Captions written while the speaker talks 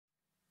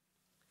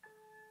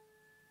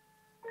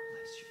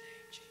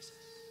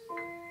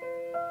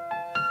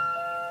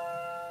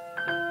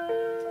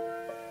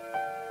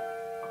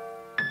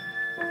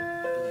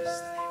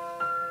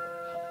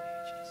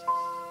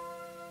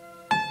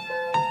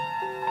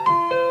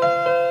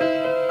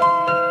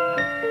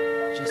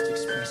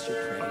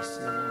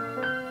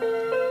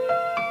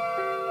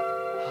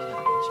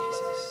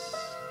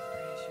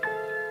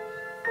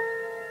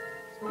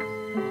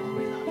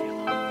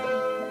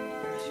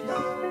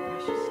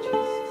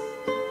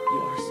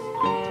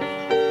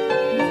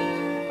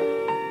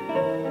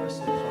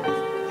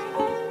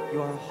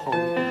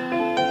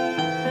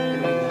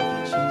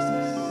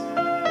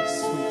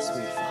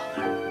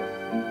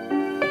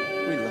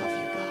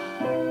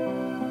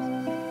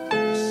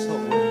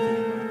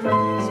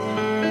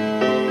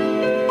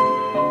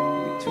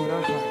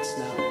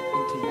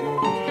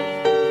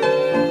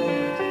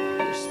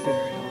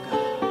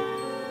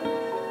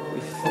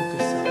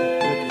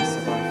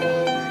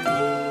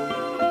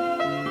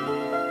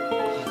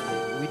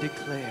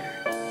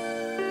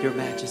your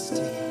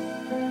majesty.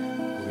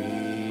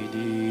 We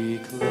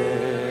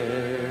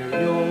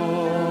declare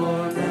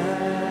your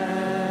majesty.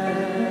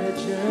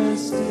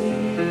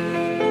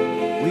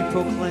 We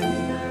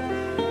proclaim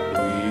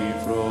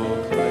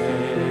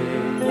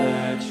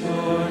that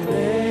your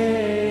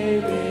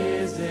name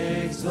is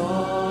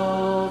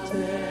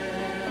exalted.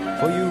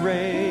 For you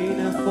reign,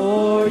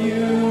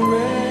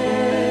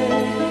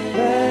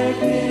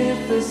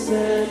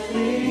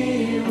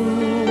 magnificently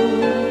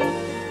rule,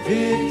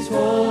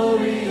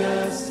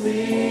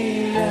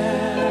 victoriously,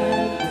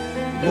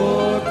 and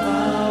your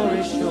power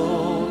is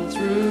shown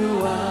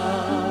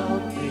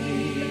throughout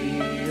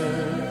the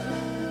earth.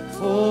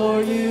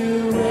 For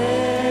you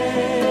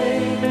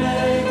reign,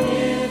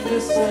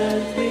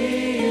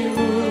 magnificently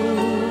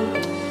rule,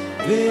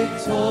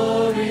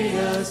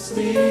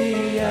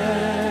 victoriously,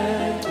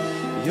 and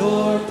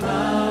your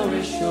power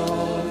is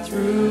shown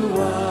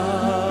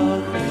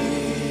throughout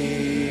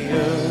the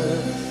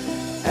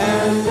earth.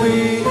 And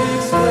we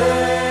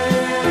exclaim,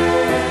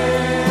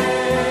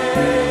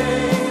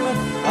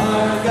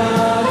 our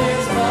God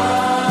is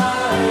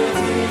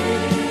mighty.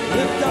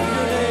 Lift up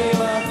your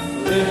name,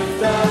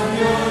 lift up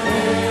your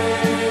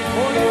name,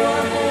 for you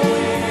are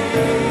holy,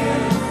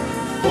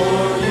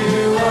 for you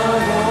are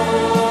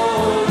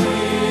holy.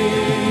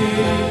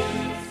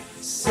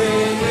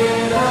 Sing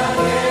it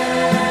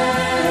again,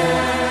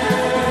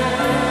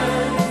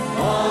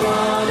 all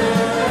honor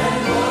and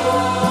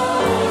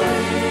glory,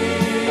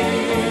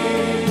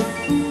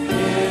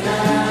 in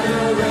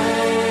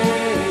adoration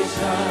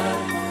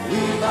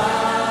we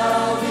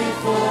bow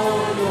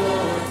before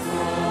your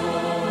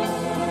throne.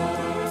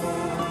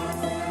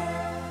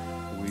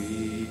 We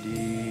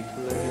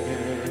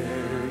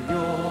declare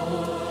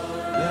your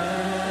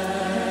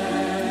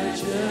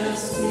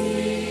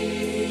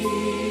majesty.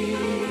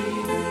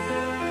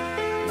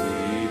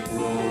 We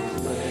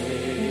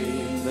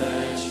proclaim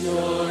that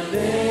your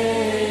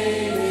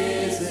name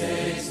is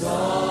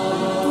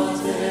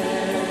exalted.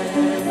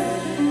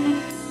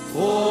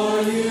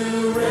 For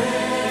you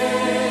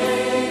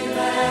reign,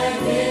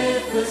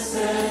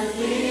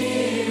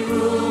 magnificently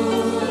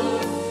rule,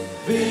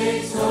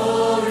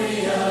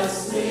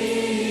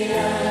 victoriously,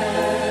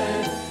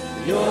 and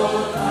your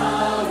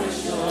power is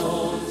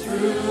shown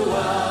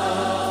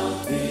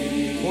throughout the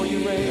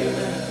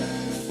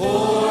earth.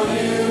 For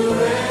you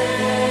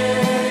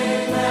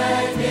reign,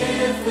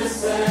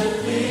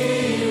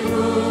 magnificently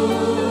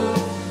rule,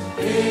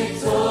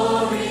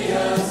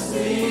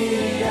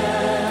 victoriously,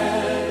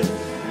 and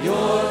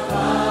your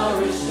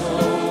power is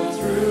shown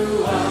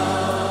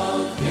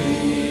throughout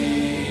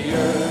the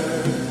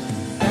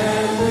earth.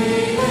 And we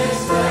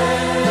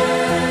exclaim,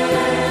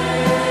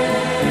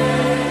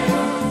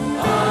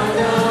 our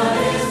God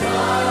is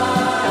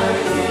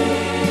mighty.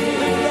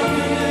 Lift up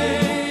your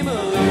name,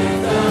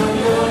 lift up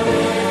your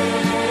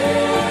name,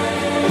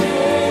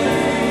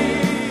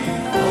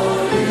 for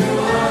you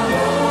are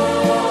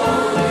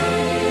holy.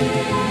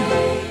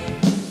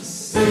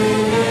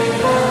 Sing it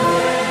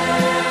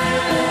again,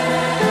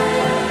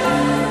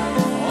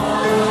 all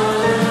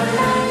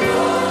honor and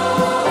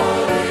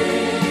glory,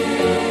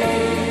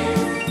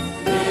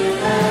 in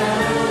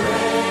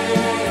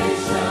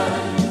adoration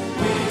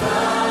we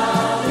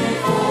bow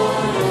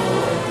before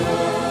your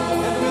throne.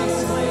 And we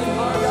exclaim,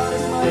 our God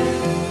is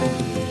mighty.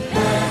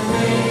 And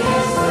we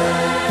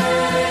exclaim,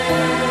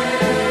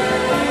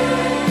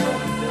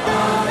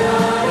 our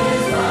God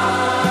is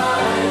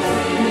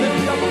mighty.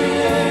 Lift up your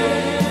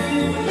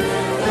name,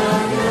 lift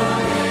up your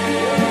name,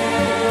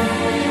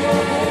 you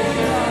are holy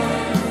God,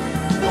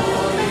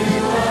 for you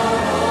are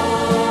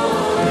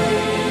holy.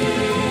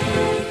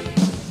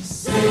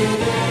 Sing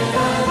it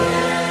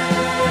again,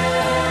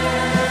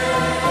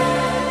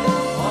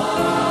 all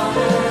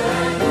honor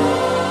and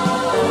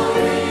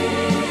glory,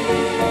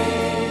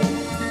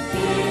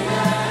 in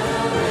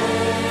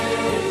adoration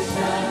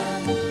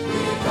we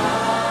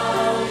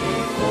bow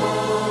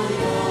before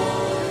your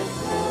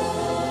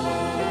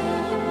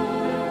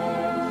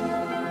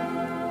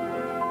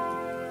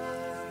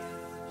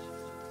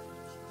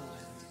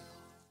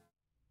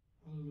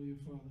Hallelujah,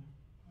 Father.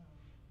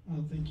 I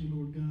thank you,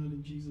 Lord God,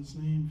 in Jesus'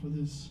 name for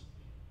this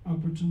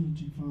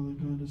opportunity, Father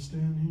God, to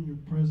stand in your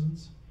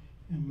presence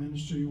and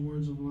minister your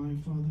words of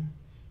life, Father.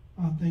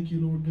 I thank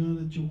you, Lord God,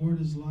 that your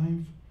word is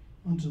life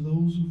unto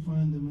those who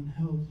find them, and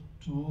health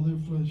to all their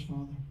flesh,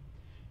 Father.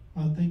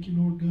 I thank you,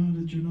 Lord God,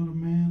 that you're not a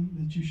man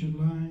that you should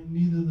lie,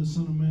 neither the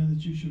Son of Man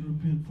that you should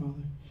repent,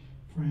 Father.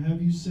 For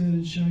have you said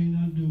it, shall you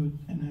not do it?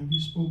 And have you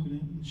spoken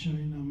it, and shall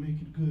you not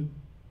make it good?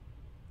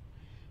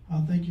 I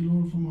thank you,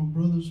 Lord, for my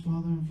brothers,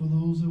 Father, and for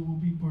those that will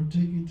be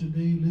partaking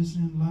today,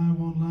 listening live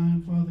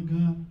online, Father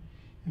God.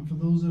 And for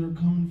those that are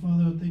coming,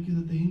 Father, I thank you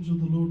that the angel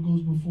of the Lord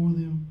goes before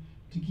them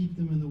to keep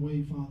them in the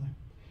way, Father.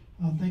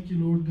 I thank you,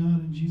 Lord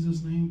God, in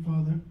Jesus' name,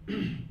 Father,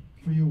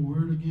 for your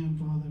word again,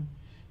 Father.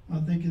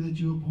 I thank you that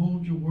you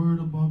uphold your word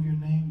above your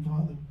name,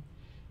 Father.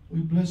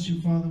 We bless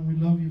you, Father, and we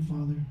love you,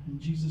 Father. In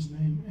Jesus'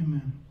 name,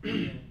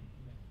 amen.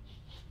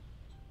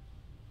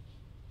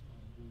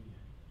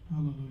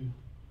 Hallelujah.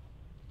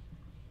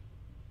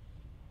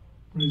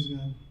 Praise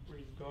God.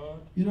 God.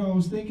 You know, I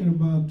was thinking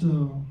about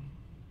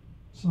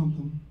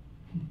something.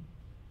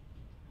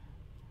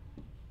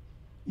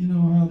 You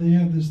know how they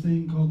have this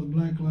thing called the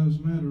Black Lives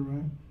Matter,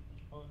 right?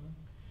 Oh, no.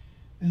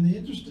 And the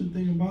interesting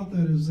thing about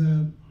that is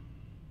that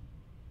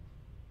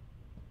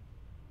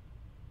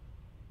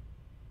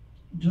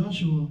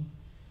Joshua,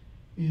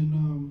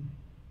 in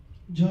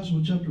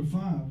Joshua chapter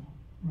 5,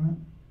 right?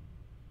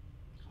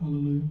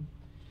 Hallelujah.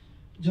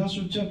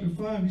 Joshua chapter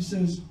 5, he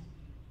says,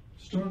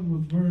 starting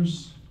with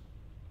verse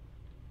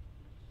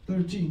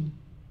 13.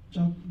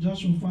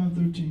 Joshua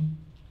 5:13.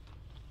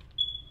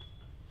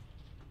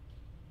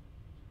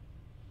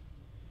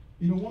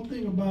 You know, one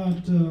thing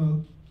about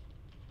the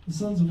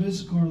sons of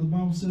Issachar, the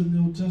Bible says in the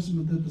Old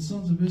Testament that the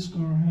sons of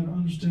Issachar had an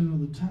understanding of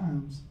the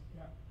times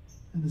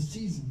and the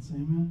seasons.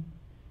 Amen.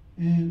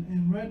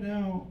 And right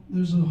now,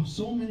 there's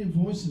so many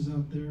voices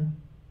out there.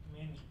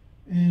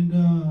 And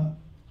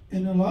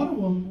a lot of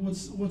them,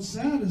 what's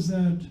sad is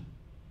that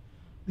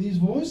these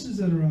voices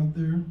that are out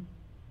there,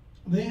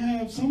 they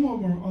have, some of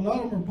them are, a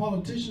lot of them are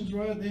politicians,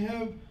 right? They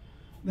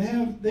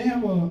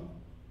have a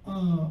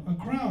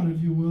crowd,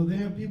 if you will. They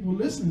have people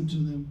listening to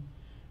them.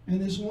 And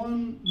this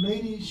one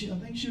lady, I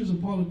think she was a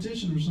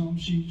politician or something.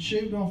 She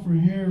shaved off her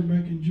hair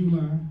back in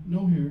July.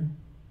 No hair.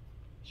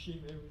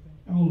 Shave everything.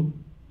 All of it.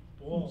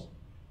 Whoa.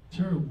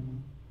 Terrible.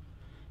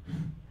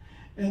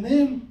 And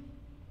then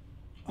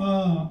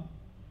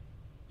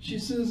she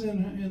says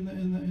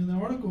in the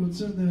article, it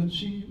said that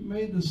she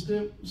made the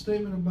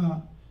statement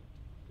about,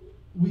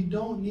 we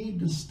don't need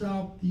to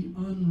stop the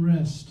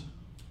unrest.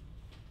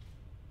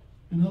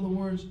 In other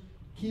words,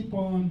 keep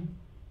on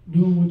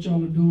doing what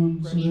y'all are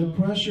doing, so that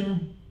pressure,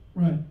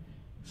 right?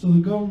 So the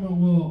government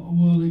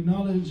will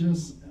acknowledge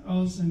us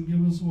and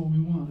give us what we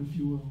want, if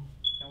you will.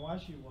 And why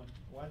she won?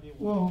 Why they won?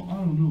 Well, I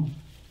don't know.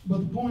 But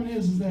the point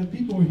is that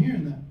people are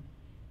hearing that,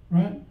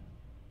 right?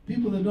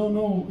 People that don't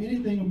know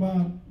anything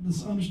about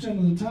this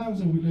understanding of the times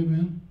that we live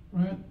in,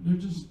 right?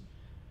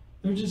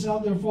 They're just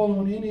out there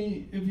following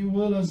any, if you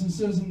will, as it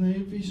says in the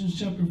Ephesians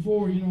chapter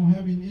 4, you know,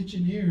 having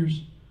itching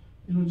ears,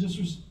 you know,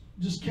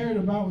 just carried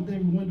about with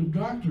every wind of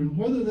doctrine,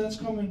 whether that's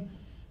coming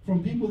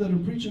from people that are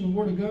preaching the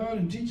Word of God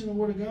and teaching the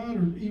Word of God,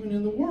 or even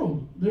in the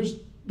world.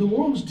 The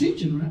world is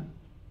teaching, right?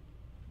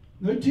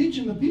 They're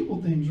teaching the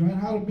people things, right?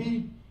 How to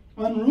be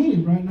unruly,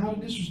 right? And how to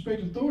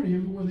disrespect authority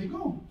everywhere they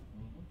go.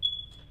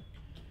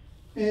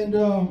 And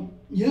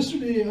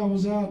yesterday I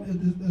was out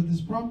at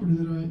this property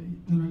that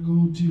I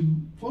go to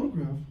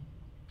photograph,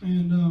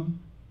 and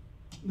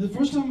this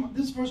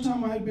first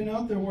time I had been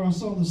out there where I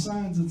saw the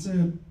signs that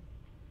said,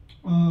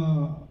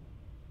 how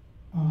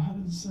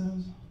does it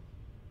say?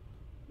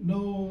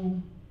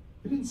 No,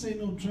 it didn't say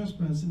no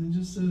trespassing. It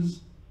just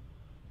says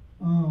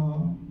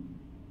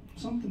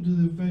something to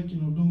the effect,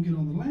 you know, don't get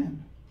on the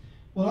land.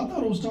 Well, I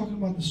thought it was talking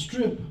about the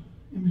strip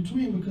in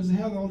between, because they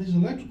have all these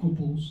electrical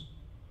poles,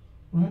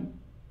 right?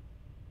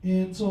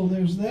 And so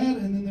there's that,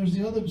 and then there's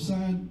the other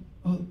side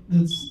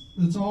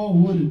that's all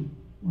wooded,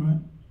 right?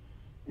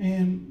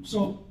 And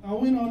so I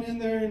went on in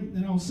there,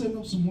 and I was setting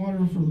up some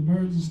water for the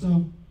birds and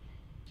stuff.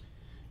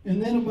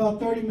 And then about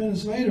 30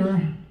 minutes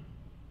later,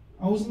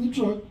 I was in the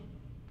truck.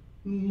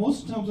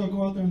 Most of the times I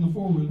go out there in the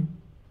four-wheeler,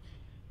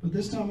 but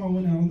this time I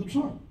went out on the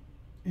truck.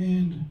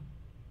 And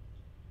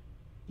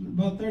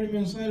about 30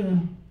 minutes later,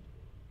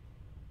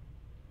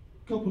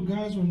 a couple of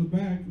guys were in the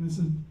back, and they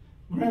said,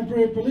 Grand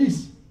Prairie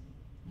Police.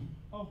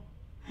 Oh.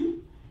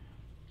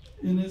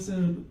 And they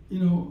said, you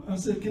know, I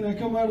said, can I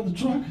come out of the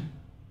truck?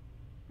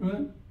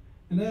 Right?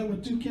 And I had my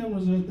 2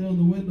 cameras right there on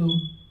the window.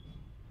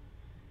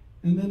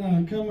 And then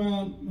I come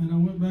out, and I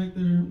went back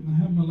there, and I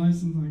have my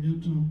license, and I give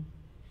it to him.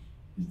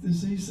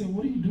 He said,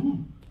 what are you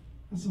doing?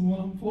 I said,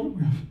 well, I'm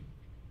photographing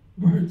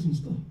birds and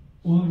stuff,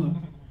 wildlife.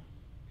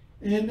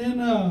 And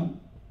then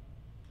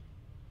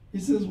he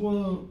says,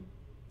 well,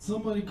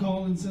 somebody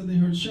called and said they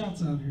heard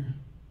shots out here.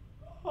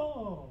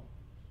 Oh.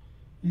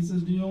 He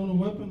says, do you own a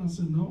weapon? I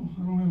said, no,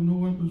 I don't have no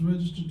weapons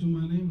registered to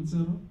my name,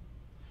 etc.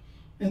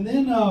 And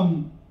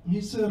then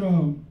he said,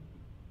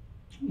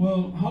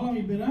 well, how long have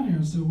you been out here?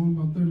 I said, well,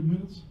 about 30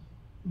 minutes.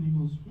 And he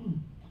goes,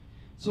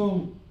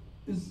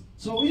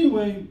 So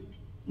anyway,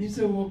 he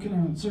said, well, can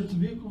I search the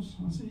vehicles?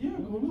 I said, yeah,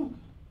 go look.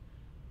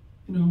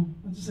 You know,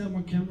 I just had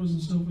my cameras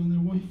and stuff in there.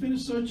 Well, he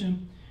finished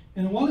searching,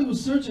 and while he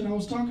was searching, I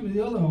was talking to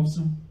the other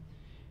officer.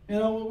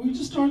 And we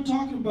just started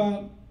talking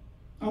about,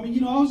 I mean,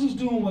 you know, I was just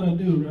doing what I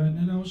do, right?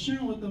 And I was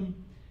sharing with them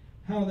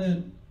how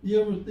that,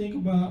 you ever think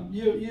about,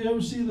 you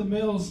ever see the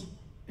males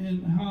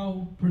and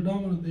how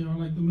predominant they are,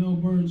 like the male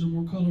birds are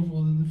more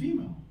colorful than the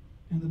female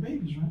and the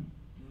babies, right?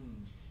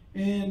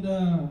 And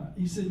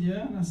he said,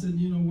 yeah. And I said,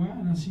 you know why?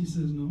 And he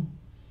says, no.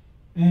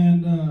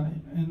 And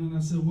then I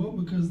said, well,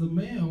 because the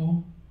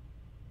male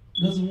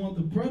doesn't want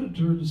the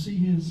predator to see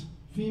his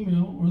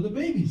female or the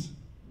babies.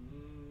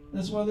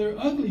 That's why they're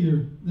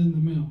uglier than the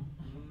male.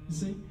 You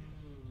see?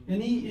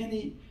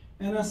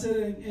 And I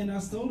said, and I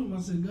told him,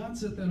 I said, God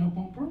set that up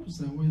on purpose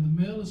that way.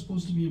 The male is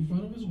supposed to be in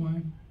front of his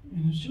wife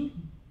and his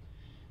children.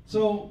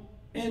 So,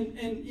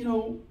 and you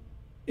know,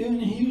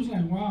 and he was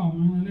like, wow,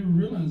 man, I never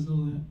realized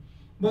all that.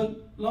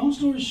 But long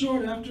story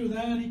short, after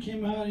that, he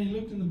came out and he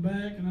looked in the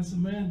back, and I said,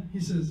 man,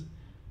 he says,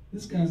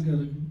 this guy's got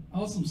an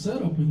awesome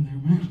setup in there,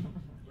 man.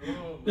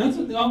 That's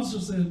what the officer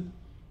said.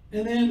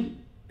 And then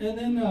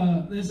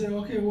they said,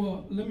 okay,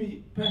 well, let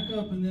me pack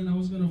up, and then I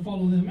was going to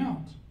follow them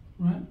out,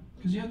 right?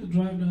 Because you have to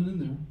drive down in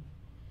there.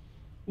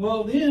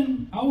 Well,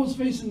 then I was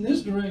facing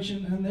this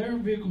direction, and their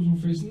vehicles were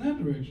facing that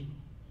direction.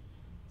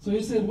 So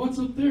he said, what's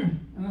up there?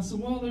 And I said,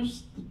 well,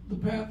 there's the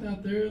path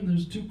out there, and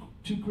there's two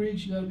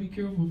creeks. You got to be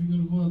careful if you're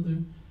going to go out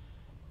there,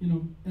 you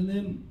know. And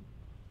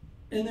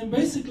then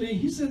basically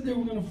he said they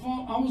were going to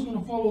follow. I was going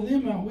to follow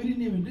them out. We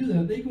didn't even do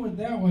that. They went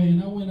that way,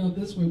 and I went out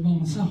this way by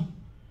myself.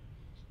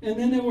 And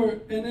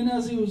then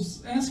as he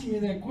was asking me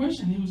that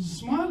question, he was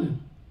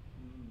smiling,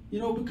 you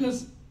know,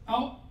 because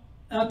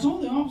I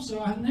told the officer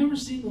I had never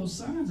seen those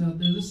signs out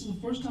there. This is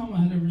the first time I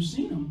had ever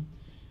seen them.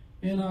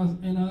 And I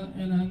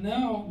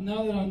now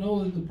that I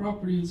know that the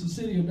property is a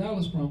city of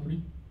Dallas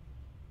property,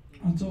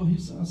 I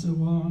said,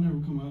 well, I'll never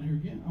come out here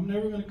again. I'm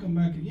never going to come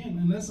back again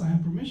unless I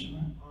have permission,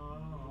 right?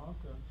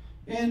 Okay.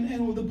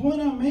 And the point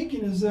I'm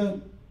making is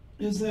that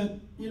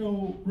you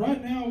know,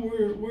 right now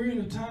we're in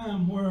a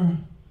time where,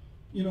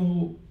 you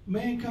know,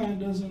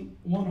 mankind doesn't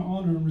want to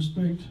honor and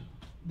respect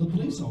the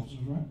police officers,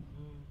 right?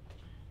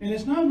 And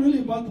it's not really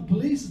about the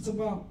police; it's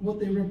about what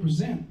they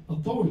represent,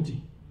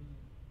 authority,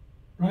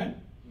 right?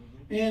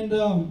 And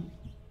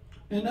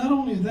not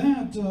only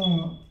that,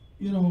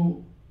 you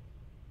know,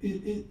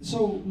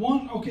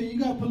 okay, you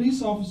got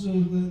police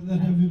officers that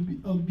have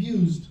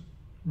abused,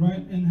 right,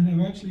 and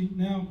have actually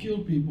now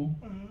killed people,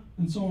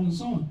 and so on and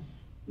so on.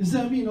 Does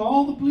that mean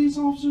all the police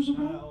officers are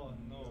bad?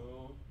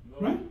 No.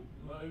 Right?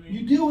 I mean,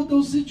 You deal with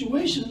those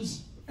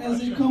situations as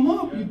they come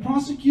up. You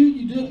prosecute.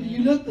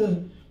 You let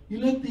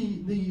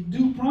the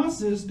due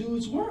process do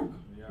its work,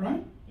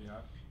 right? Yeah.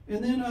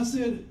 And then I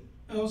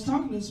was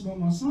talking this about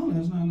my son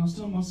last night, and I was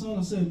telling my son,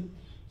 I said,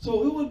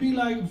 so it would be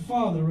like a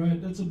father,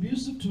 right, that's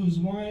abusive to his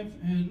wife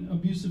and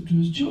abusive to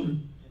his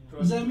children.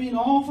 Does that mean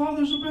all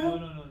fathers are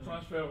bad? No.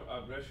 Transfer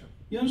of aggression.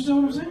 You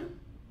understand what I'm saying?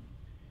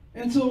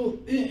 And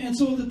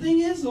so the thing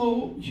is,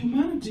 though,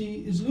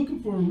 humanity is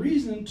looking for a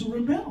reason to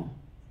rebel.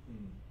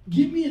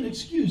 Give me an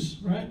excuse,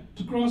 right,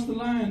 to cross the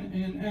line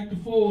and act a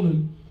fool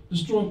and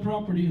destroy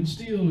property and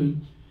steal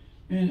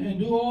and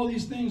do all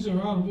these things that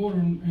are out of order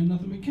and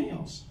nothing but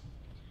chaos.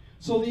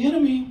 So the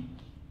enemy,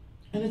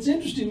 and it's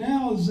interesting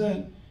now, is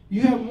that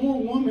you have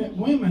more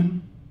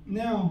women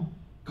now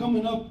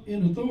coming up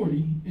in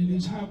authority in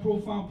these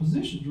high-profile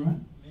positions, right?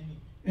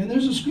 And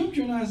there's a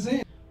scripture in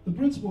Isaiah. The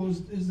principle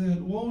is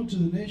that woe to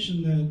the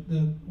nation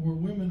that where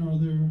women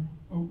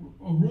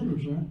are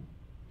rulers, right?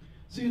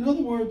 See, in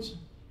other words,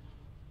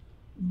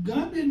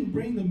 God didn't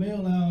bring the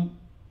male out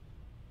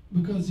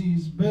because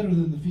he's better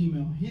than the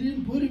female. He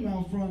didn't put him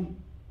out front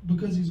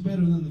because he's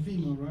better than the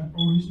female, right?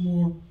 Or he's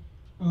more...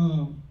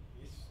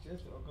 It's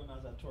just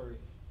organizatory.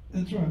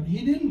 That's right.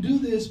 He didn't do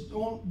this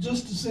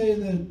just to say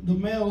that the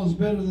male is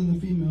better than the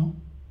female,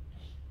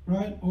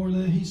 right? Or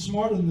that he's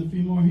smarter than the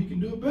female, or he can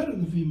do it better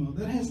than the female.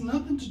 That has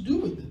nothing to do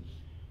with it.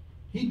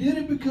 He did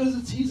it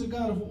because he's a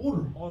God of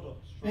order.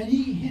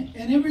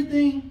 And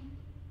everything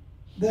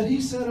that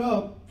he set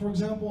up, for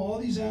example, all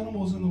these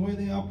animals and the way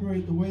they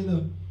operate, the way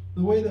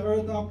the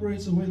earth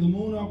operates, the way the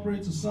moon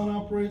operates, the sun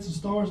operates, the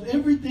stars,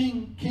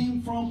 everything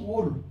came from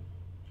order.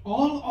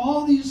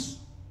 All these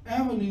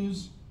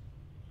avenues,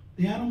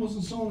 the animals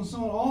and so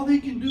on, all they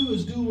can do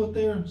is do what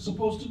they're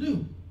supposed to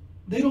do.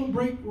 They don't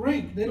break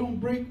rank. They don't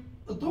break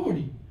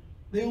authority.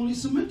 They only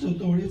submit to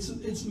authority.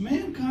 It's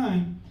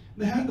mankind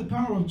that had the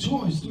power of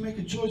choice to make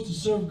a choice to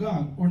serve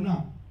God or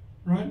not,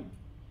 right?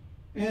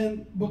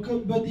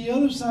 But the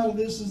other side of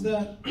this is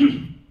that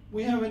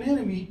we have an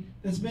enemy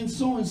that's been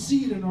sowing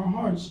seed in our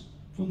hearts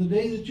from the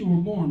day that you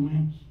were born,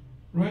 man,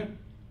 right?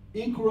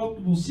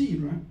 Incorruptible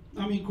seed, right?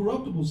 I mean,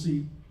 corruptible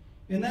seed.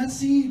 And that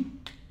seed,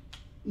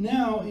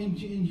 now in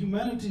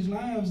humanity's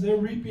lives, they're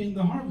reaping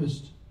the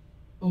harvest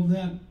of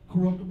that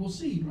corruptible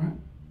seed, right?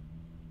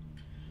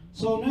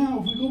 So now,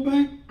 if we go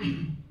back,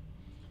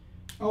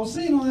 I was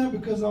saying all that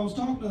because I was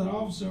talking to that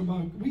officer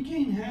about we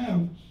can't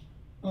have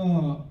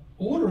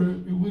order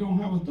if we don't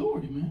have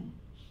authority, man.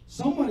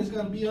 Somebody's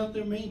got to be out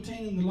there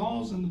maintaining the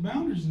laws and the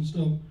boundaries and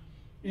stuff.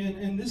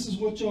 And this is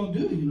what y'all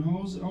do, you know.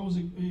 I was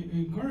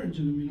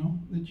encouraging them, you know,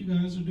 that you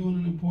guys are doing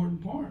an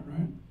important part,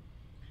 right?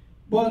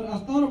 But I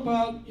thought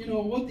about, you know,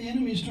 what the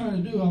enemy is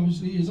trying to do,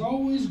 obviously, is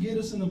always get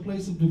us in a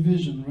place of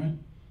division, right?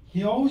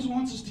 He always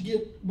wants us to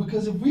get,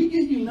 because if we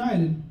get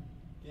united,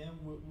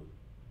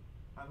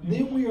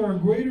 then we are a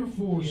greater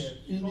force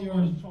in the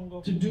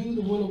earth to do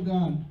the will of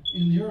God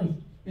in the earth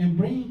and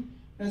bring,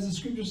 as the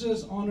scripture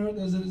says, on earth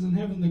as it is in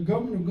heaven, the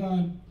government of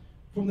God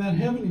from that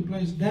heavenly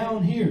place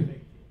down here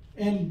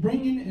and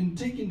bringing and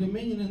taking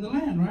dominion in the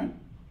land, right?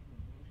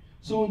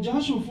 So in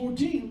Joshua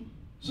 14,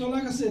 so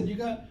like I said, you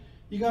got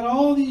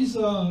all these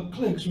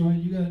cliques, right?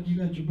 You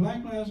got your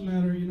Black Lives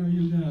Matter, you know,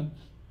 you got,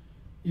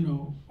 you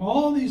know,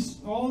 all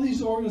these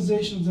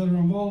organizations that are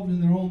involved in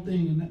their own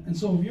thing, and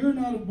so if you're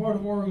not a part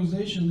of our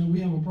organization, then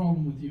we have a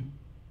problem with you,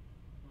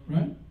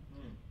 right?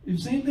 If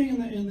same thing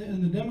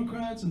in the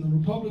Democrats and the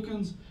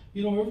Republicans,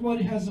 you know,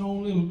 everybody has their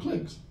own little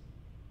cliques.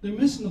 They're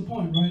missing the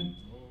point, right?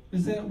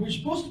 Is that we're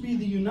supposed to be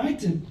the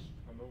United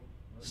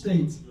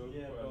States,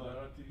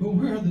 but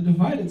we're the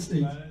divided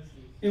states.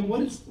 And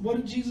what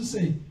did Jesus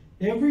say?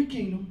 Every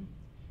kingdom,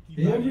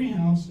 every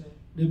house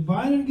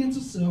divided against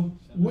itself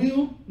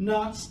will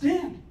not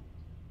stand.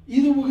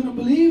 Either we're going to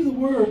believe the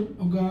word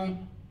of God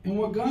and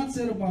what God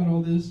said about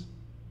all this,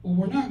 or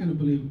we're not going to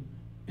believe it.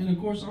 And of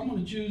course, I'm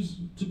going to choose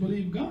to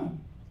believe God.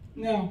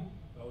 Now,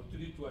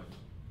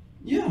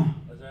 yeah.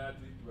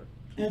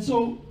 And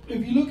so,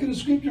 if you look at the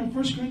scripture in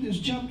 1 Corinthians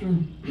chapter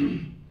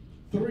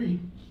 3,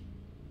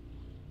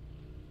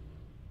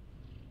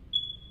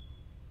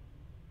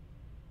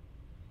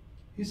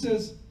 he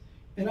says,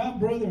 "And our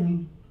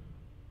brethren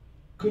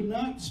could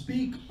not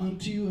speak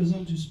unto you as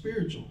unto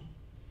spiritual,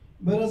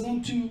 but as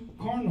unto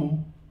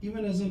carnal,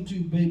 even as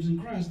unto babes in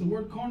Christ." The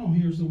word carnal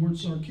here is the word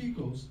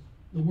sarkikos,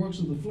 the works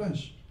of the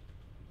flesh.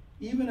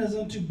 "Even as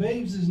unto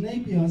babes is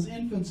napios,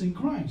 infants in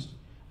Christ.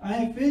 I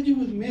have fed you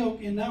with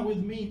milk and not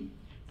with meat,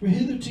 for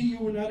hitherto you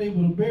were not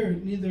able to bear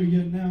it, neither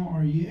yet now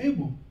are ye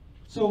able."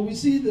 So we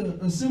see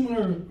a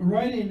similar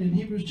writing in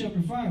Hebrews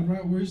chapter 5,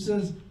 right, where he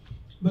says,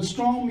 "But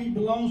strong meat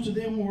belongs to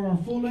them who are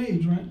full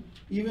age," right?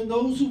 "Even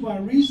those who by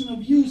reason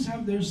of use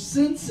have their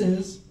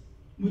senses,"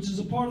 which is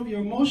a part of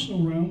your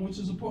emotional realm, which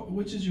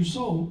is your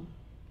soul,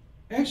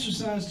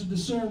 "exercised to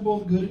discern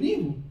both good and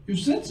evil." Your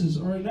senses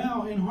are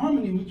now in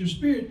harmony with your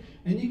spirit,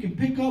 and you can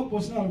pick up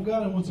what's not of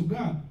God and what's of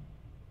God.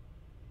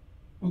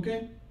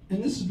 Okay?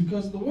 And this is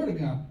because of the word of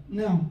God.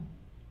 Now,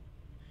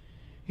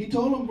 he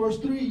told them, verse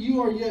 3,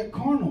 "You are yet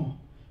carnal.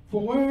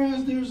 For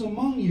whereas there's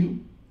among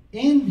you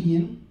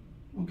envying,"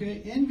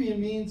 okay, envying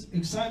means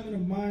excitement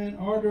of mind,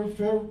 ardor,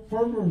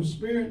 fervor of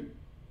spirit,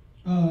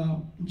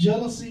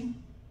 jealousy,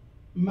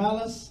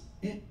 malice,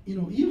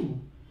 evil.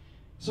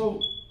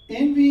 So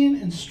envying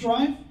and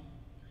strife.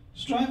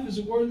 Strife is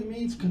a word that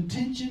means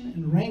contention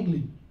and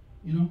wrangling,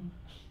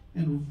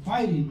 and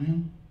fighting,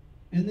 man.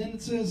 And then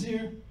it says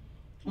here,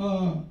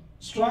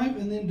 strife,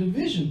 and then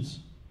divisions.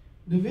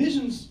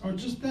 Divisions are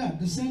just that,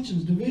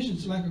 dissensions,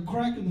 divisions, like a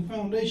crack in the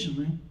foundation,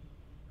 man.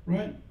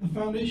 Right? The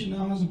foundation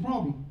now has a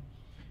problem.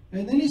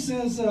 And then he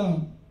says,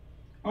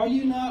 "Are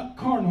you not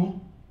carnal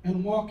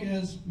and walk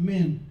as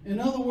men?" In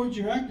other words,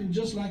 you're acting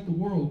just like the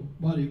world,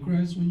 body of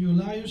Christ, when you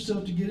allow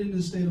yourself to get into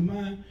this state of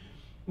mind,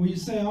 when you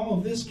say, "I'm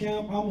of this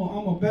camp, I'm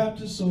a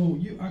Baptist, so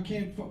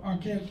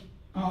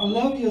I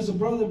love you as a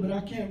brother, but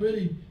I can't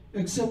really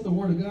accept the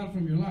word of God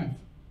from your life,"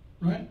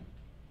 right?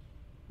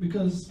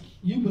 Because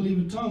you believe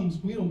in tongues,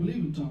 we don't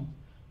believe in tongues.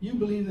 You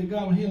believe that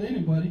God will heal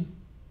anybody,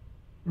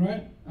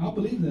 right? I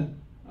believe that.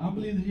 I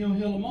believe that He'll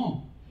heal them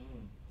all,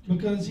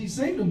 because He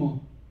saved them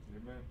all.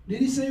 Amen.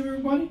 Did He save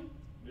everybody?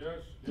 Yes.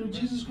 Through Amen.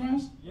 Jesus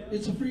Christ? Yes.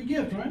 It's a free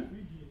gift, right?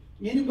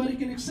 Anybody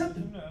can accept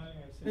it. No, I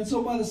accept And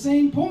so by the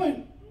same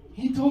point,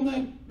 He told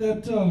that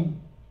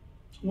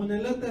when they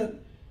let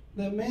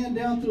that man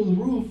down through the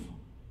roof,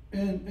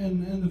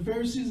 and the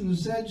Pharisees and the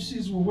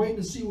Sadducees were waiting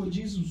to see what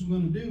Jesus was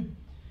going to do,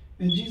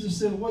 and Jesus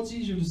said, "What's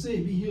easier to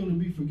say, be healed or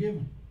be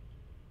forgiven?"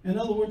 In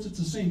other words, it's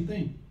the same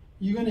thing.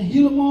 You're going to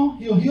heal them all,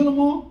 He'll heal them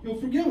all, He'll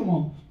forgive them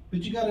all,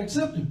 but you got to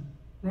accept Him,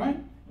 right?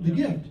 The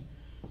gift.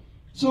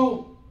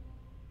 So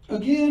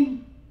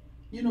again,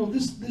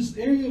 this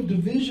area of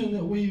division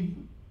that we've,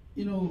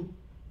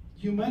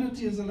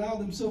 humanity has allowed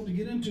themselves to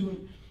get into it.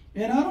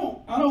 And I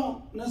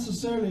don't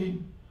necessarily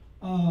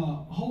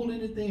hold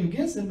anything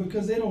against them,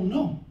 because they don't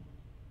know,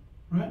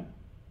 right?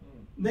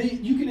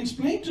 You can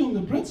explain to them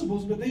the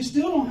principles, but they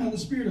still don't have the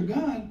Spirit of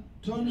God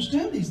to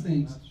understand these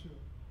things. That's true.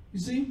 You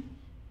see?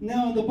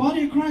 Now, in the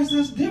body of Christ,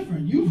 that's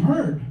different. You've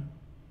heard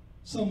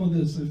some of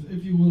this,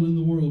 if you will, in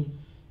the world,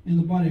 in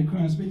the body of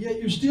Christ. But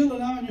yet you're still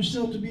allowing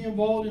yourself to be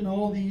involved in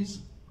all these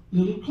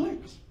little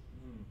cliques,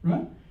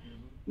 right?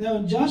 Now,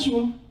 in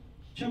Joshua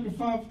chapter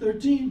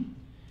 5:13,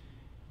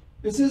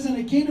 it says, "And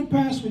it came to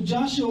pass when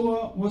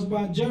Joshua was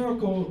by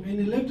Jericho, and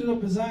he lifted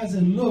up his eyes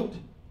and looked,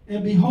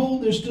 and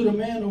behold, there stood a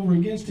man over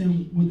against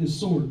him with his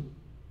sword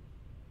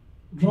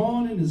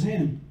drawn in his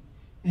hand.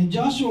 And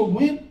Joshua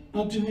went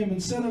unto him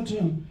and said unto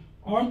him,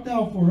 Art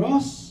thou for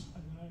us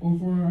or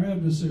for our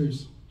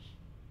adversaries?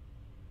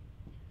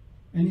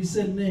 And he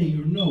said, Nay,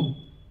 or no,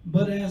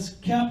 but as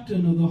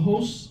captain of the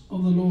hosts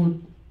of the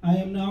Lord I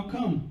am now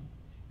come.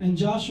 And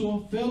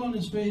Joshua fell on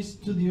his face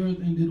to the earth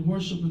and did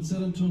worship, and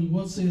said unto him,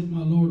 What saith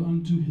my Lord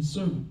unto his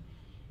servant?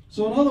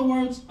 So in other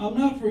words, I'm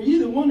not for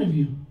either one of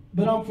you,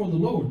 but I'm for the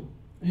Lord.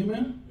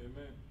 Amen?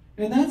 Amen.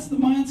 And that's the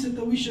mindset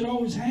that we should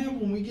always have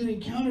when we get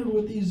encountered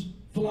with these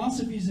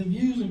philosophies and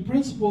views and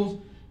principles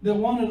that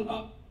want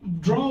to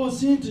draw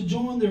us in to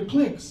join their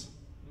cliques.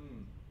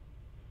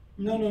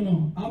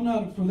 No. I'm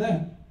not for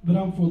that, but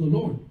I'm for the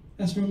Lord.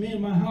 As for me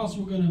and my house,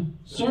 we're going to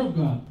serve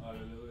God.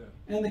 Hallelujah.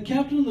 And the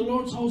captain of the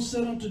Lord's host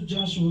said unto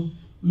Joshua,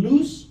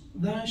 Loose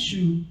thy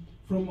shoe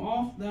from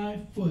off thy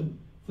foot,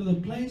 for the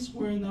place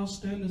wherein thou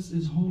standest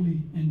is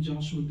holy. And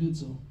Joshua did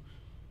so.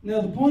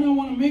 Now the point I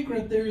want to make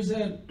right there is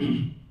that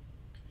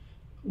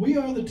we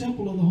are the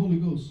temple of the Holy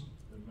Ghost.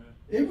 Amen.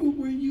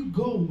 Everywhere you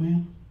go,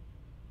 man,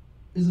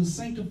 is a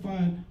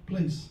sanctified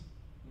place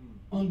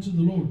unto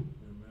the Lord.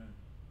 Amen.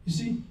 You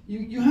see,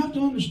 you have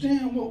to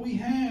understand what we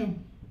have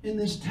in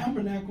this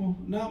tabernacle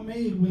not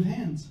made with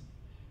hands.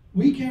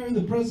 We carry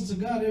the presence of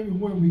God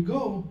everywhere we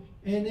go,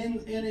 and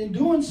in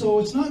doing so,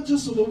 it's not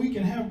just so that we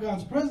can have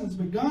God's presence,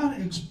 but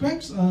God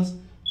expects us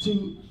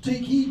to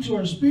take heed to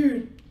our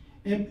spirit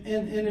and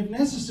if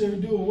necessary,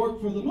 do a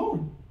work for the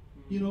Lord.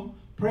 You know,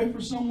 pray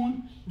for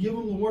someone, give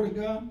them the word of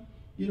God,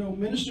 you know,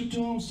 minister to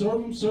them,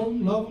 serve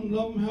them, love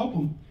them, help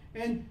them.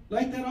 And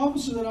like that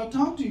officer that I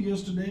talked to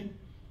yesterday,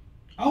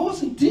 I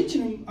wasn't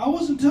teaching him, I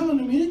wasn't telling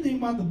him anything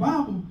about the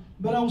Bible,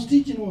 but I was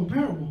teaching him a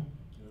parable.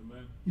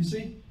 Amen. You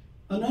see,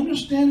 an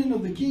understanding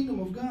of the kingdom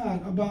of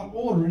God about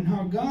order and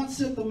how God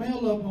set the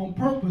male up on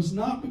purpose,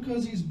 not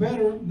because he's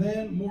better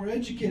than, more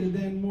educated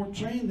than, more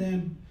trained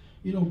than,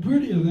 you know,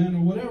 prettier than,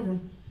 or whatever,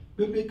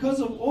 but because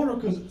of order,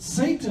 because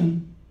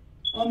Satan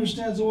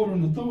understands order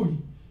and authority.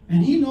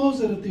 And he knows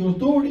that if the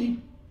authority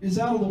is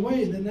out of the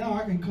way, then now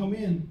I can come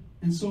in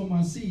and sow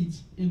my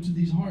seeds into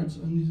these hearts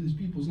and these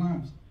people's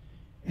lives.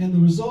 And the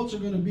results are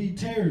going to be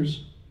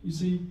tares, you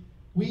see,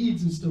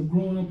 weeds and stuff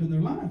growing up in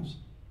their lives.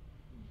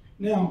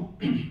 Now,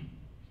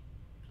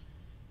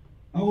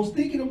 I was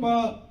thinking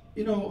about,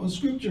 you know, a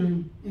scripture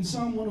in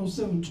Psalm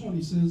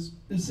 107:20 says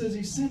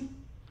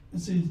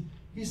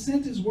he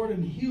sent his word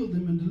and healed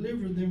them and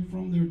delivered them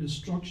from their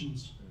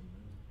destructions.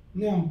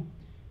 Now,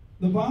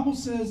 the Bible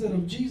says that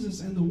of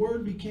Jesus, and the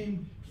word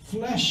became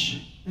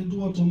flesh and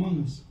dwelt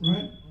among us,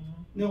 right?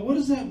 Now, what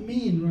does that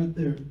mean right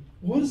there?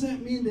 What does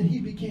that mean that he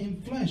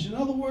became flesh? In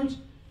other words,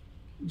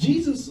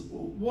 Jesus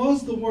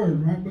was the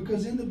Word, right?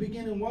 Because in the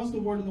beginning was the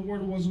Word, and the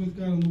Word was with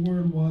God, and the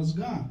Word was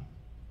God.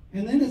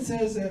 And then it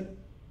says that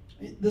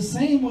the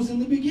same was in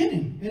the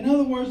beginning. In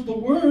other words, the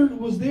Word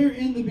was there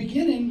in the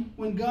beginning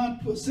when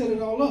God set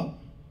it all up,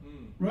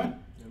 right?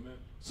 Amen.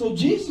 So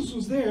Jesus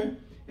was there,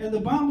 and the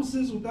Bible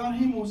says without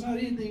him was not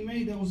anything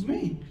made that was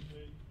made.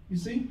 You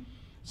see?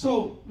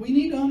 So we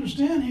need to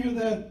understand here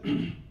that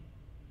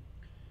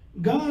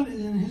God,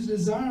 in his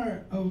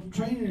desire of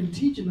training and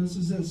teaching us,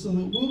 is that so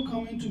that we'll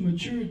come into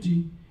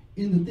maturity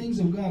in the things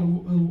of God,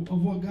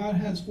 of what God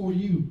has for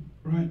you,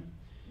 right?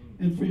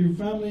 And for your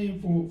family and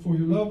for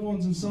your loved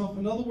ones and stuff.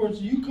 In other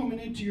words, you coming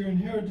into your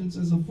inheritance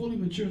as a fully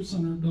matured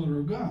son or daughter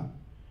of God.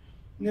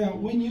 Now,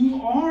 when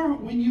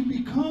you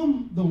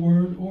become the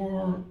Word,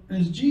 or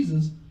as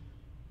Jesus,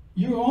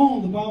 your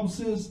own, the Bible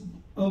says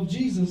of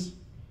Jesus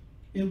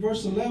in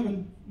verse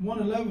 11,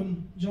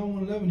 1:11, John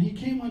 1:11, he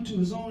came unto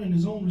his own, and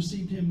his own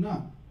received him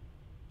not.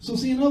 So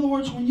see, in other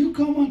words, when you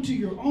come unto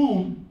your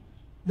own,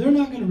 they're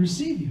not going to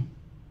receive you.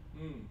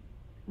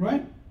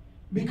 Right?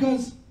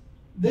 Because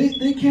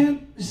they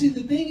can't, see,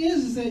 the thing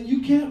is that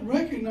you can't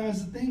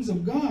recognize the things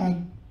of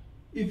God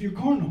if you're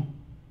carnal.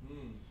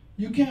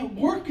 You can't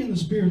work in the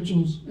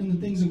spirituals and the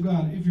things of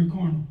God if you're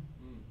carnal.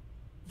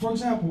 For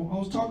example, I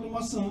was talking to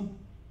my son.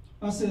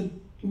 I said,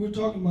 we were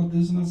talking about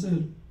this, and I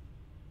said,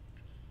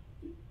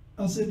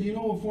 do you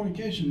know what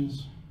fornication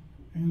is?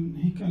 And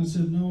he kind of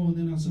said no. And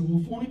then I said,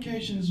 well,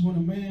 fornication is when a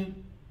man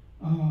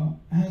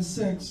has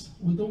sex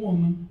with a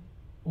woman,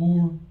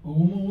 or a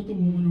woman with a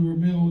woman, or a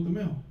male with a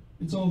male.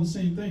 It's all the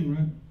same thing,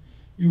 right?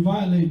 You're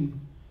violating.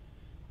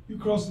 You're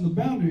crossing the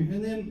boundary.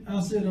 And then I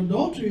said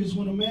adultery is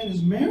when a man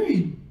is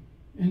married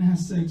and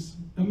has sex.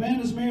 A man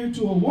is married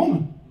to a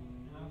woman.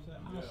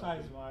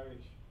 Outside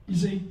marriage. You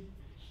see?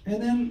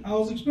 And then I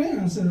was explaining,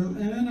 I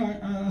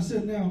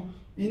said, now,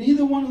 in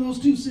either one of those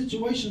two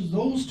situations,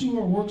 those two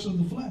are works of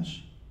the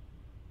flesh.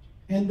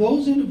 And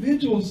those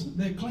individuals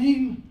that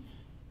claim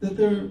that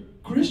they're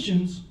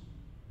Christians,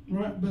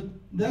 right? But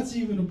that's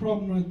even a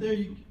problem right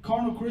there.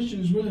 Carnal Christian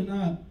is really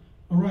not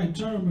a right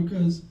term,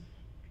 because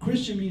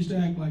Christian means to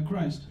act like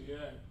Christ.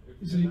 Yeah,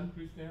 if You you're see? not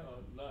Christian or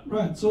not.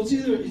 Right. So it's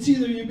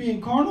either you're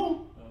being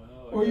carnal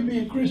or you're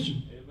being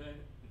Christian. Amen.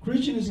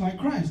 Christian is like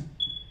Christ.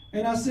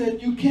 And I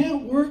said, you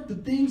can't work the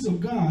things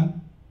of God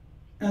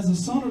as a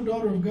son or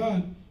daughter of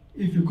God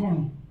if you're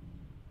carnal.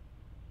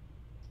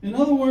 In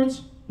other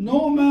words,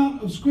 no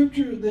amount of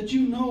scripture that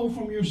you know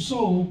from your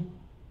soul,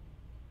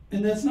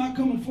 and that's not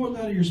coming forth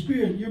out of your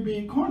spirit, you're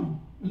being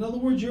carnal. In other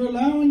words, you're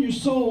allowing your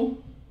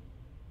soul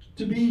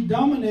to be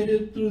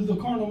dominated through the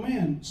carnal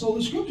man. So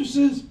the scripture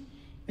says,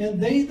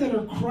 and they that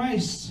are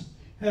Christ's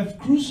have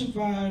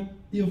crucified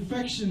the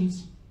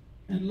affections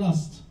and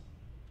lust.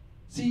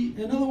 See,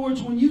 in other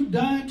words, when you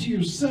die to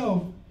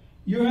yourself,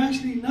 you're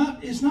actually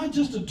not, it's not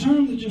just a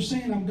term that you're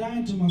saying, I'm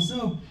dying to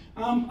myself.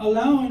 I'm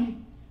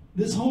allowing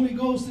this Holy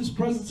Ghost, this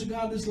presence of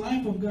God, this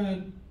life of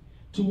God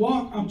to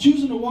walk. I'm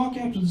choosing to walk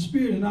after the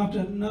Spirit and not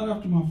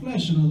after my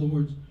flesh, in other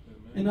words.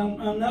 And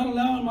I'm not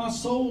allowing my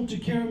soul to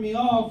carry me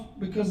off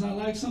because I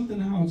like something,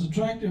 how it's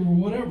attractive or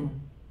whatever,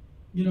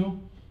 you know.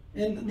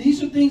 And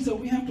these are things that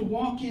we have to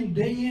walk in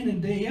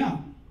and day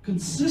out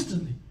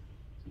consistently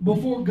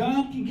before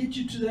God can get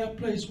you to that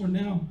place where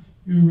now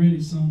you're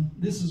ready, son.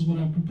 This is what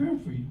I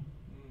prepared for you.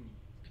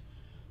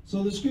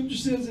 So the scripture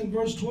says in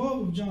verse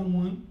 12 of John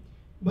 1,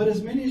 But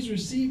as many as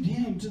received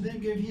him, to them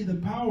gave he the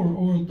power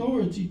or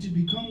authority to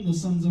become the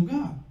sons of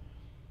God.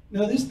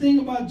 Now this thing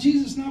about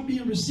Jesus not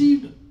being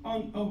received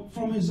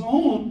from his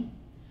own,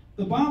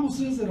 the Bible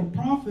says that a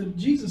prophet,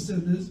 Jesus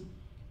said this,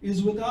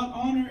 is without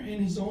honor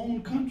in his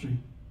own country.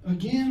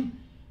 Again,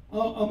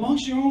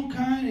 amongst your own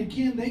kind and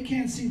kin, they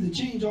can't see the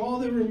change. All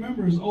they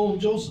remember is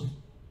old Joseph.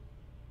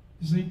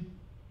 You see?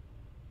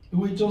 The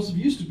way Joseph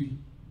used to be.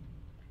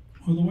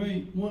 Or the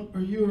way one or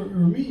you or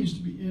me used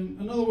to be.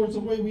 In other words, the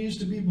way we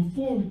used to be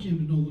before we came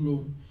to know the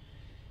Lord.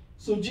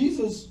 So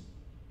Jesus,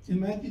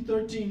 in Matthew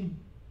 13,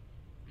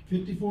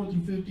 54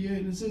 through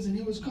 58, it says, and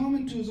he was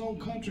coming to his own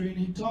country, and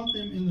he taught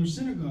them in their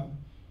synagogue.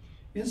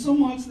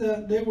 Insomuch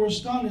that they were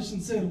astonished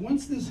and said,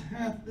 whence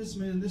hath this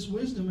man this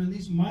wisdom and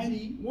these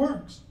mighty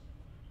works?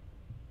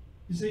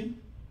 You see,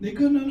 they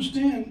couldn't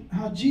understand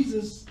how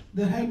Jesus,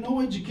 that had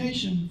no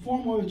education,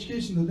 formal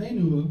education that they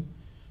knew of,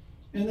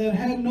 and that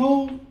had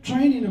no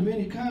training of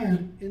any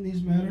kind in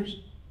these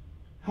matters,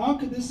 how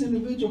could this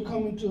individual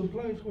come into a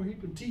place where he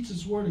could teach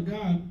this word of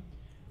God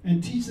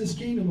and teach this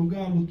kingdom of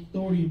God with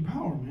authority and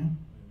power, man?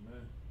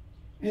 Amen.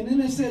 And then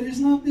they said, is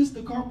not this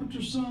the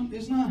carpenter's son?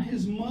 Is not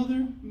his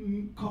mother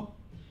called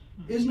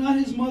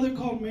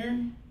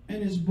Mary,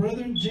 and his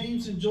brethren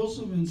James and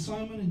Joseph and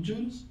Simon and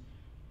Judas?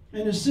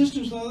 And his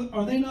sisters,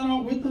 are they not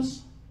all with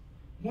us?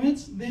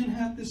 Whence then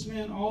hath this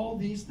man all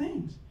these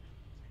things?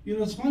 You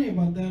know, it's funny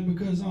about that,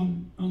 because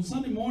on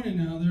Sunday morning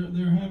now,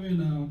 they're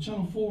having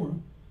Channel 4.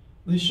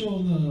 They show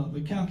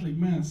the Catholic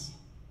Mass.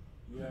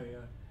 Yeah.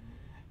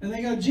 And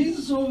they got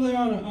Jesus over there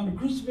on a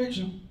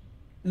crucifixion.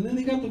 And then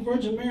they got the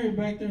Virgin Mary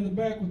back there in the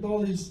back with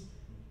all these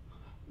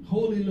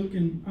holy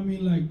looking,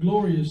 like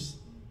glorious,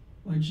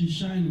 like she's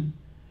shining.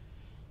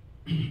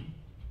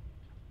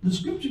 The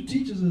scripture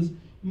teaches us,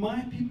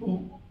 my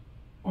people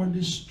are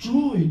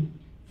destroyed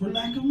for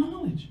lack of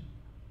knowledge.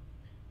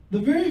 The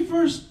very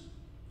first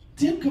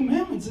 10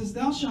 commandments says,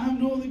 thou shalt have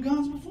no other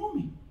gods before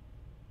me.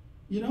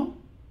 You know?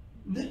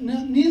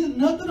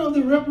 Nothing of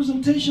the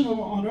representation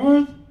on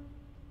earth,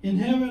 in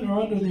heaven,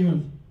 or under the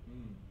earth.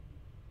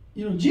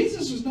 You know,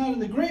 Jesus is not in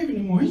the grave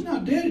anymore. He's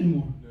not dead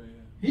anymore.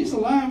 He's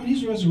alive and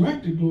he's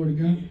resurrected, glory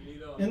to God.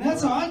 And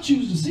that's how I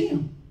choose to see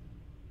him.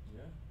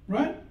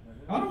 Right?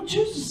 I don't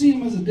choose to see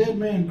him as a dead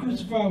man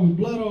crucified with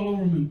blood all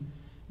over him and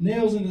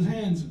nails in his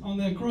hands on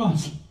that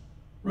cross.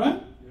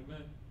 Right?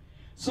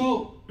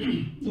 So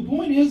the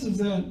point is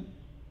that,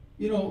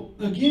 you know,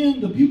 again,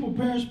 the people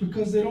perish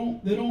because they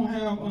don't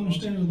have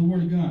understanding of the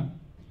word of God.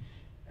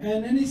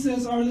 And then he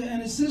says,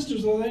 and his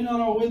sisters, are they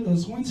not all with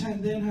us? Whence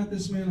then hath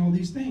this man all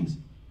these things?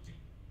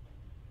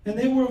 And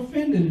they were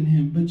offended in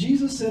him. But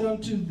Jesus said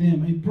unto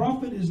them, a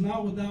prophet is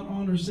not without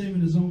honor save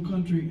in his own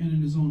country and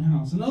in his own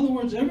house. In other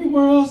words,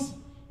 everywhere else,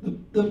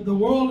 the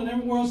world and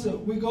everywhere else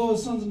that we go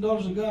as sons and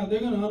daughters of God, they're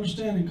going to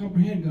understand and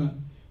comprehend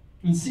God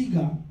and see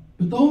God.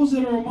 But those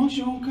that are amongst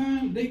your own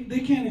kind,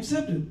 they can't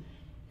accept it.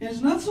 And it's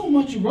not so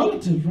much your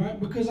relatives, right?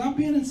 Because I've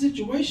been in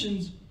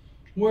situations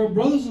where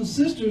brothers and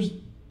sisters,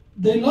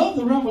 they love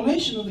the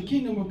revelation of the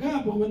kingdom of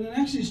God, but when it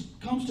actually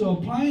comes to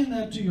applying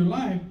that to your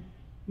life,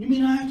 you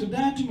mean I have to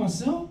die to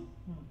myself?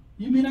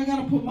 You mean I got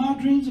to put my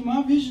dreams and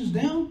my visions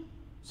down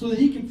so that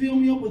he can fill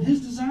me up with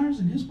his desires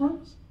and his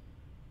purpose?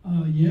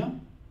 Yeah.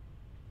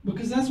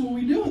 Because that's what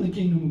we do in the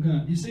kingdom of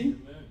God, you see?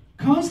 Amen.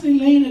 Constantly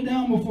laying it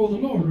down before the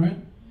Lord, right?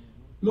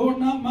 Lord,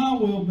 not my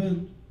will, but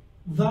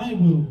thy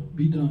will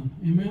be done.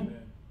 Amen? Amen.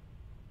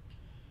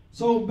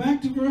 So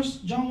back to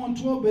John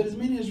 1:12, but as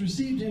many as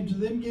received him, to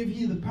them gave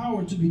he the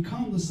power to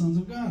become the sons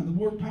of God. The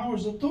word power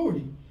is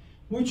authority,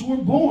 which were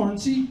born.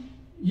 See,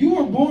 you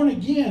are born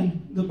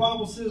again, the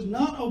Bible says,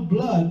 not of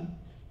blood,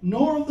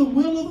 nor of the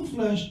will of the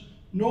flesh,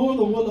 nor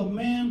the will of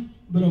man,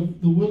 but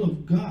of the will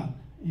of God.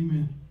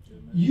 Amen.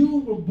 Amen. You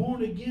were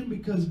born again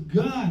because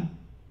God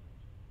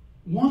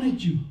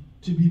wanted you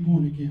to be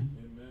born again.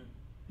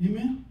 Amen.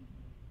 Amen.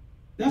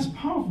 That's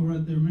powerful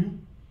right there,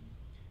 man.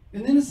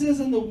 And then it says,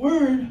 and the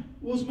Word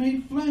was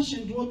made flesh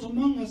and dwelt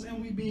among us,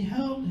 and we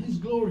beheld his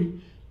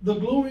glory. The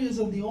glory is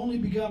of the only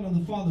begotten of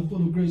the Father, full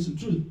of grace and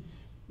truth.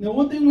 Now,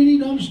 one thing we need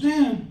to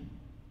understand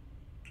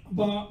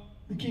about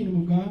the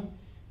kingdom of God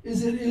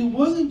is that it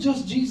wasn't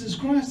just Jesus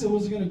Christ that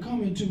was going to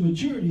come into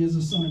maturity as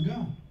the Son of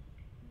God.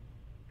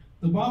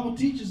 The Bible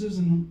teaches us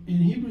in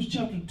Hebrews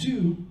chapter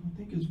 2, I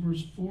think it's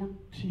verse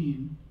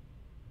 14.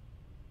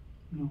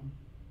 No,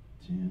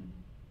 10.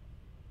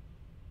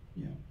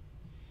 Yeah.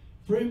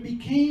 For it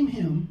became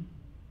him,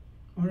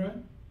 all right?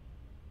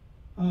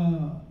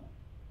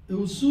 It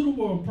was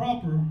suitable or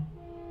proper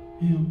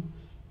him,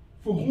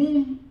 for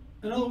whom,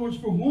 in other words,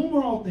 for whom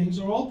are all things,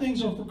 or all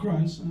things are for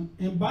Christ,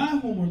 and by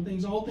whom are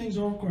things, all things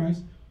are of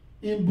Christ,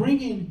 in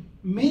bringing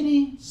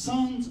many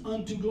sons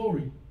unto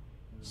glory.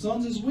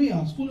 Sons is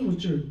weos, fully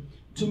matured,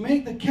 to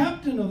make the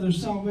captain of their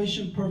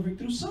salvation perfect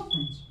through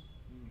sufferings.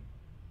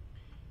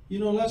 You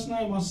know, last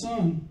night my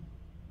son,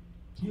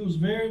 he was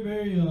very,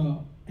 very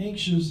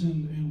anxious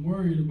and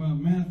worried about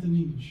math and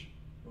English.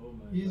 Oh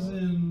my He's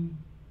God.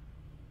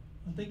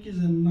 I think he's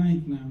in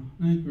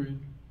ninth grade.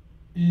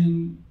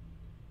 And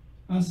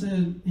I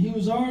said, he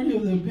was already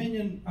of the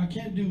opinion, I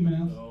can't do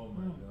math, Oh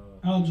my God.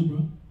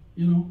 algebra,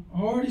 you know,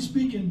 already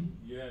speaking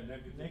Yeah,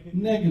 negative.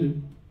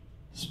 negative,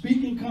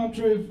 speaking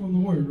contrary from the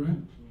word, right?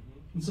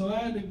 Mm-hmm. And so I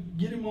had to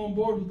get him on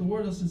board with the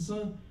word. I said,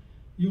 son,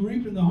 you're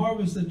reaping the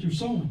harvest that you're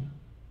sowing.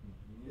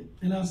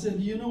 And I said,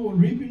 do you know what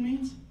reaping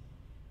means?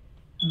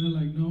 And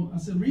they're like, no. I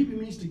said, reaping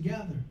means to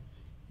gather.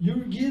 You're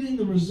getting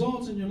the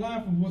results in your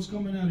life of what's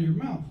coming out of your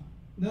mouth.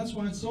 That's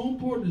why it's so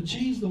important to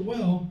change the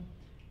well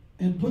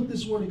and put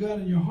this word of God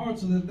in your heart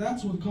so that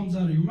that's what comes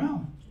out of your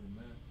mouth.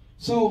 Amen.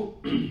 So,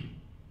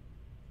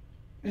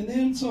 and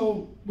then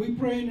so we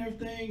prayed and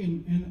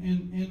everything,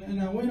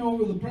 and I went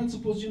over the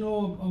principles, you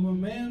know, of a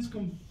man's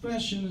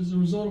confession is a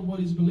result of what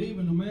he's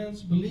believing. A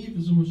man's belief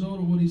is a result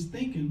of what he's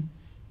thinking.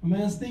 A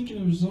man's thinking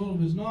is a result of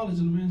his knowledge,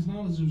 and a man's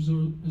knowledge is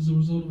a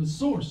result of his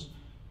source.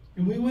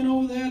 And we went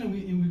over that, and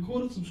we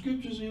quoted some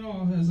scriptures, you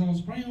know, as I was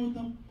praying with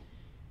them.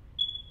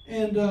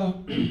 And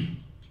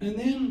and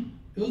then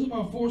it was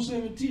about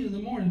 4:17 in the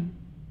morning.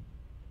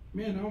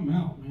 Man, I'm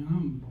out,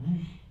 man.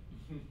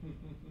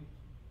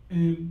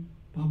 And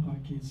Papa,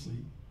 I can't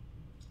sleep.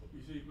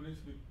 You see, you couldn't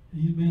sleep.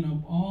 He's been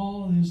up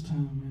all this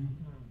time, man.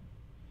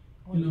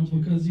 You know,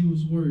 because he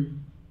was worried,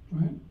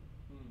 right?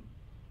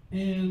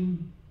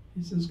 And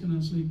he says, can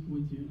I sleep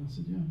with you? And I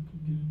said, yeah,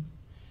 come get it.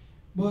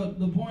 But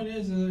the point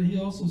is that he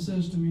also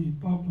says to me,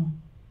 Papa,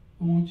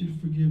 I want you to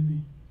forgive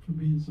me for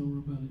being so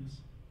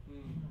rebellious.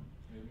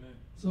 Amen.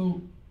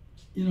 So,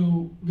 you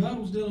know, God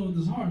was dealing with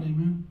his heart,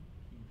 amen.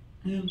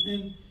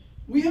 And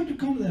we have to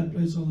come to that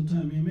place all the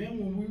time, amen.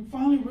 When we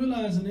finally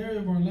realize an area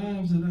of our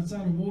lives that's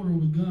out of order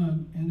with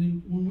God, and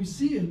then when we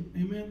see it,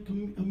 amen,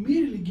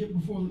 immediately get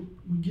before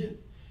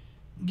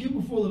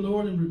the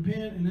Lord and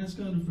repent and ask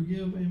God to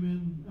forgive,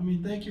 amen. I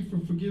mean, thank you for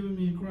forgiving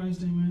me in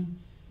Christ, amen.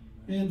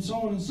 And so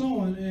on and so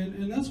on,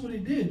 and that's what he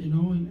did, you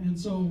know, and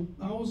so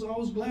I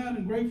was glad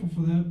and grateful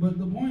for that. But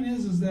the point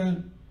is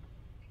that,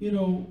 you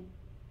know,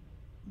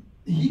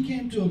 he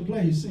came to a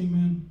place,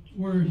 amen,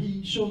 where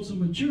he showed some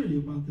maturity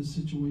about this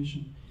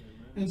situation.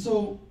 Amen. And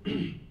so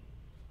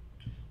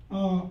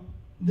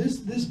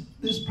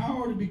this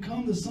power to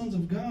become the sons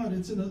of God,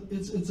 it's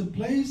a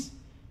place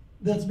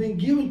that's been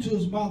given to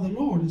us by the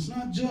Lord. It's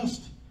not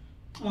just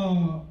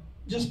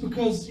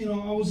because, you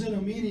know, I was in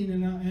a meeting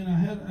and I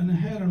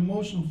had an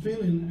emotional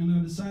feeling and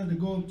I decided to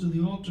go up to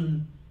the altar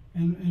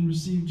and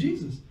receive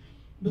Jesus.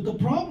 But the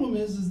problem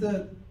is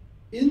that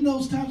in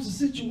those types of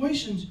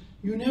situations,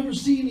 you never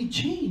see any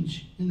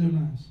change in their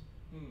lives.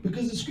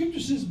 Because the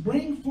scripture says,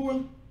 bring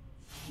forth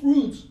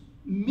fruits,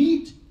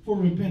 meet for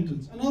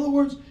repentance. In other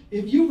words,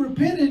 if you've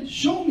repented,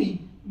 show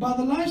me by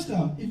the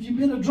lifestyle. If you've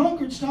been a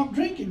drunkard, stop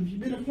drinking. If you've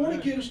been a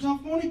fornicator,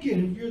 stop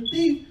fornicating. If you're a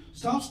thief,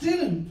 stop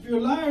stealing. If you're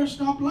a liar,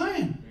 stop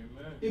lying.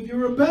 Amen. If you're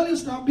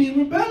rebellious, stop being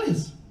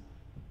rebellious.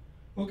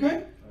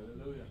 Okay?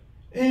 Hallelujah.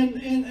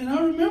 And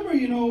I remember,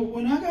 you know,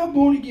 when I got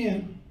born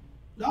again,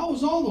 that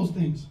was all those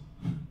things.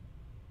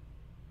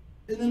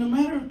 And in a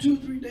matter of 2 or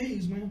 3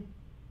 days, man,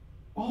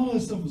 all that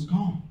stuff was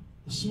gone.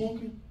 The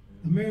smoking,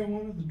 the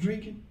marijuana, the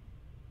drinking,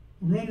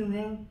 the running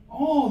around,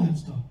 all that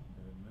stuff.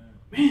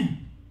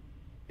 Amen.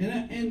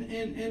 Man.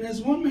 And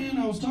as one man,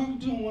 I was talking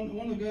to him,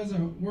 one of the guys I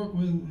work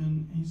with,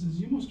 and he says,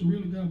 you must have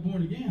really got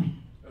born again.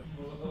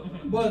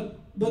 But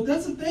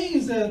that's the thing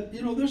is that,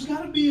 you know, there's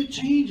got to be a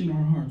change in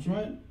our hearts,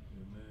 right?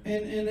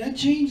 And that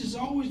change is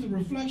always the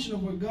reflection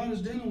of what God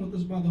is dealing with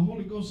us by the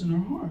Holy Ghost in our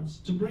hearts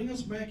to bring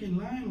us back in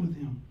line with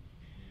him.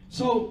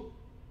 So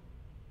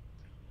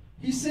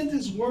he sent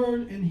his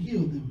word and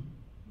healed them.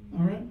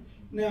 All right?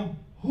 Now,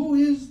 who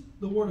is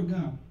the word of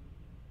God?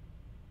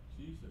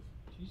 Jesus.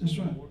 That's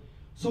right.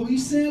 So he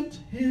sent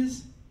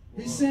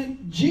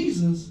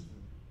Jesus,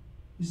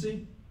 you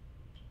see,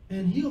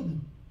 and healed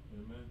them.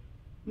 Amen.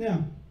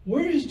 Now,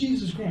 where is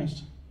Jesus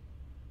Christ?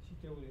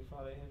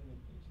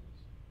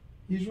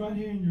 He's right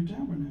here in your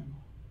tabernacle,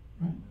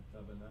 right?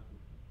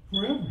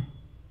 Forever.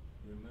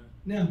 Amen.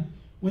 Now,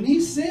 when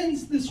he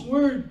sends this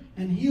word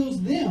and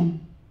heals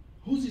them,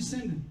 who's he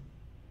sending?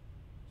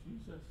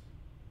 Jesus.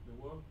 The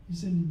word.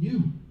 He's sending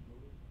you.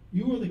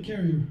 You are the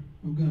carrier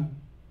of God.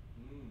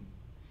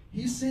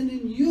 He's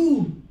sending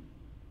you.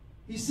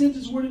 He sent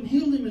his word and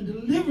healed them and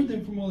delivered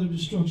them from all their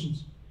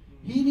destructions.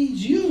 He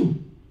needs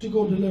you to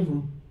go deliver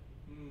them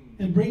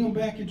and bring them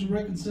back into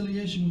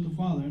reconciliation with the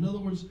Father. In other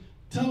words,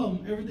 tell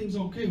them everything's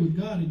okay with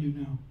God in you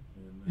now.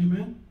 Amen.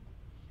 Amen?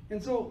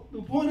 And so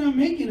the point I'm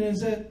making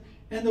is that,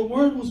 and the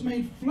word was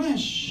made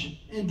flesh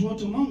and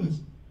dwelt among us.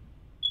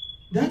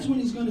 That's when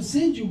he's going to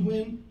send you,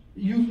 when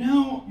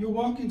you're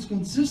walking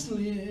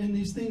consistently in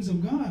these things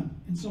of God,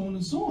 and so on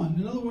and so on.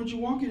 In other words, you're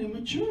walking in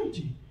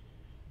maturity.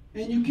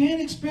 And you can't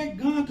expect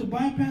God to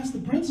bypass the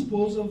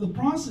principles of the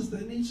process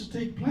that needs to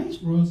take place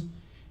for us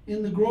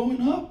in the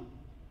growing up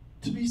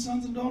to be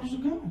sons and daughters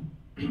of God.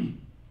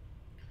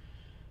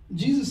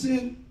 Jesus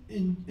said,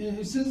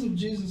 it says of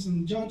Jesus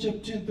in John chapter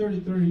 10,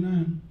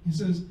 30-39, he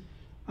says,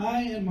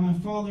 I and my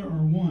Father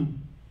are one.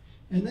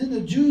 And then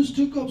the Jews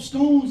took up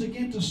stones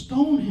again to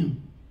stone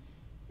him.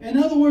 In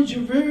other words,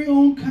 your very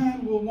own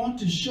kind will want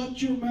to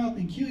shut your mouth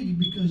and kill you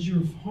because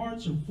your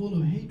hearts are full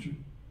of hatred.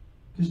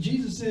 Because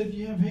Jesus said if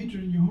you have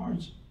hatred in your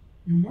hearts,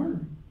 you're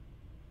murdering.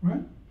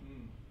 Right?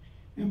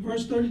 In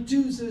verse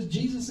 32 it says,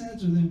 Jesus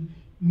answered them,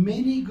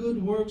 many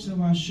good works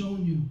have I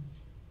shown you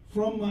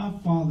from my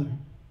Father.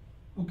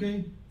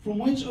 Okay? From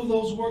which of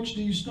those works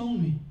do you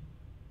stone me?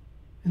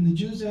 And the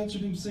Jews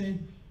answered him,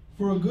 saying,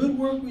 for a good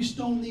work we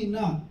stone thee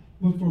not,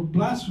 but for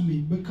blasphemy,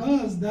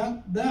 because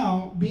that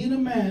thou, being a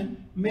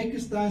man,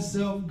 makest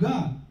thyself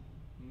God.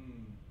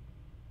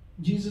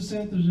 Jesus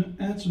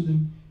answered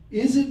them,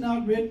 is it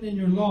not written in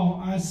your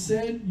law, I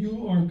said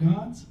you are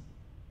gods?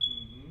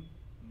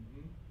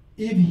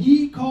 If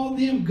he called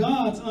them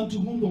gods unto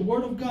whom the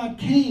word of God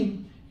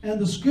came, and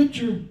the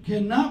scripture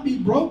cannot be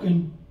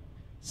broken,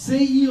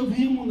 say ye of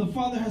him whom the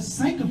Father has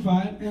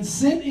sanctified and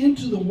sent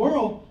into the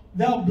world,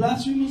 thou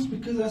blasphemest,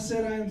 because I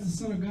said I am the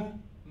Son of God?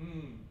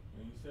 And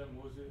he said,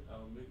 Moses, I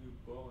will make you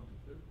born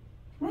to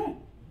Pharaoh. Right.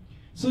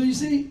 So you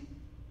see,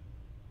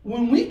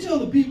 when we tell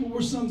the people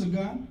we're sons of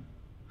God,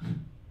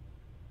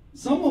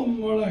 some of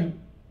them are like,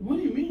 what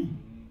do you mean?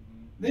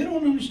 They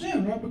don't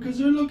understand, right? Because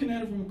they're looking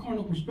at it from a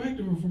carnal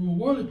perspective or from a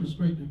worldly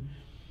perspective.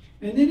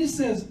 And then it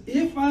says,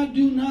 if I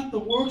do not the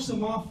works of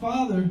my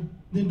Father,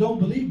 then don't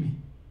believe me.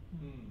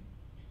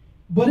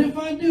 But if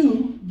I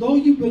do, though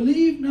you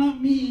believe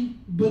not me,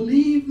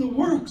 believe the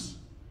works,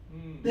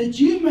 that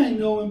you may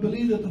know and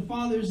believe that the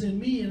Father is in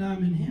me and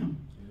I'm in him.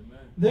 Amen.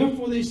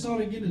 Therefore they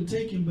sought again to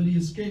take him, but he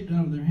escaped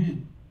out of their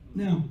hand.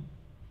 Now,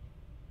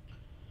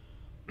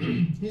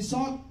 they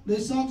sought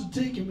to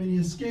take him, and he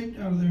escaped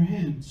out of their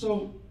hand.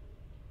 So,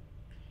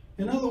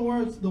 in other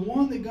words, the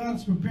one that God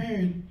is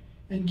preparing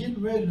and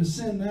getting ready to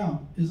send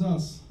out is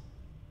us.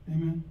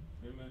 Amen.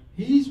 Amen.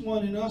 He's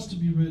wanting us to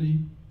be ready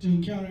to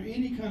encounter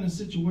any kind of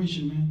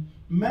situation, man.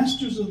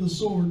 Masters of the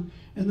sword.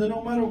 And then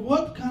no matter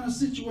what kind of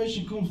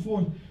situation comes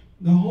forth,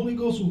 the Holy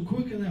Ghost will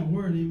quicken that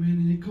word, amen.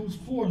 And it comes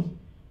forth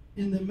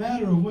in the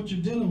matter of what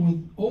you're dealing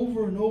with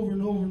over and over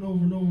and over and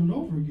over and over and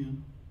over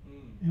again.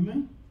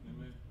 Amen.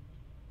 Amen.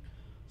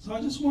 So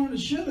I just wanted to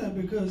share that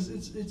because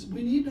it's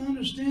we need to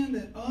understand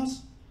that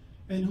us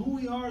and who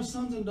we are as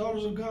sons and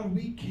daughters of God,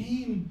 we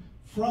came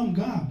from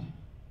God.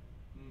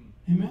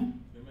 Amen.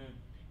 Amen.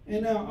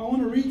 And now I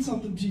want to read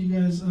something to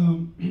you guys. See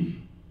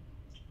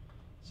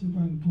if I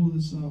can pull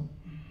this up.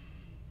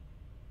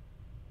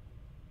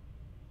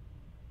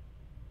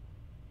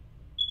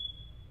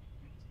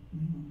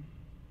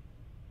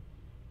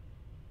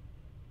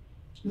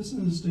 Listen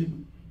to the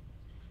statement.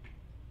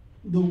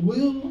 The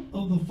will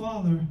of the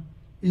Father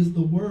is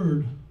the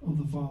word of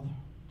the Father.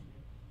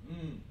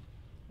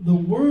 The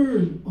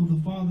word of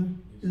the Father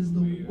is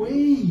the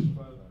way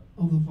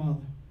of the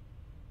Father.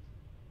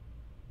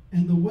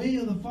 And the way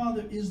of the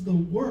Father is the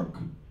work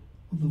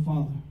of the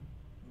Father.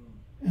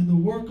 And the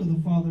work of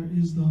the Father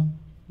is the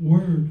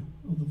word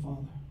of the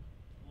Father.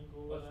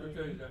 What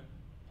scripture is that?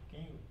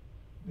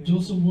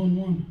 Joseph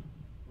 1:1.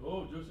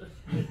 Oh, Joseph.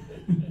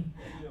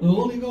 The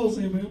Holy Ghost,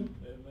 amen.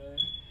 Amen.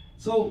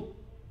 So,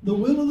 the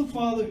will of the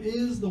Father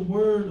is the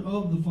word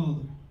of the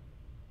Father.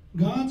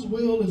 God's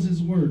will is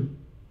his word.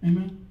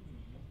 Amen.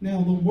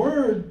 Now, the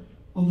word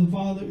of the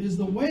Father is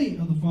the way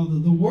of the Father.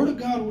 The word of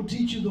God will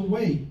teach you the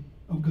way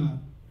of God.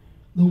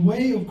 The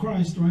way of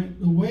Christ, right?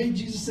 The way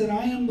Jesus said,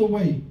 I am the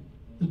way,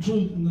 the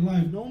truth, and the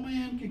life. No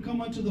man can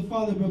come unto the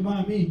Father but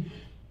by me.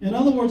 In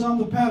other words, I'm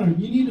the pattern.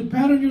 You need to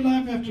pattern your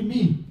life after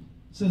me,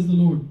 says the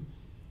Lord.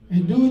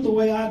 And do it the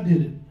way I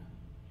did it.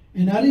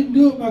 And I didn't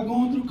do it by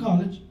going through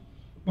college,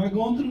 by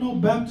going through no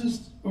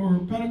Baptist or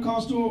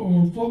Pentecostal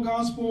or full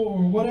gospel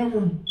or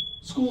whatever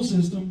school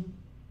system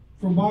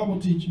for Bible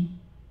teaching.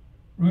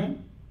 Right?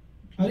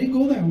 I didn't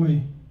go that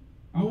way.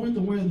 I went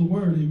the way of the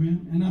word,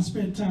 amen. And I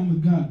spent time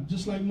with God,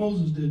 just like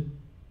Moses did.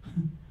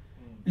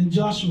 And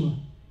Joshua,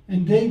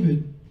 and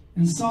David,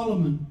 and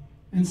Solomon,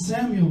 and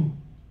Samuel,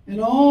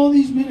 and all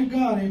these men of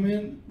God,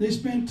 amen. They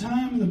spent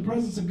time in the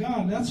presence of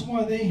God. That's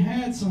why they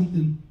had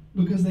something,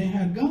 because they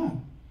had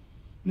God.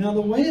 Now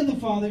the way of the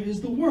Father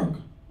is the work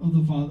of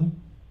the Father.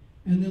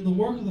 And then the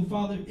work of the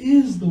Father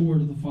is the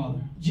word of the Father.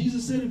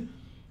 Jesus said,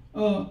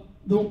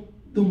 the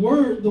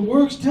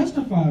works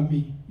testify of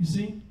me, you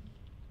see.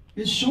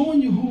 It's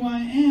showing you who I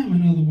am,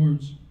 in other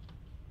words.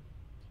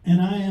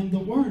 And I am the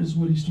word is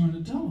what he's trying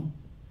to tell them.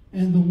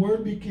 And the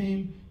word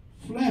became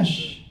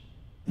flesh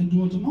and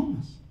dwelt among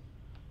us.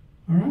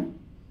 All right?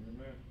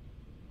 Amen.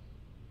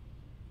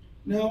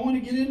 Now I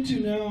want to get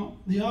into now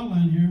the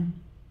outline here.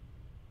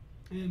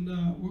 And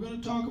we're going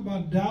to talk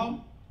about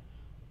doubt.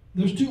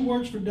 There's two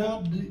words for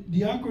doubt,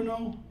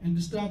 diakono and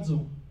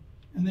distazo.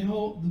 And they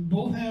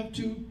both have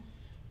two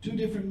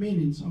different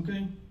meanings,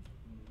 okay?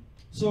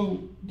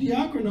 So,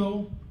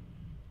 diakono,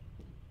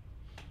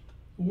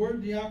 the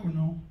word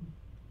diakono,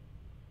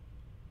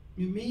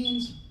 it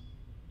means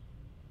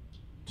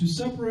to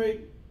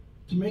separate,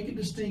 to make a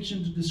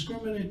distinction, to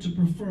discriminate, to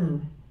prefer,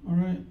 all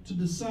right? To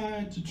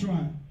decide, to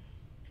try.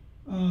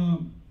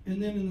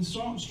 And then in the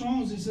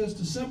Strong's, it says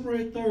to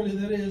separate thoroughly,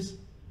 that is,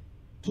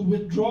 to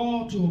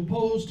withdraw, to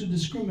oppose, to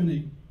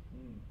discriminate,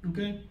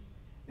 okay?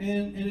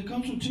 And it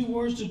comes from two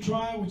words, to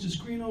try, which is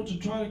krino, to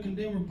try to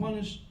condemn or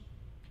punish.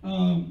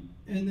 And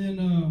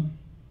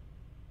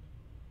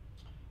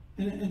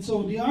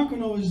so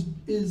diakono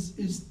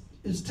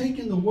is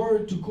taking the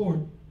word to court.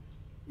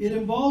 It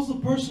involves the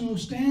person who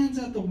stands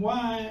at the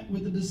why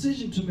with a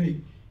decision to make.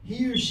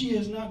 He or she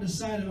has not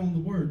decided on the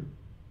word.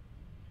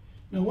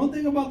 Now, one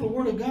thing about the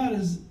word of God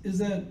is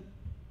that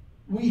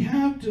we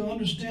have to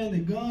understand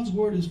that God's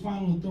word is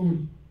final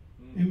authority.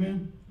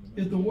 Amen.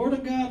 If the word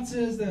of God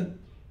says that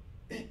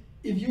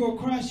if you are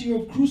Christ, you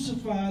have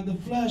crucified the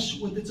flesh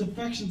with its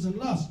affections and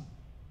lusts.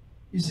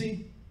 You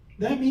see,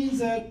 that means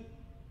that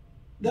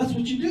that's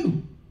what you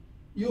do.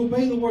 You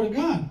obey the word of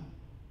God.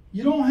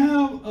 You don't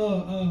have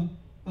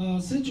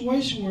a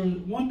situation where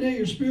one day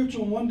you're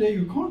spiritual and one day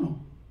you're carnal.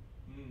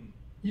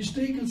 You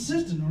stay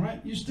consistent, all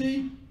right? You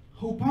stay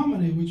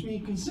hupomene, which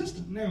means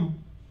consistent. Now,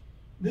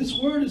 this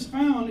word is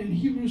found in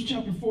Hebrews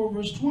chapter 4,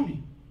 verse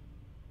 20.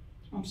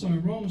 I'm sorry,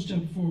 Romans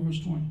chapter 4, verse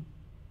 20.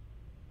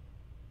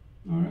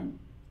 All right?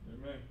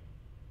 Amen.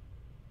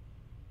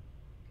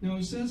 Now,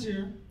 it says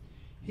here,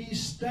 he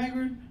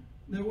staggered.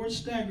 That word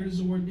staggered is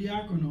the word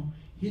diakono.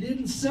 He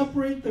didn't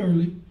separate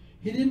thoroughly.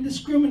 He didn't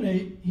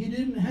discriminate. He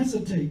didn't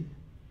hesitate.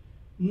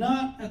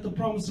 Not at the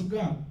promise of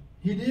God.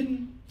 He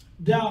didn't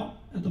doubt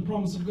at the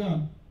promise of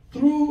God.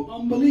 Through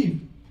unbelief.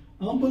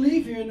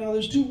 Unbelief here, now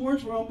there's two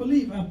words for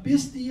unbelief.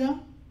 Apistia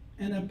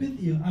and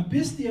apithia.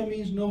 Apistia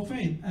means no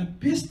faith.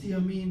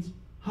 Apistia means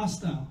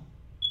hostile.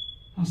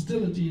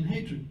 Hostility and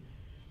hatred.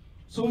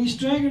 So he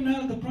staggered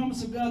not at the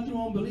promise of God through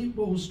unbelief,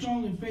 but was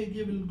strong in faith,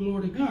 giving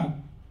glory to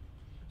God.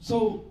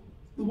 So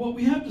what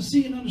we have to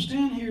see and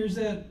understand here is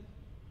that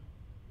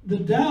the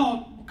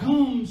doubt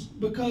comes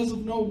because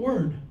of no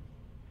word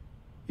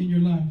in your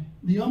life.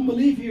 The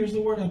unbelief here is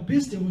the word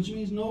apistia, which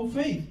means no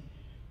faith.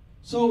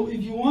 So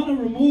if you want to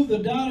remove the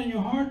doubt in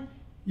your heart,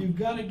 you've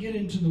got to get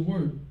into the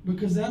word,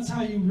 because that's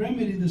how you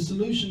remedy the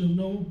solution of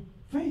no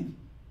faith.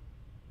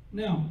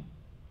 Now,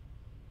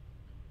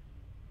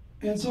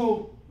 and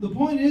so the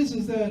point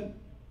is that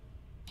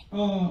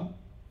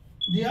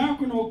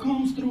diakono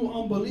comes through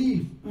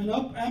unbelief, and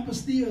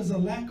apistia is a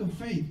lack of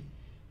faith.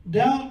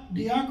 Doubt,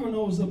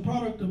 diakono, is the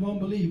product of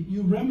unbelief.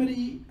 You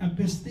remedy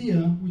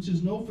apistia, which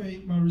is no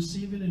faith, by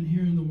receiving and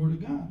hearing the word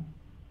of God.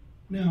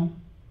 Now,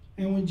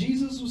 and when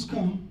Jesus was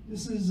come,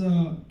 this is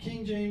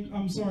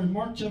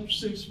Mark chapter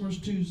 6, verse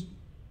 2,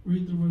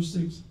 read through verse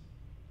 6.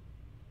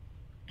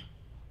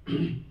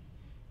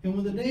 And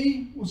when the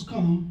day was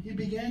come, he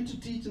began to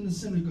teach in the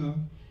synagogue,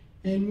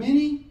 and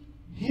many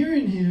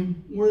hearing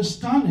him were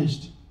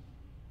astonished,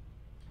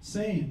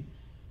 saying,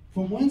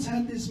 from whence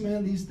hath this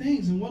man these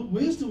things, and what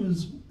wisdom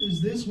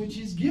is this which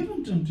is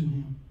given unto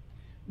him,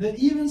 that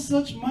even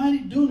such mighty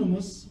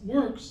dunamis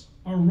works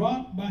are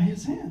wrought by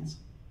his hands?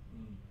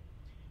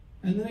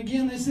 And then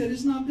again they said,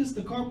 is not this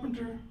the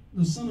carpenter,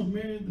 the son of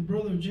Mary, the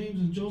brother of James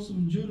and Joseph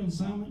and Judah and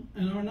Simon?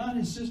 And are not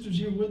his sisters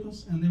here with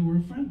us? And they were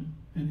offended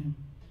at him.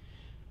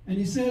 And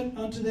he said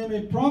unto them,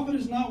 a prophet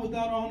is not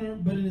without honor,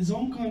 but in his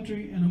own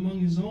country and among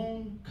his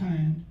own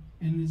kind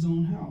and in his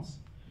own house.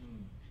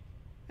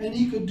 And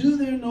he could do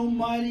there no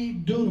mighty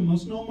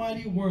dunamis, no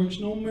mighty works,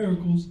 no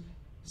miracles,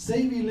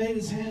 save he laid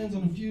his hands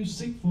on a few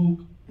sick folk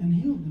and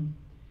healed them.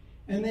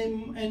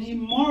 And he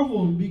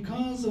marveled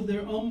because of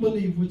their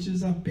unbelief, which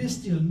is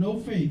apistia, no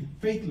faith,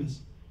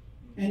 faithless.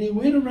 And he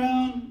went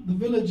around the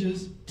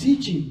villages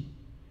teaching.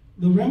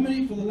 The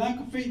remedy for the lack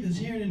of faith is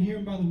hearing and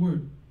hearing by the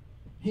word.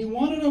 He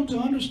wanted them to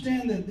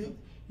understand that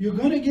you're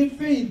going to get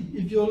faith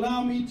if you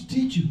allow me to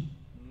teach you.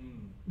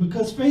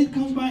 Because faith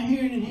comes by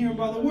hearing and hearing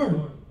by the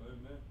word.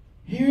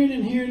 Hearing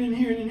and hearing and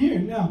hearing and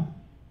hearing. Now,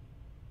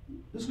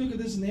 let's look at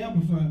this in the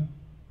Amplified.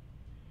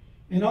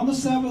 And on the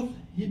Sabbath,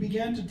 he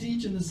began to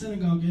teach in the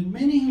synagogue, and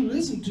many who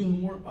listened to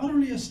him were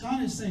utterly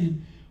astonished,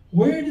 saying,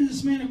 where did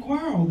this man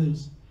acquire all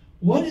this?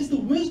 What is the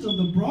wisdom,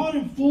 the broad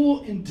and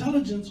full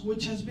intelligence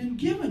which has been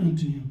given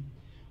unto him?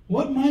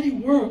 What mighty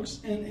works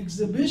and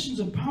exhibitions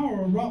of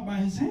power are wrought by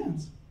his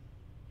hands?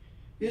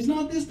 Is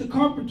not this the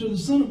carpenter, the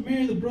son of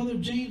Mary, the brother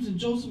of James and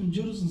Joseph and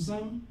Judas and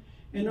Simon?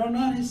 And are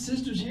not his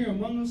sisters here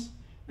among us?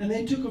 And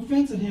they took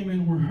offense at him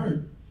and were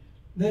hurt.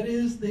 That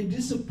is, they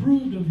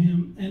disapproved of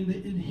him, and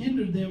it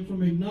hindered them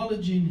from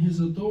acknowledging his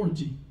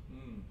authority.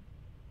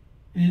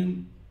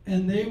 And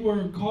they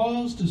were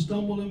caused to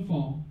stumble and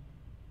fall.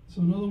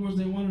 So in other words,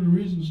 they wanted a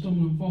reason to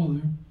stumble and fall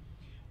there.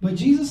 But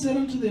Jesus said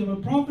unto them, a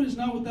prophet is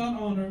not without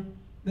honor,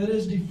 that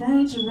is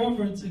deference and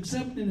reverence,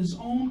 except in his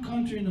own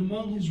country and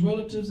among his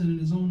relatives and in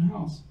his own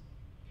house.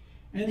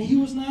 And he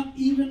was not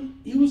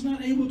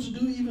able to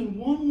do even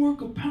one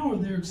work of power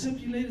there, except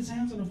he laid his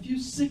hands on a few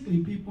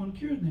sickly people and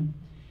cured them.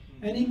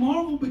 And he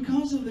marveled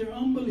because of their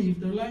unbelief,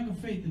 their lack of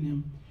faith in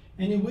him.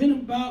 And he went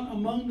about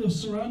among the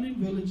surrounding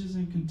villages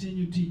and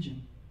continued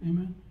teaching.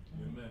 Amen.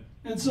 Amen.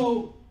 And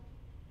so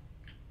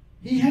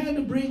he had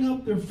to bring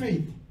up their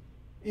faith.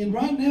 And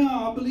right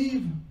now, I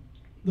believe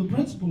the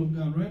principle of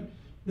God, right?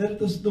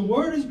 That if the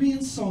word is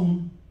being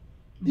sown,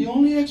 the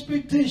only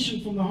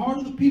expectation from the heart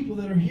of the people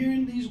that are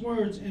hearing these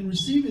words and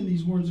receiving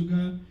these words of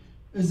God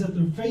is that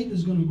their faith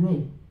is going to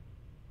grow.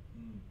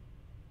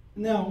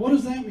 Now, what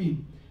does that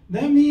mean?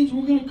 That means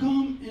we're going to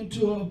come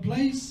into a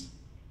place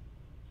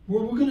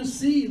where we're going to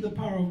see the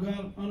power of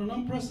God on an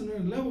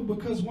unprecedented level,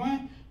 because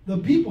why? The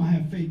people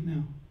have faith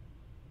now.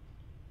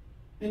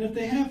 And if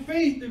they have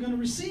faith, they're going to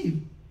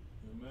receive.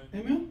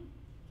 Amen. Amen?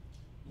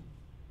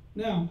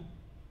 Now,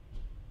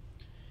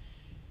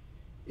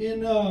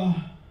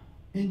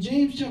 in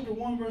James chapter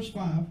 1, verse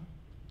 5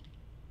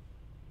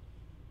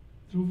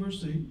 through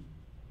verse 8,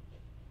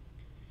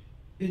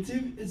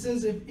 it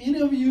says, if any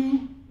of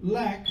you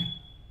lack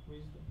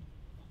Wisdom.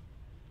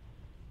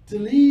 to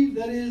leave,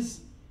 that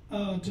is,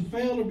 to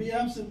fail or be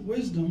absent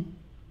wisdom,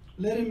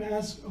 let him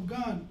ask of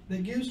God,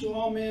 that gives to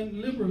all men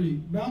liberally,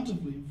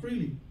 bountifully,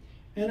 freely,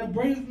 and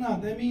upbraideth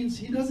not. That means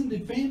he doesn't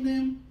defame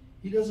them,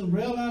 he doesn't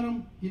rail at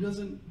them, he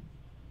doesn't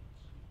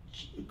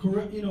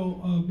correct,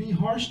 be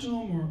harsh to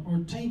them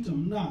or taint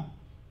them, not.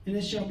 And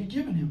it shall be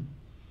given him.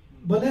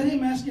 But let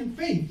him ask in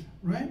faith,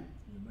 right?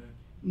 Amen.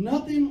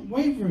 Nothing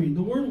wavering.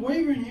 The word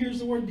wavering here is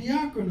the word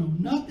diakono.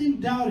 Nothing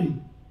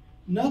doubting,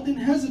 nothing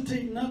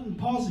hesitating, nothing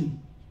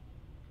pausing.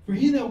 For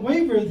he that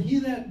wavereth, he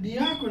that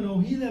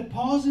diakono, he that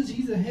pauses,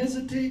 he that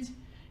hesitates,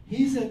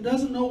 he that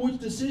doesn't know which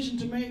decision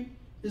to make,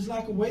 is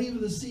like a wave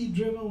of the sea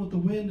driven with the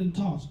wind and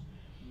tossed.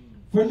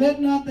 For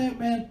let not that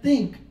man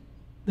think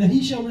that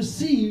he shall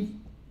receive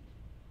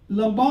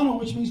lambano,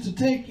 which means to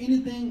take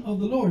anything of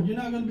the Lord. You're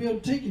not going to be able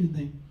to take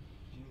anything.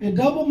 A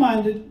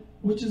double-minded,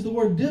 which is the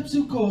word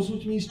dipsukos,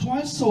 which means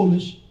twice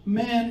soulish,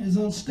 man is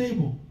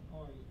unstable,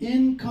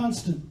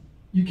 inconstant.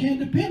 You can't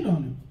depend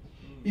on him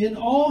in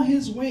all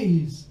his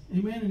ways.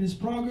 Amen. In his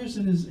progress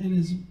and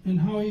in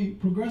how he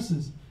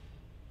progresses.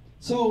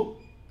 So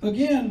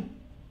again,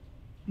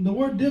 the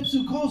word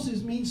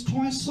dipsukos means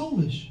twice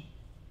soulish.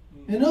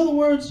 In other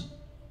words,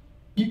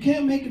 you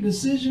can't make a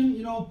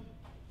decision.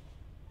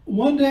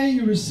 One day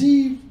you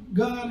receive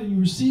God and you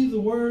receive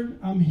the word,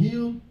 I'm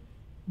healed.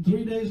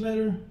 3 days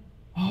later,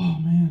 oh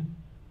man,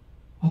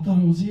 I thought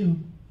I was healed.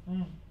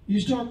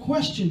 You start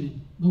questioning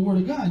the word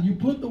of God. You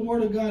put the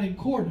word of God in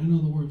court, in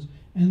other words,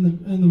 and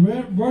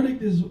the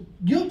verdict is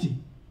guilty.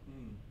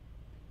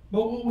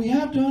 But what we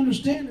have to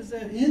understand is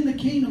that in the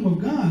kingdom of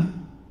God,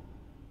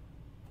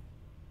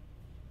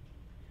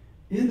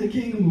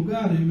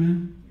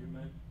 amen,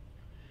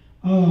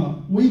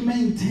 we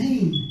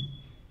maintain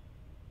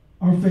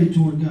our faith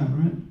toward God,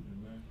 right?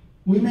 Amen.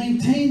 We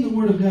maintain the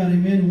word of God,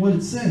 amen, and what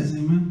it says,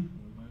 amen.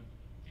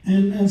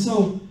 And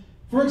so,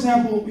 for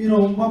example,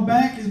 my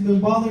back has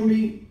been bothering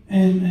me,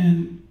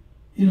 and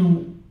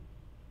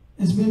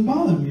it's been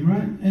bothering me,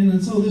 right?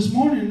 And so this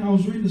morning I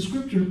was reading the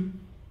scripture.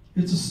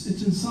 It's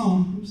in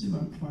Psalm. Let me see if I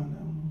can find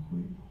that one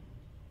real quick.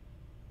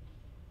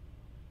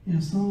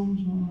 Yeah,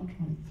 Psalms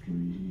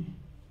 123,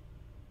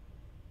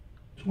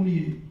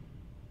 28.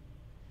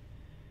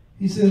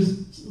 He says,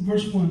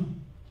 verse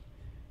 1,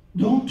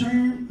 don't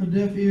turn a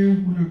deaf ear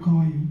when I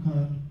call you,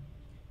 God.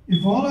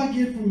 If all I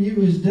get from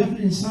you is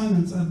deafening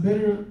silence, I'd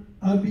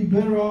be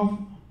better off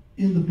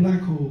in the black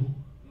hole.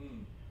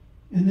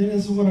 And then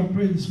this is what I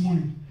prayed this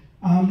morning.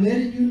 I'm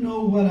letting you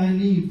know what I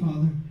need,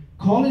 Father.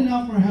 Calling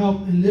out for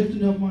help and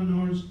lifting up my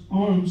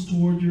arms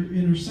toward your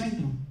inner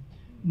sanctum.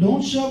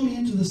 Don't shove me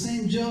into the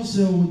same jail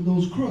cell with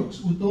those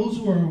crooks, with those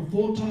who are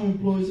full-time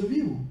employees of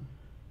evil.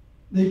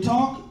 They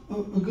talk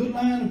a good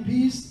line of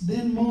peace,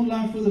 then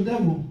moonlight for the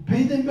devil.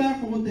 Pay them back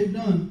for what they've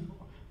done,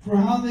 for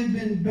how they've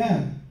been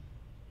bad,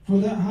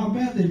 how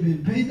bad they've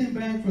been. Pay them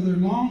back for their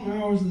long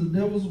hours in the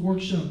devil's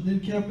workshop, then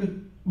cap it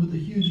with a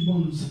huge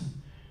bonus.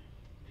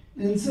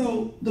 And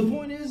so the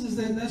point is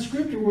that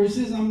scripture where it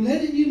says, I'm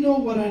letting you know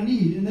what I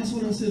need. And that's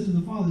what I said to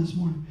the Father this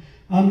morning.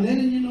 I'm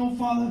letting you know,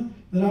 Father,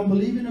 that I'm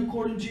believing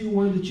according to your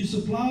word, that you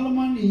supply all of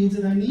my needs,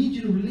 and I need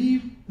you to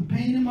relieve the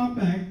pain in my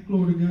back,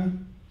 glory to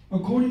God,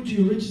 according to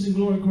your riches and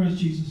glory in Christ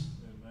Jesus.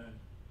 Amen.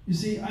 You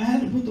see, I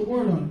had to put the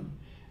word on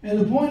it. And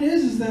the point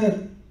is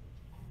that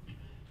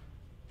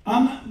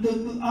I'm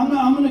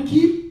going to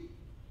keep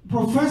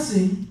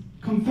confessing,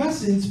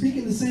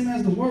 speaking the same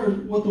as the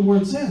word, what the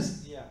word says.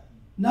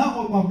 Not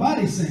what my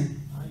body's saying.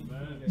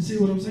 Amen. You see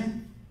what I'm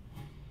saying?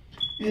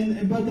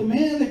 But the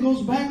man that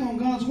goes back on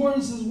God's word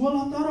and says, well,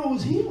 I thought I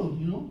was healed,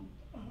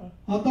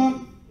 I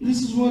thought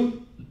this is what,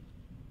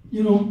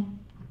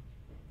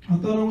 I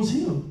thought I was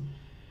healed.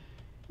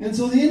 And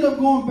so they end up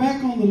going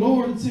back on the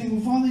Lord and saying,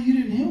 well, Father, you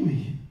didn't heal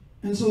me.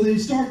 And so they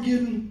start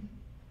getting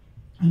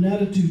an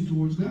attitude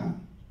towards God,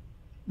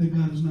 that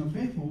God is not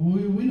faithful. Well,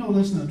 we know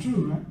that's not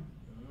true, right?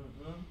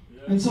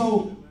 Yeah. And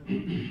so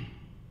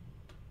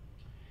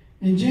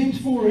in James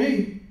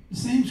 4:8, the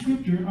same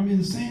scripture,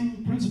 the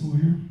same principle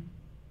here.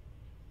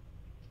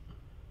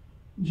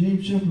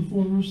 James chapter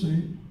 4, verse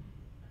 8.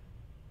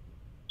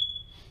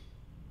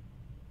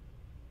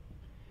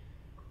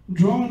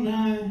 Draw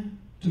nigh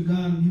to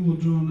God, and he will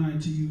draw nigh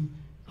to you.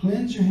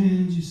 Cleanse your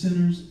hands, you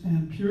sinners,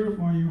 and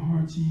purify your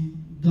hearts, ye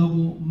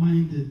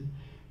double-minded.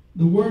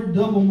 The word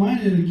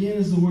double-minded, again,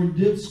 is the word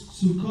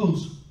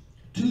dipsukos,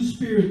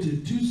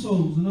 two-spirited, two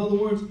souls. In other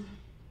words,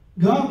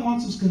 God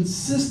wants us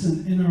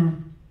consistent in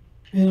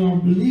our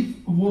belief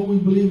of what we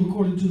believe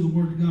according to the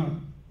word of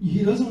God.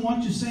 He doesn't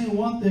want you saying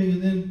one thing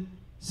and then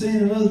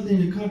saying another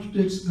thing that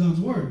contradicts God's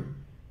word.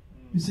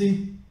 You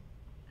see?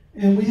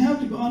 And we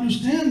have to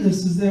understand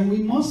this, is that we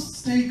must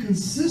stay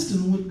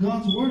consistent with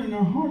God's word in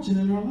our hearts and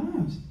in our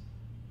lives.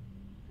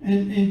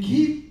 And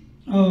keep,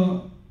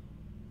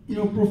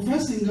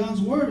 professing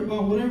God's word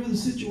about whatever the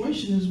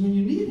situation is when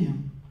you need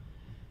him.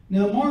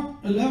 Now,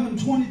 Mark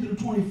 11:20 through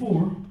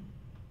 24.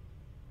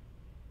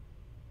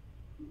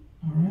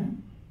 All right.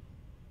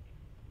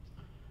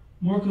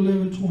 Mark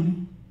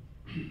 11:20.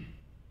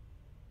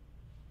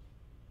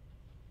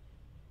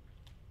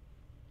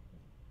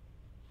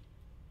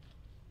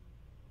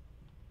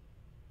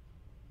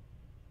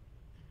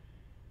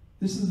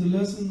 This is the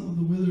lesson of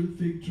the withered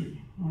fig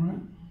tree. All right.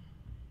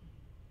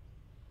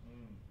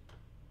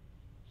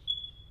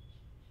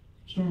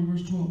 Starting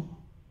verse 12.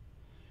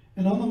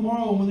 And on the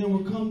morrow, when they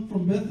were come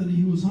from Bethany,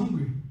 he was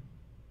hungry.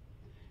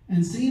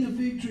 And seeing a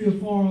fig tree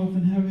afar off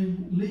and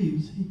having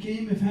leaves, he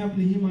came if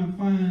haply he might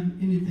find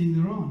anything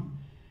thereon.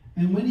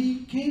 And when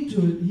he came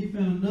to it, he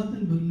found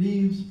nothing but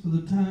leaves, for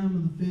the time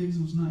of the figs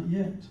was not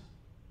yet.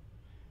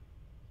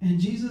 And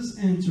Jesus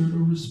answered,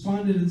 or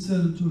responded, and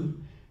said unto it,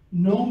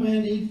 No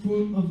man eat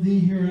fruit of thee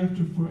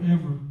hereafter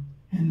forever.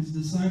 And his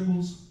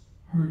disciples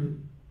heard it.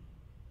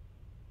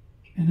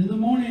 And in the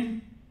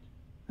morning,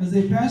 as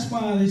they passed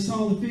by, they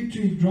saw the fig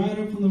tree dried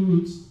up from the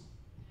roots.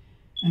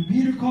 And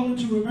Peter, calling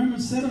to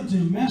remembrance, said unto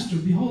him, Master,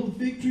 behold,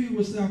 the fig tree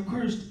which thou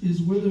cursed is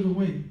withered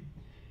away.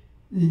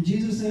 And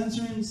Jesus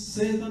answering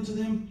saith unto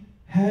them,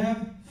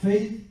 Have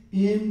faith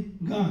in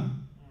God. Amen.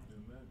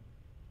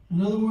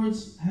 In other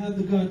words, have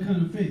the God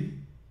kind of faith.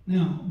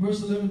 Now,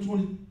 verse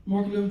 11:20,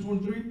 Mark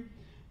 11:23.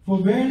 For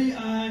verily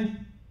I,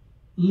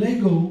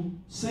 Lego,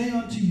 say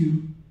unto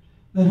you,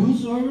 that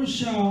whosoever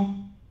shall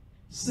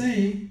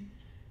say,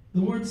 the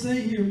word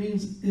say here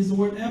is the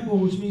word epo,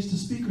 which means to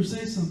speak or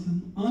say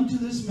something, unto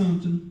this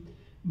mountain,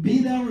 be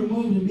thou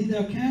removed and be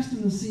thou cast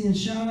in the sea, and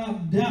shall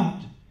not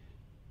doubt,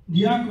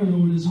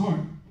 diakono, in his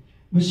heart,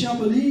 but shall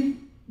believe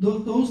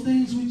those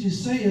things which he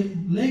saith,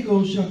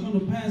 Lego, shall come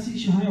to pass, he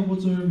shall have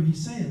whatsoever he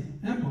saith.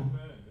 Epo. Amen.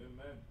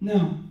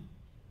 Now,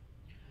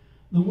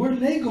 the word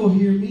Lego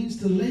here means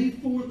to lay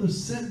forth a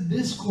set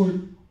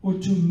discord, or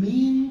to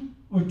mean,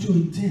 or to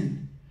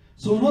intend.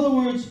 So in other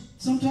words,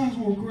 sometimes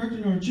when we're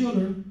correcting our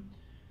children,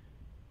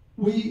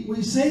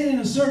 we say it in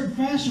a certain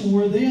fashion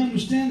where they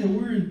understand that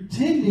we're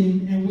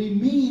intending and we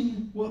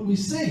mean what we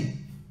say.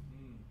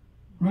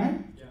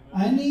 Right? Yeah.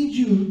 I need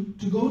you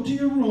to go to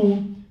your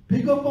room,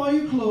 pick up all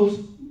your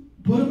clothes,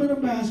 put them in a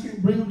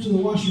basket, bring them to the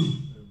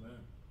washroom. Amen.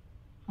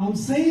 I'm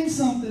saying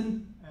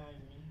something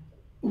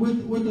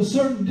with a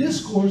certain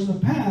discourse, a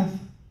path,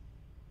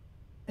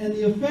 and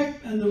the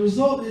effect and the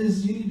result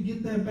is you need to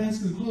get that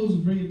basket of clothes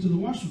and bring it to the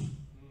washroom.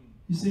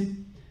 You see?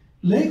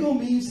 Lego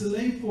means to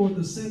lay forth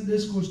a set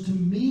discourse, to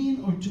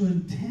mean or to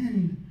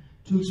intend,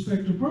 to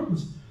expect a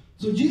purpose.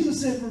 So Jesus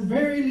said, For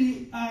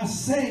verily I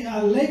say,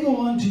 I Lego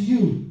unto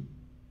you.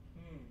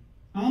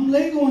 I'm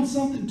Legoing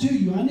something to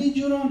you. I need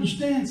you to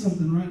understand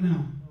something right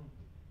now.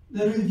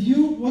 That if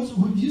you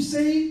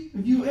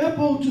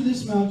epo to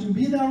this mountain,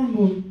 be thou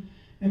removed,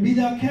 and be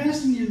thou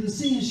cast into the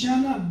sea, and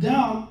shall not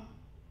doubt,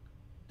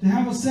 to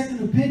have a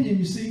second opinion,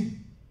 you see,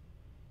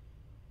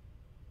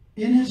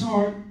 in his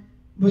heart,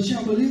 but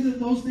shall believe that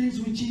those things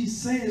which he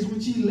says,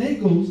 which he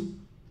Legos,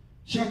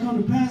 shall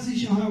come to pass, he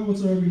shall have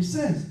whatsoever he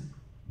says.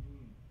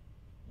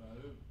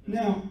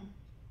 Now,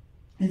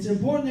 it's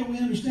important that we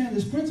understand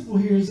this principle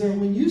here, is that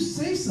when you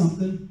say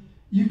something,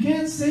 you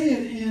can't say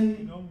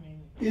it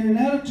in an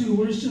attitude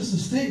where it's just a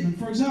statement.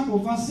 For example,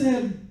 if I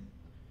said,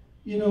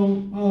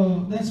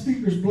 that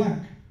speaker's black,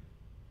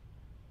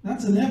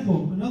 that's an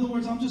epo. In other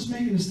words, I'm just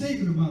making a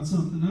statement about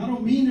something. I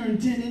don't mean or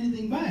intend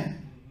anything by it.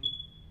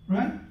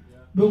 Right?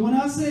 But when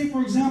I say,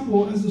 for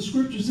example, as the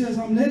scripture says,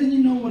 I'm letting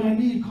you know what I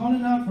need,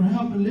 calling out for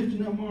help and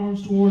lifting up my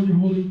arms toward your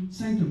holy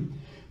sanctum.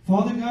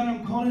 Father God,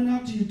 I'm calling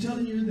out to you,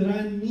 telling you that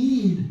I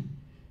need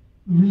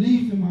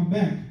relief in my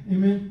back.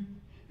 Amen.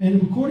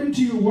 And according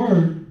to your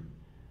word,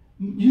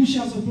 you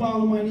shall supply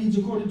all of my needs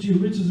according to your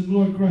riches and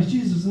glory in Christ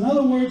Jesus. In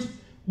other words,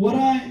 what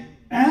I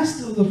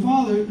asked of the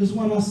Father is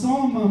what I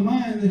saw in my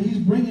mind, that he's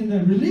bringing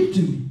that relief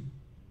to me.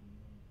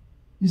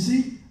 You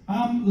see,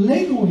 I'm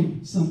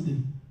Legoing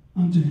something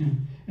unto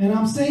him. And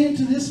I'm saying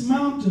to this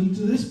mountain,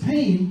 to this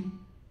pain,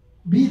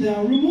 be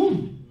thou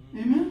removed.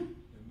 Amen?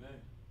 Amen.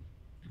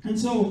 And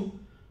so,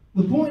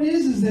 the point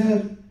is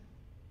that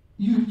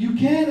you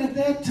can at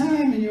that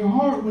time in your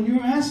heart, when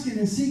you're asking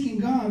and seeking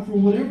God for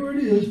whatever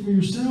it is, for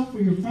yourself,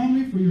 for your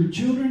family, for your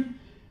children,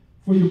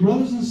 for your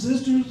brothers and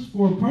sisters,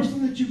 for a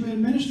person that you've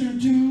been ministering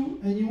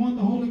to, and you want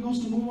the Holy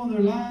Ghost to move on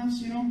their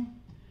lives,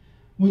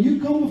 when you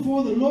come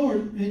before the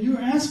Lord and you're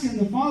asking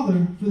the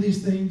Father for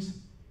these things,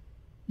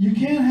 you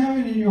can't have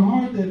it in your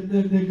heart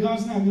that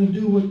God's not going to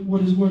do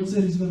what his word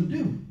said he's going to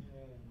do.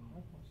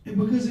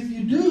 Because if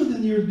you do,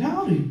 then you're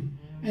doubting.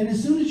 And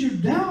as soon as you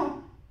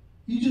doubt,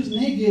 you just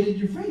negated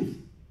your faith.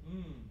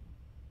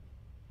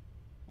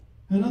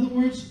 In other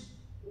words,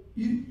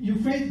 your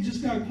faith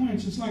just got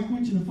quenched. It's like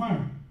quenching a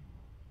fire.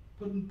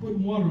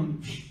 Putting water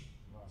on it.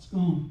 It's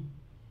gone.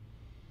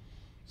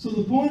 So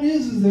the point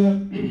is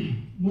that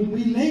when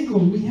we Lego,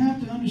 we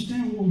have to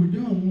understand what we're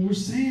doing. When we're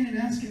saying and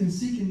asking and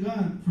seeking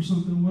God for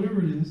something, whatever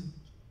it is,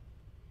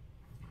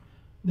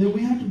 then we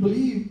have to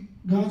believe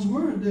God's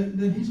word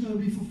that He's going to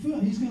be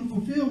fulfilled. He's going to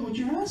fulfill what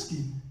you're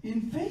asking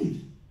in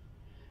faith.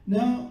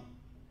 Now,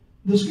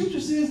 the scripture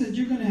says that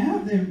you're going to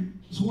have them.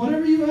 So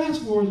whatever you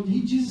ask for,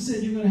 Jesus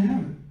said you're going to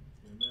have it.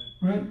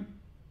 Amen. Right?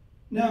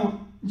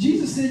 Now,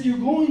 Jesus said you're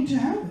going to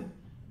have it. Amen.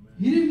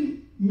 He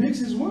didn't mix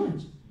His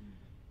words.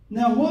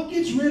 Now, what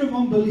gets rid of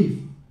unbelief?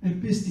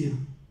 Apistia.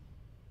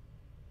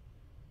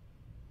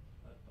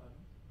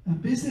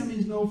 Apistia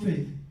means no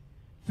faith.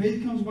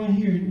 Faith comes by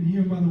hearing, and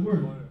hearing by the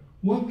word.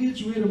 What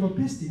gets rid of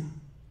apistia?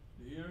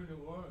 Hearing the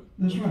word.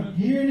 That's right.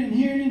 Hearing and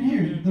hearing and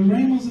hearing. The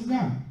rhemas of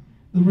God.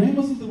 The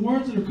rhemas of the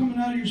words that are coming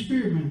out of your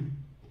spirit, man.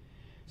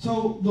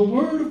 So the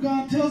word of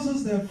God tells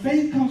us that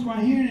faith comes by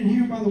hearing and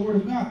hearing by the word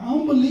of God.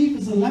 Unbelief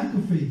is a lack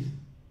of faith.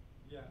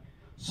 Yeah.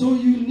 So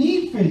you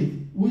need faith,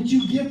 which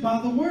you get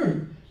by the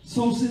word.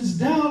 So since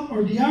doubt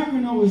or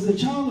diakono is the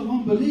child of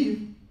unbelief,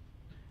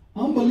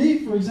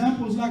 unbelief, for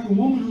example, is like a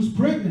woman who's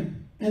pregnant,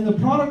 and the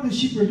product that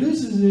she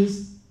produces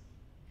is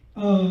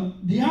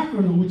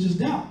diakono, which is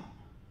doubt.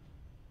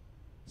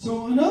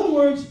 So in other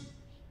words,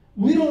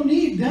 we don't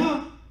need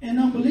doubt and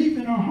unbelief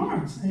in our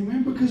hearts,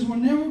 amen, because we're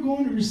never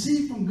going to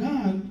receive from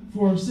God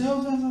for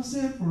ourselves, as I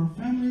said, for our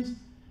families,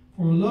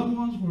 for our loved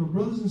ones, for our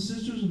brothers and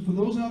sisters, and for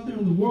those out there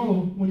in the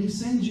world. When He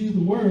sends you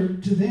the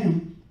word to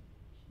them,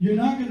 you're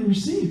not going to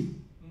receive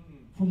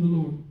from the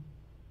Lord.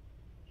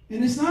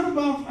 And it's not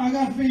about, I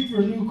got faith for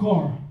a new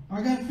car.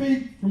 I got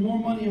faith for more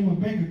money in my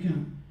bank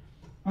account.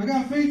 I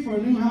got faith for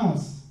a new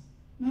house.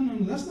 No,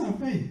 that's not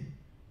faith.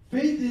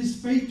 Faith is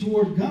faith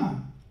toward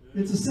God.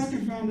 It's a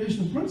second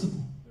foundational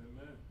principle.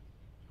 Amen.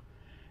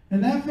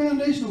 And that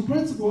foundational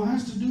principle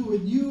has to do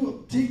with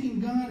you taking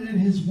God at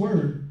His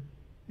word.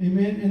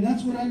 Amen. And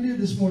that's what I did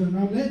this morning.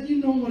 I'm letting you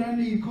know what I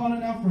need,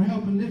 calling out for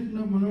help and lifting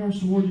up my arms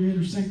toward your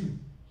inner sanctum.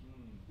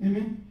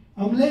 Amen.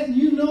 I'm letting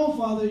you know,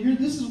 Father,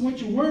 this is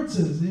what your word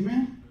says. Amen.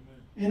 Amen.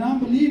 And I'm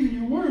believing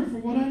your word for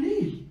what I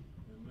need.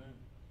 Amen.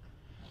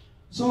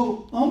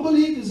 So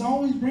unbelief is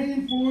always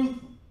bringing forth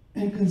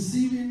and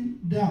conceiving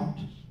doubt,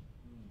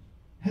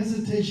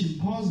 hesitation,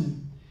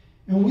 pausing.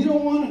 And we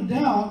don't want to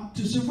doubt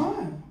to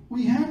survive.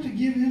 We have to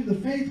give Him the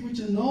faith which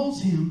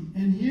annuls Him.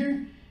 And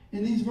here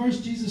in these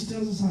verses, Jesus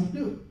tells us how to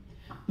do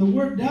it. The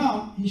word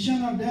doubt, he shall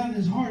not doubt in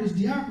his heart, is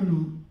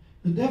diakono.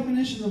 The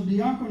definition of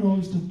diakono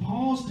is to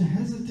pause, to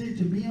hesitate,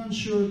 to be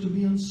unsure, to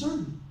be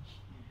uncertain.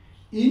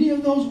 Any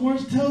of those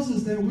words tells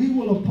us that we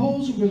will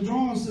oppose or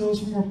withdraw ourselves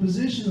from our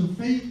position of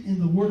faith in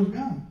the Word of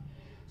God.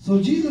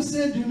 So Jesus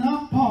said, do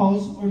not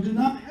pause or do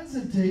not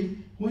hesitate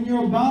when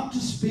you're about to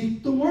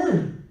speak the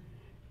Word.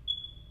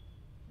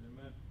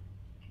 Amen.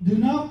 Do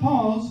not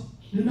pause,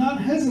 do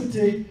not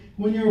hesitate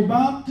when you're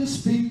about to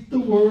speak the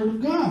Word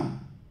of God.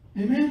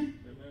 Amen?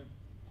 Amen.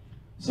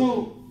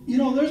 So,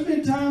 there's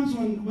been times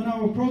when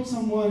I approach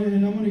someone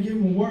and I'm going to give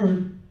them a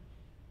word,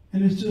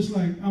 and it's just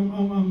like,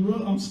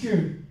 I'm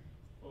scared.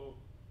 Oh.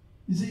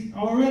 You see,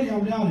 already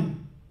I'm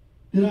doubting.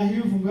 Did I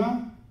hear from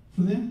God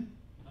for them?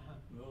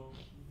 No.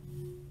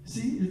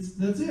 See,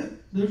 that's it.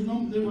 There's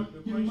no, you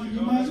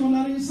question might as well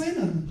not even say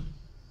nothing.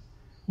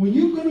 When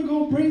you're going to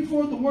go bring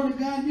forth the word of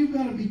God, you've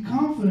got to be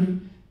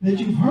confident that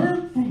you've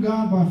heard from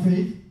God by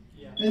faith,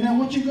 Yeah. and that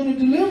what you're going to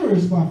deliver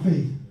is by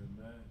faith.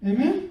 Amen.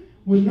 Amen?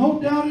 With no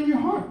doubt in your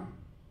heart.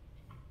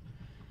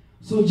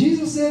 So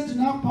Jesus said to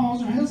not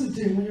pause or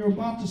hesitate when you're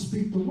about to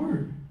speak the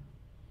word.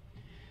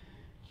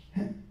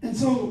 And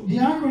so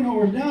diakono,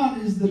 or doubt,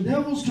 is the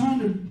devil's trying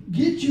to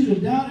get you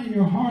to doubt in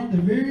your heart the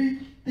very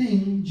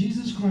thing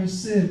Jesus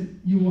Christ said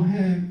you will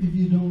have if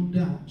you don't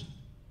doubt.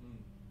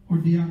 Or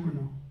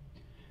diakono.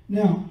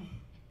 Now,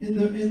 in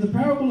the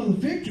parable of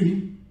the fig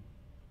tree,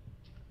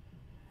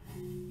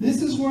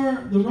 this is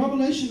where the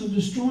revelation of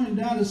destroying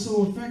doubt is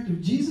so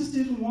effective. Jesus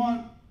didn't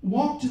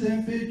walk to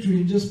that fig tree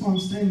and just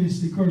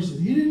spontaneously curse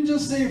it. He didn't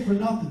just say it for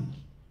nothing.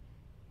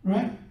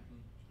 Right?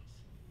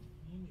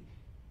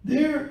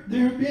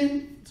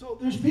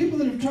 There's people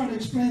that have tried to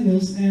explain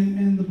this,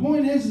 and the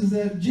point is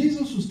that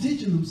Jesus was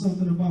teaching them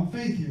something about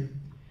faith here.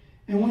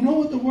 And we know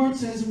what the word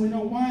says, and we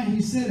know why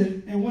he said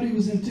it, and what he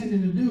was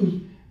intending to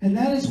do. And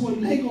that is what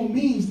lego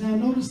means. Now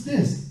notice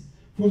this.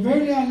 For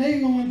verily I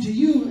lego unto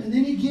you, and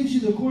then he gives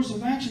you the course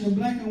of action in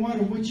black and white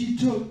of what you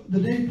took the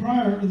day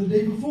prior or the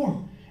day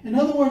before. In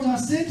other words, I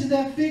said to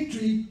that fig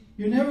tree,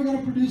 you're never going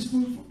to produce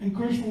fruit and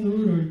curse from the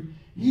root of it.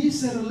 He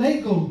said a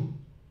lego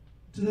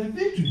to that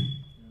fig tree.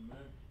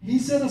 Amen. He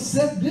said a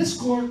set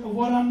discord of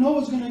what I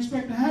know is going to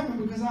expect to happen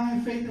because I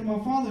have faith in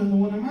my Father and the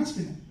one I'm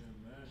asking him.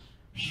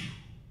 Amen.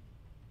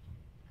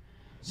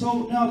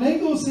 So now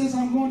lego says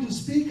I'm going to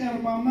speak out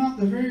of my mouth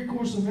the very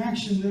course of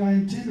action that I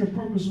intend or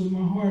purpose with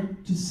my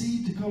heart to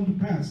see to come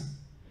to pass.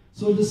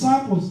 So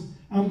disciples,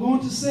 I'm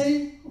going to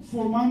say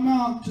from my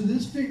mouth to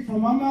this fig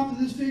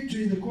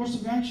tree the course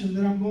of action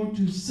that I'm going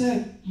to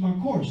set my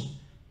course.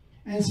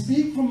 And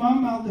speak from my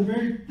mouth the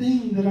very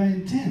thing that I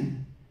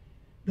intend,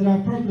 that I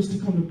purpose to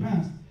come to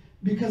pass.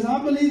 Because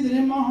I believe that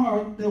in my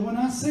heart that when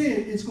I say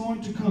it, it's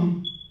going to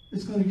come.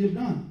 It's going to get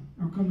done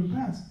or come to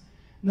pass.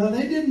 Now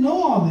they didn't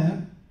know all that.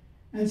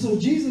 And so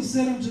Jesus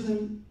said unto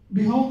them,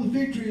 behold, the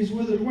fig tree is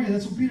withered away.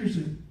 That's what Peter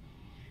said.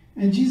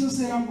 And Jesus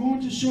said, I'm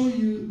going to show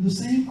you the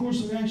same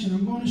course of action.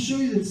 I'm going to show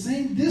you the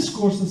same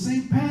discourse, the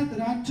same path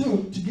that I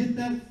took to get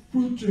that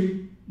fruit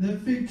tree, that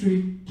fig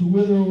tree, to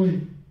wither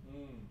away.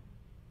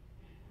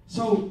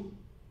 So,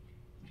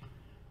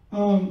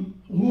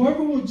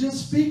 whoever will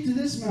just speak to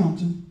this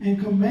mountain and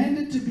command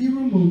it to be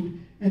removed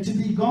and to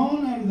be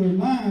gone out of their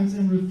lives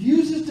and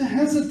refuses to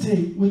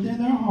hesitate within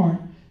their heart,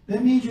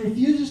 that means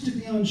refuses to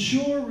be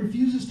unsure,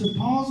 refuses to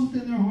pause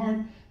within their heart,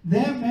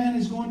 that man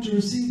is going to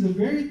receive the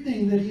very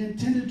thing that he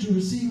intended to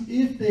receive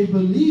if they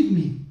believe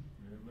me.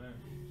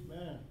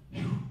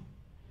 Amen.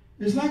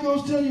 It's like I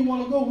was telling you a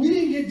while ago, we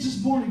didn't get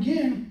just born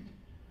again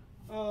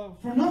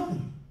for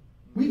nothing.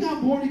 We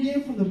got born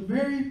again from the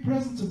very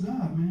presence of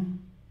God, man.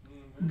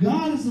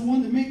 God is the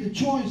one that made the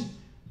choice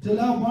to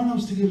allow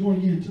Barnabas to get born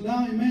again, to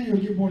allow Emmanuel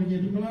to get born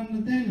again, to allow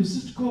Nathaniel,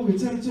 Sister Kobe,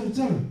 etc., etc.,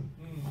 etc.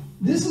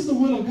 This is the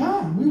will of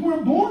God. We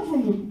weren't born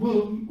from the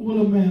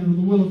will of man or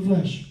the will of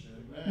flesh.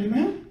 Amen?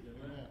 Amen?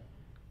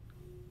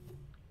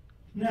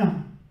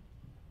 Now,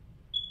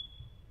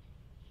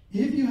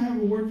 if you have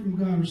a word from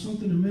God or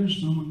something to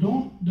minister on,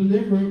 don't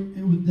deliver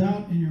it with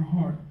doubt in your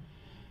heart.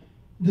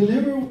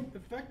 Deliver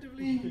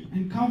effectively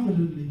and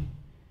confidently.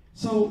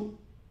 So,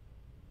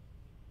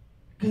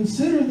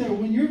 consider that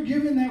when you're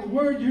giving that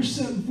word, you're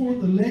setting forth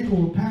a leg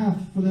or a path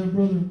for that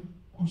brother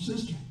or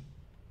sister.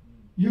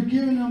 You're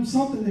giving them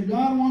something that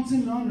God wants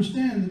them to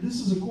understand, that this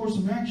is a course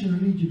of action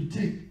I need you to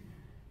take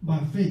by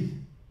faith.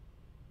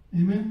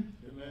 Amen?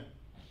 Amen.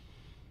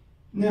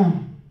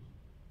 Now,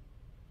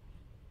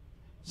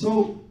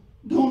 so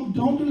don't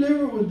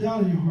deliver it with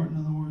doubt in your heart, in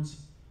other words.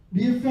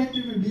 Be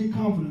effective and be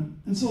confident.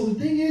 And so the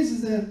thing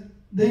is that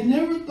they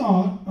never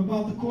thought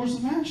about the course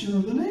of action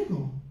or the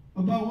lego,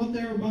 about what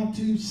they're about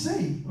to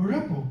say or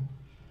echo.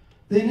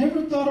 They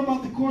never thought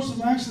about the course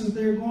of action that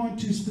they're going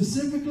to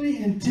specifically,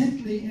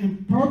 intently,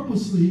 and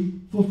purposely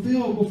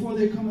fulfill before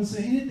they come and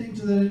say anything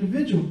to that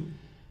individual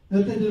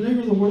that they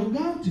deliver the word of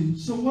God to.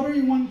 So what are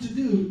you wanting to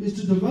do is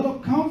to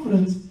develop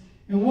confidence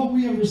in what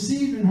we have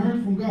received and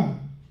heard from God.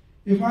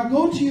 If I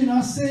go to you and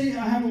I say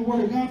I have a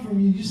word of God from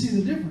you, you see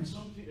the difference.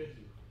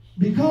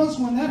 Because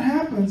when that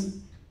happens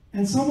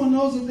and someone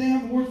knows that they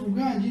have a word from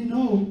God, you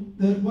know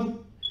that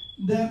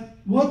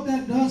what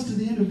that does to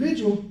the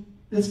individual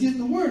that's getting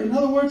the word. In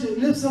other words, it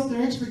lifts up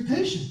their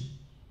expectation.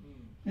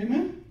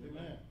 Amen?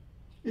 Amen.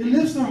 It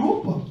lifts their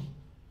hope up.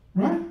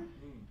 Right?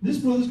 This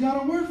brother's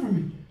got a word for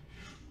me.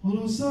 All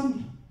of a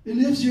sudden, it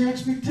lifts your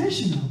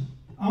expectation up.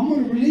 I'm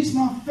going to release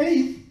my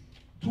faith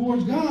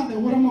towards God that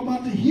what I'm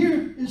about to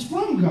hear is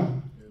from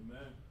God.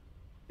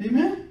 Amen.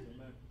 Amen? Amen.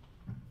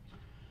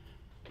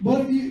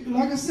 But if you,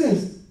 like I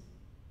said,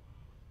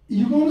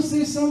 you're going to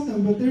say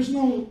something, but there's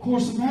no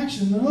course of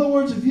action. In other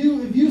words, if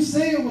you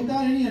say it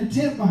without any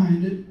intent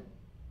behind it,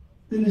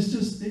 then it's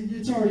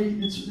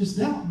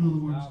doubt, in other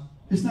words.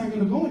 It's not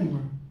going to go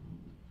anywhere.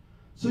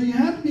 So you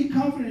have to be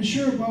confident and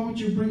sure about what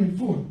you're bringing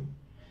forth,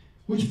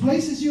 which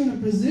places you in a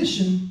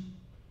position,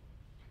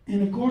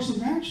 in a course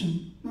of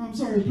action. No, I'm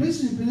sorry, it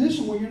places you in a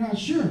position where you're not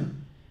sure.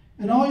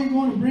 And all you're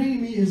going to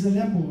bring me is an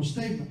echo or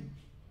statement.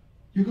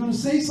 You're going to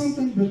say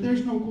something, but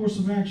there's no course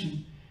of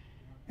action.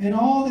 And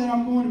all that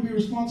I'm going to be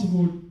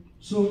responsible for.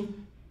 So,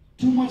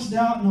 too much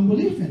doubt and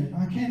unbelief in it.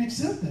 I can't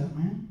accept that,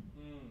 man.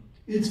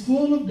 It's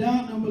full of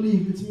doubt and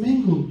unbelief. It's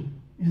mingled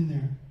in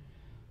there.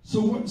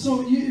 So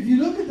if you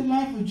look at the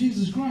life of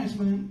Jesus Christ,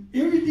 man,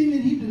 everything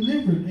that he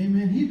delivered,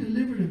 amen, he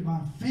delivered it by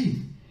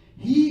faith.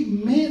 He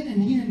meant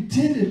and he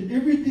intended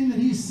everything that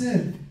he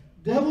said.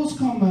 Devils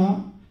come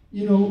out.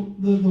 You know,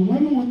 the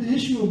women with the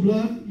issue of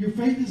blood, your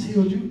faith has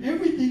healed you.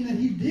 Everything that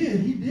he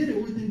did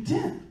it with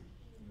intent.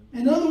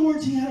 In other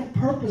words, he had a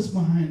purpose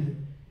behind it.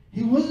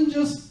 He wasn't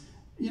just,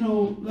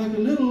 like a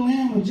little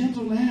lamb, a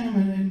gentle lamb,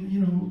 and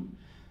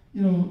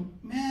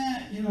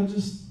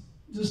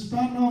just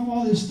spouting off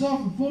all this stuff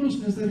and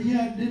foolishness that he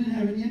didn't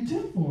have any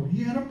intent for.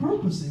 He had a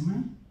purpose,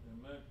 amen.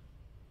 Amen.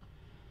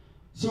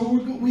 So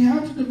we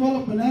have to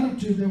develop an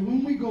attitude that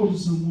when we go to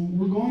someone,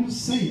 we're going to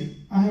say it.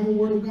 I have a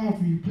word of God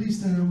for you. Please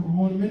stand up. I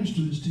want to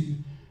minister this to you.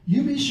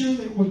 You be sure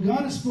that what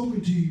God has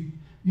spoken to you,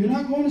 you're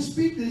not going to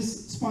speak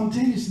this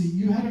spontaneously.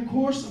 You had a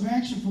course of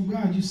action from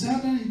God. You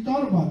sat down and you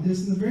thought about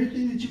this, and the very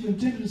thing that you've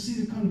intended to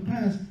see to come to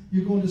pass,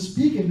 you're going to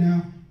speak it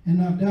now and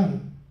not doubt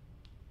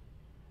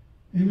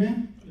it.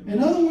 Amen?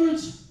 In other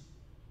words,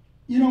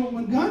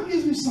 when God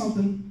gives me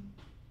something,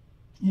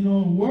 a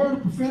word, a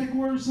prophetic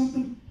word or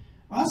something,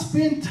 I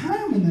spend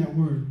time in that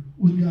word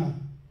with God.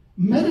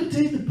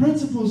 Meditate the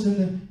principles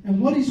and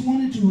what he's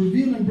wanting to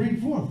reveal and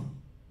bring forth.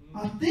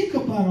 I think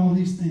about all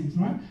these things,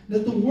 right?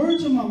 Let the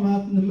words of my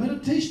mouth and the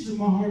meditations of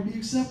my heart be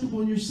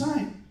acceptable in your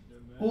sight. Amen.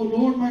 O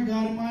Lord, my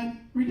God and my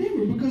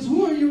Redeemer. Because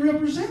who are you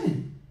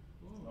representing?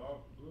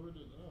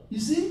 You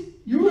see?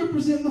 You're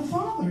representing the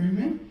Father,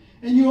 amen?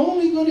 And you're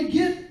only going to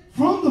get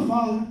from the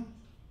Father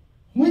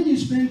when you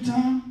spend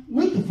time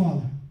with the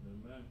Father.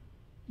 Amen.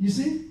 You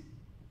see?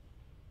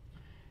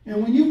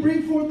 And when you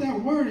bring forth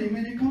that word,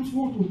 amen, it comes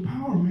forth with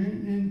power,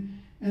 man.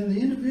 And the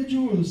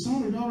individual or the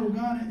son or daughter of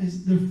God,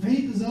 their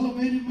faith is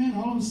elevated, man.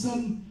 All of a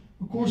sudden,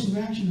 a course of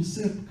action is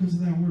set because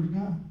of that word of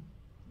God.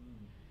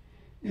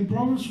 In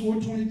Proverbs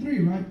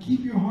 4:23, right?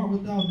 Keep your heart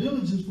without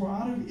diligence, for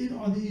out of it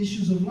are the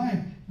issues of life.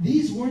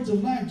 These words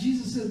of life,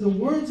 Jesus said, the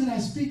words that I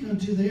speak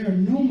unto, they are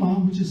pneuma,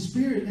 which is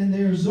spirit, and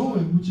they are zoe,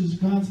 which is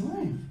God's life.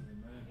 Amen.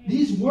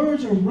 These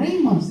words are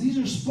rhemas. These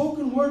are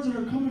spoken words that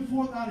are coming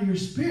forth out of your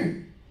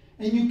spirit.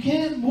 And you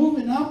can't move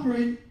and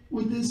operate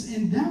with this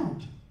in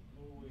doubt.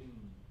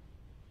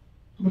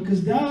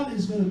 Because doubt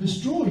is going to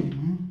destroy you,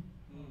 man.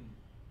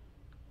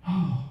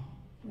 Oh,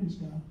 praise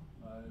God.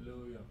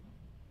 Hallelujah.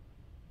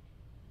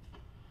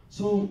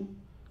 So,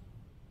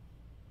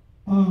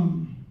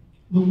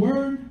 the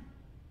word,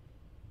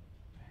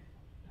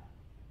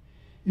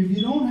 if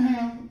you don't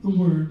have the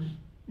word,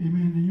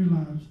 amen, in your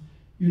lives,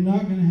 you're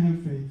not going to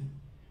have faith,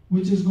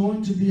 which is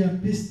going to be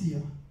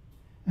apistia.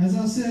 As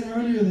I said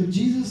earlier, that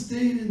Jesus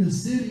stayed in the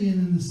city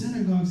and in the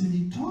synagogues and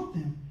he taught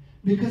them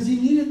because he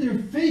needed their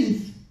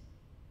faith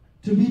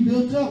to be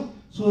built up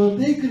so that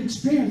they could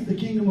experience the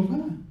kingdom of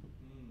God.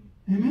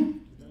 Amen?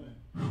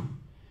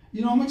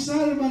 You know, I'm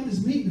excited about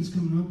this meeting that's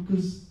coming up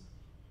because,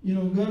 you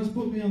know, God has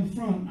put me on the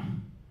front.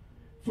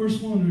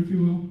 First one, if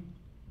you will.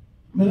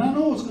 But I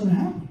know what's going to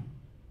happen.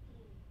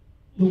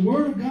 The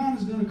word of God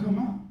is going to come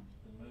out.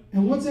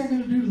 And what's that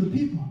going to do to the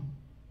people?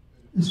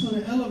 It's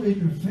going to elevate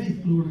their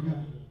faith, glory to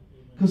God.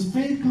 Because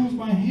faith comes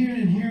by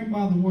hearing and hearing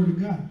by the word of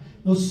God.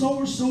 The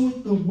sower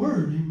soweth the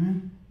word,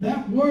 amen.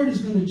 That word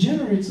is going to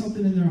generate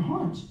something in their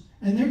hearts.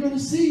 And they're going to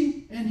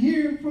see and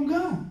hear from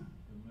God.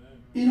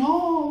 Amen. In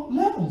all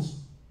levels.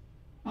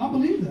 I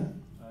believe that.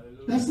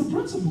 Hallelujah. That's the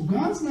principle.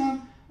 God's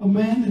not a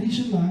man that he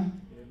should lie.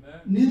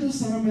 Amen. Neither the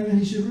son of man that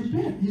he should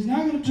repent. He's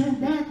not going to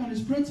turn back on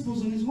his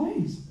principles and his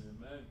ways.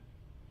 Amen.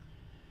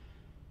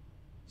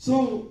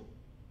 So,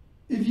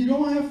 if you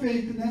don't have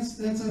faith, then that's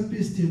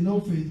apistia, no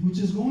faith, which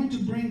is going to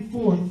bring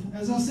forth,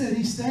 as I said,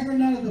 he staggered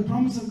not at the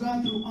promise of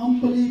God through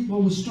unbelief, but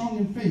was strong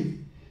in faith.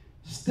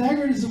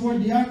 Staggered is the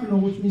word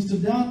diakono, which means to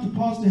doubt, to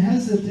pause, to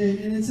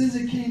hesitate, and it says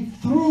it came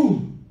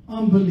through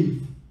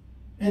unbelief.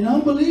 And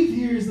unbelief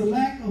here is the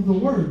lack of the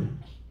word.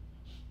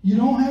 You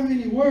don't have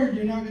any word,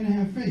 you're not going to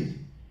have faith.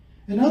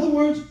 In other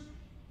words,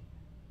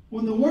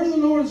 when the word of the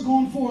Lord is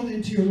going forth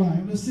into your life,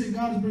 let's say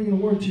God is bringing a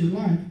word to your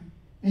life,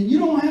 and you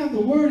don't have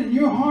the word in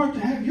your heart to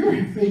have your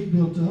faith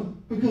built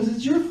up, because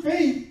it's your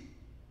faith,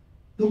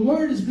 the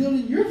word is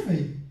building your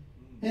faith.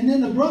 And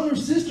then the brother or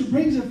sister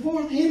brings it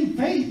forth in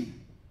faith.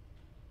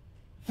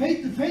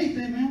 Faith to faith,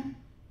 amen.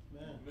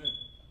 Amen.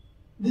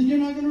 Then you're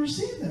not going to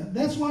receive that.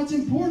 That's why it's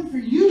important for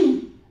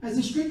you, as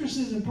the scripture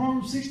says in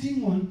Proverbs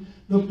 16:1,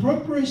 the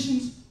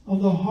preparations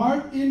of the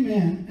heart in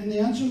man and the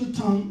answer of the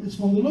tongue is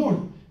from the Lord.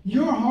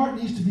 Your heart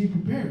needs to be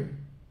prepared.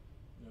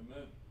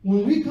 Amen.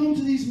 When we come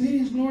to these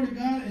meetings, glory to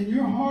God, and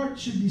your heart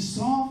should be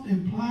soft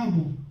and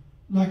pliable,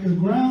 like a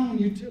ground when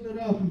you till it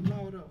up and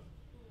plow it up.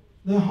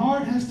 The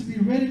heart has to be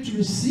ready to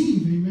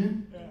receive,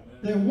 amen,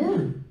 that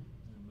word.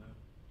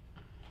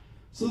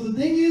 So the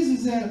thing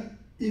is that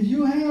if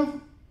you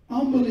have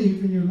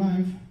unbelief in your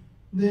life,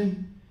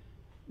 then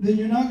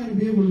you're not going to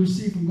be able to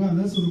receive from God.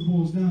 That's what it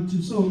boils down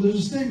to. So there's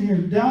a statement here: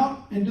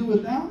 doubt and do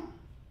without,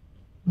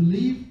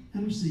 believe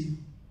and receive.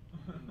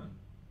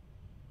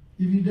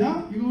 If you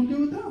doubt, you're going to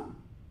do without.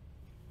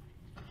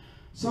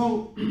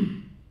 So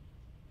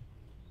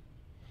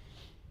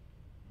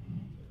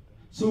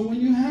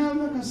when you have,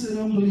 like I said,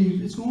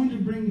 unbelief, it's going to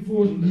bring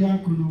forth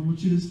diakono,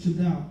 which is to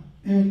doubt.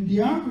 And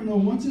diakono,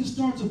 once it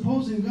starts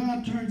opposing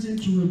God, turns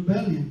into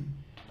rebellion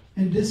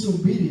and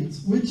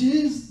disobedience, which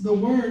is the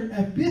word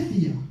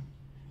apithia.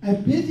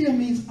 Apithia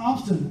means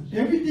obstinate.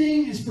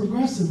 Everything is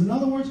progressive. In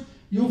other words,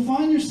 you'll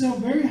find yourself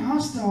very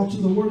hostile to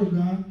the word of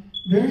God,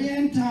 very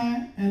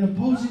anti and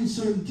opposing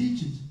certain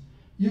teachings.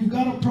 You've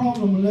got a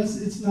problem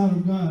unless it's not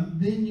of God.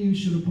 Then you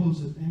should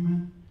oppose it.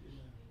 Amen.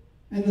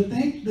 And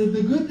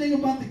the good thing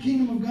about the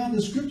kingdom of God,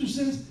 the scripture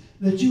says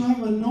that you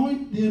have the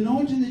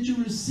anointing that you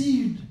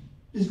received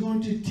is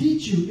going to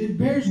teach you. It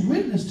bears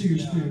witness to your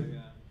spirit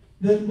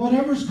that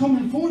whatever's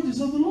coming forth is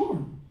of the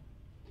Lord.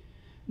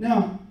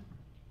 Now,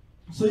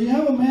 so you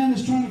have a man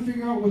that's trying to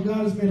figure out what God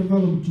has made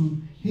available to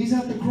him. He's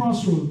at the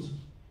crossroads.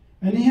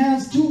 And he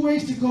has two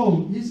ways to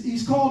go.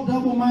 He's called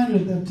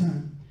double-minded at that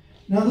time.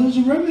 Now, there's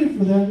a remedy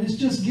for that, and it's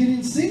just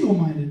getting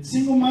single-minded.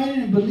 Single-minded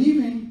and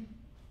believing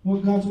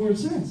what God's word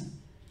says.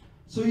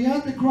 So you're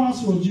at the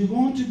crossroads. You're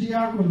going to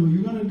diakono.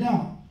 You're going to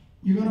doubt.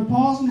 You're going to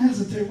pause and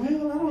hesitate.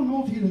 Well, I don't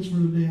know if healing's for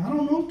today. I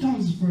don't know if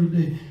tongues is for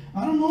today.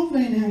 I don't know if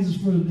laying hands is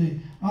for today.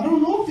 I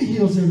don't know if he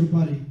heals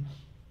everybody.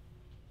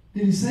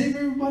 Did he save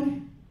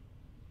everybody?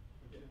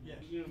 Yes.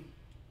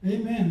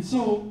 Amen.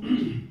 So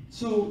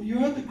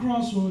you're at the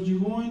crossroads.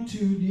 You're going to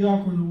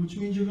diakono, which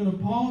means you're going to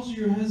pause.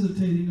 You're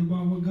hesitating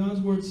about what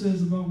God's word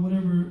says about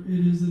whatever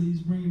it is that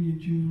he's bringing you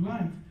to your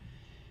life.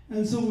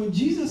 And so when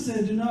Jesus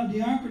said, do not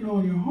diakono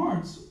in your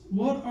hearts,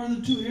 what are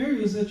the two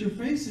areas that you're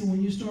facing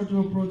when you start to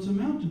approach a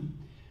mountain?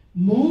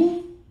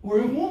 Move or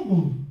it won't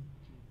move.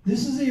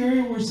 This is the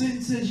area where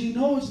Satan says, you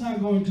know it's not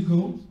going to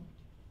go.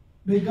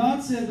 But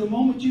God said the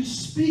moment you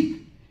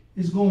speak,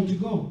 it's going to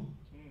go.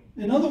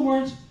 In other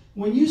words,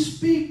 when you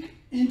speak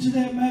into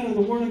that matter,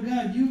 the Word of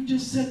God, you've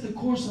just set the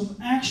course of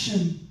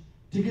action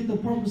to get the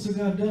purpose of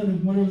God done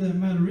in whatever that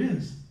matter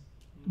is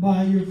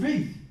by your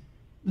faith.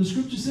 The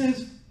scripture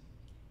says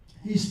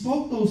he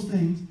spoke those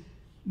things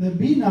that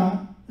be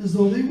not as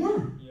though they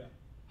were. Yeah.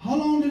 How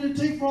long did it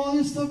take for all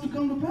this stuff to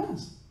come to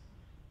pass?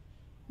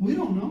 We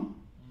don't know.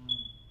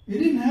 It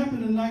didn't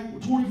happen in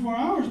like 24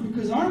 hours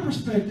because our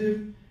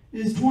perspective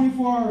is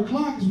 24-hour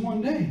clock is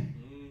one day.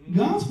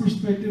 God's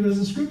perspective, as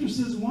the scripture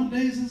says, one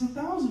day is as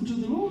 1,000 to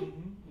the Lord.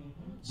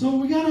 So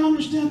we got to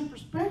understand the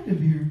perspective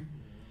here.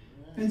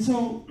 And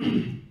so,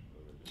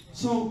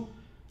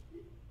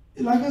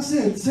 like I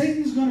said,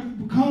 Satan's going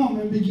to come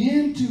and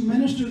begin to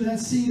minister that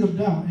seed of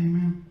doubt.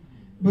 Amen.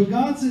 But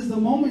God says the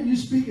moment you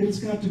speak it, it's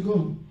got to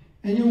go.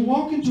 And you're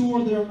walking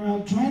toward their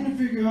mouth trying to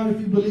figure out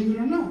if you believe it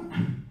or not.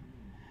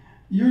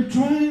 You're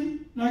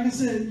trying, like I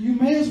said, you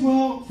may as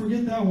well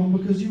forget that one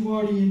because you've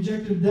already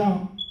injected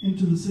doubt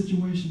into the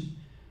situation.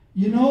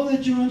 You know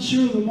that you're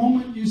unsure the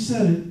moment you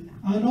said it.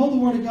 I know the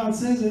Word of God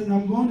says it, and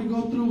I'm going to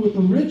go through with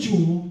the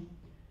ritual,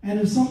 and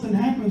if something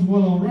happens,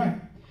 well, all right.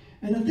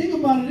 And the thing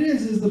about it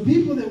is the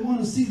people that want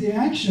to see the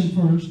action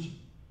first,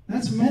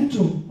 that's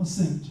mental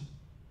assent.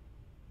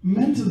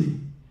 Mentally.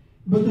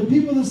 But the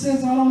people that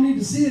says, I don't need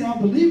to see it, I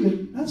believe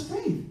it, that's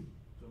faith.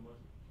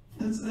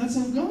 That's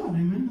of God,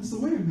 amen. That's the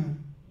way of God.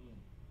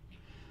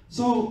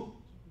 So,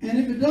 and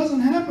if it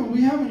doesn't happen,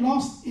 we haven't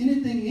lost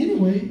anything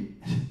anyway.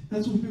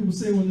 That's what people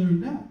say when they're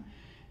in doubt.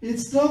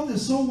 It's stuff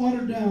that's so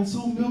watered down,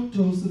 so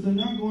milquetoast, that they're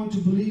not going to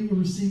believe or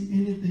receive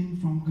anything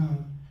from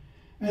God.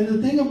 And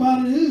the thing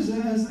about it is,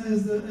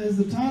 as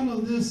the title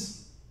of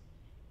this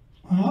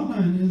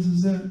outline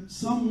is that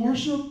some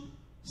worship,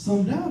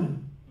 some doubted.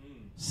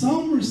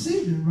 Some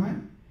received it, right?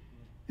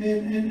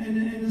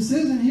 And it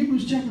says in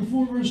Hebrews chapter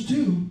 4, verse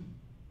 2.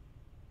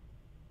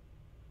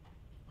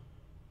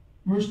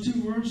 Verse 3.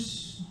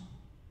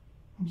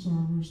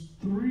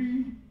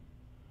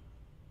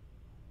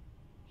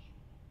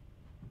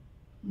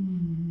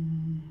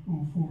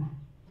 4.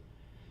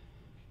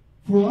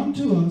 For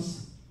unto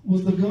us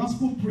was the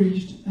gospel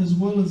preached as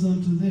well as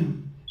unto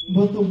them.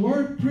 But the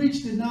word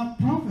preached did not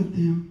profit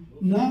them,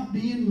 not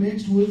being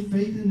mixed with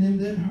faith in them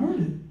that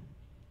heard it.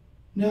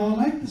 Now, I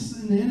like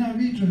this in the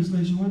NIV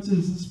translation. What's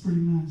this? This is pretty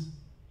nice.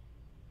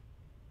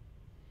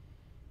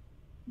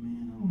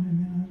 Man, I don't have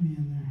NIV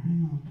in there.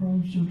 Hang on.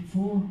 Proverbs chapter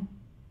 4.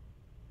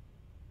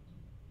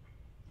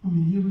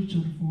 Hebrews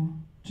chapter 4,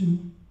 2.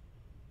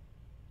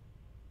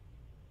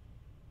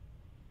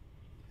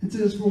 It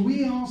says, for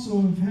we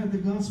also have had the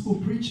gospel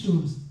preached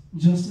to us,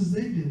 just as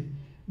they did.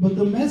 But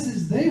the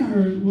message they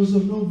heard was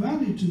of no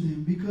value to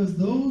them, because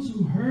those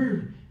who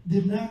heard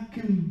did not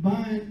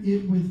combine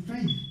it with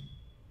faith.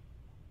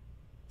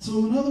 So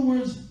in other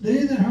words,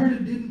 they that heard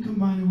it didn't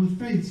combine it with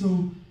faith.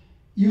 So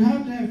you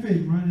have to have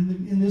faith, right,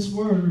 in this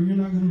word, or you're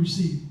not going to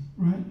receive,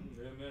 right?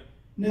 Amen.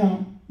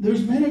 Now,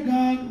 there's men of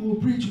God who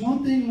will preach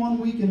one thing one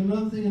week and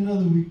another thing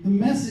another week. The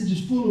message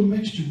is full of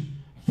mixture,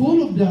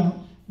 full of doubt.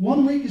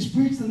 One week is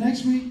preached, the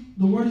next week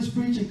the word is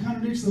preached and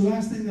contradicts the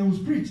last thing that was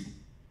preached.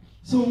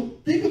 So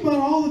think about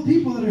all the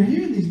people that are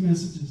hearing these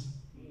messages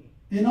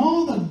and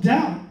all the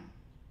doubt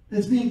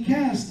that's being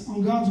cast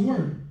on God's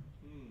word.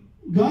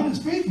 God is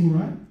faithful,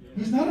 right?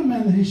 He's not a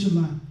man that he should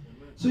lie.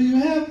 So you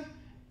have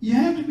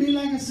to be,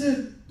 like I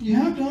said, you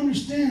have to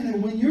understand that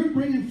when you're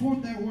bringing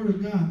forth that word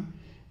of God,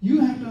 you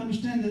have to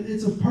understand that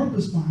it's a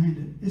purpose behind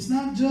it. It's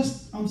not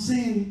just, I'm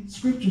saying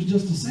scriptures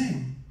just to say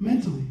them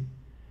mentally.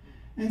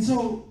 And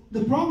so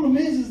the problem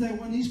is that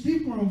when these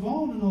people are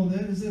involved in all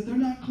that, is that they're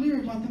not clear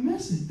about the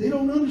message. They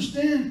don't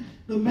understand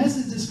the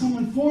message that's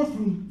coming forth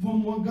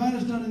from what God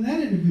has done in that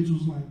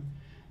individual's life.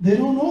 They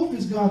don't know if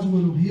it's God's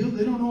will to heal.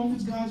 They don't know if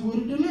it's God's will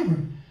to deliver.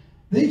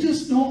 They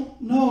just don't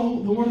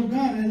know the Word of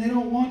God, and they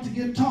don't want to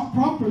get taught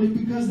properly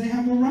because they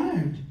have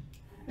arrived.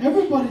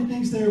 Everybody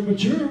thinks they're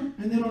mature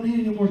and they don't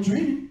need any more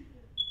training.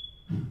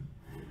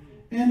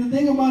 And the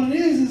thing about it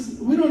is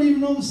we don't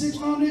even know the 6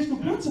 foundational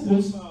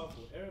principles. That's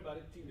powerful. Everybody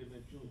think they've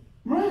been true.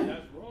 Right.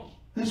 That's wrong.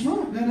 That's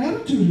right. That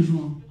attitude is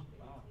wrong.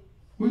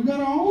 We've got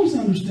to always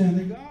understand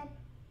that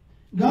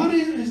God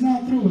is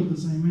not through with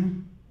us,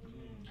 amen.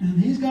 And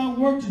he's got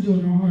work to do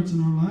in our hearts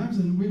and our lives,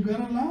 and we've got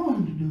to allow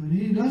him to do it.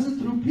 He does it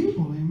through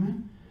people,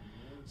 amen.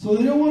 So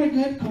they don't want to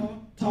get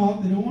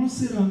taught. They don't want to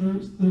sit under.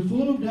 They're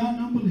full of doubt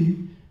and unbelief.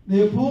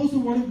 They oppose the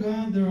word of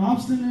God. They're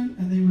obstinate,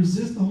 and they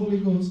resist the Holy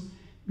Ghost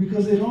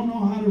because they don't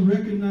know how to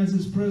recognize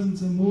his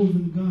presence and move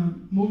with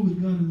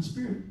God in the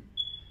Spirit.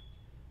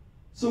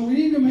 So we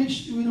need to make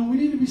sure, we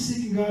need to be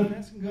seeking God and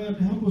asking God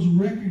to help us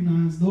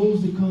recognize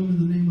those that come in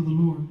the name of the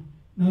Lord.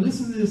 Now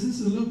listen to this. This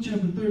is Luke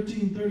chapter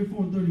 13,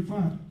 34 and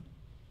 35.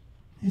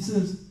 He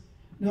says,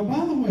 now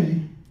by the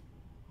way,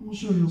 I'm going to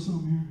show you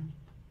something here.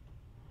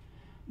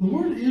 The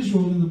word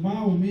Israel in the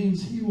Bible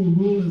means he will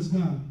rule as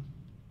God.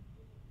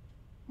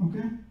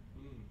 Okay?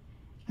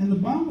 And the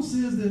Bible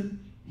says that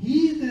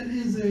he that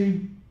is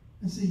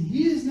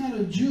he is not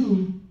a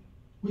Jew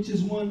which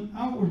is one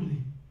outwardly.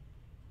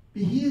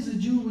 But he is a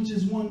Jew which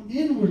is one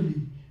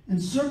inwardly.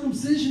 And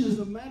circumcision is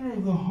the matter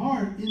of the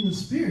heart in the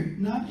spirit,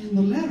 not in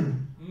the letter.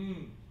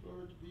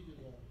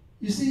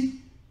 You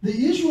see, the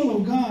Israel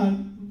of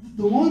God,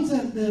 the ones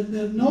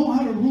that know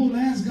how to rule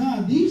as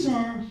God, these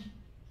are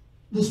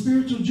the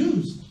spiritual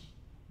Jews.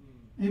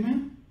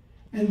 Amen?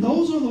 And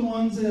those are the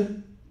ones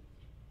that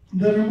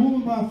are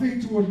moving by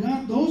faith toward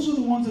God. Those are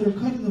the ones that are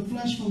cutting the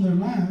flesh from their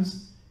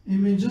lives.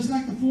 Amen? Just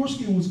like the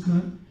foreskin was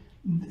cut.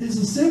 It's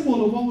a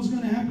symbol of what was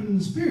going to happen in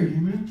the spirit.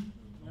 Amen?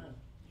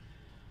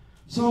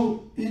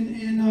 So,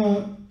 in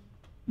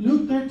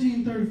Luke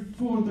 13,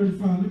 34 and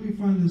 35, let me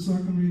find this so I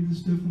can read this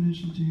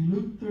definition to you.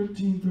 Luke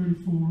 13,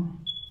 34.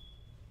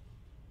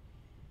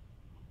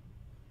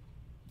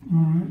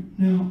 All right.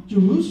 Now,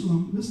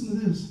 Jerusalem, listen to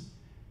this.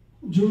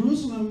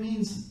 Jerusalem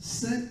means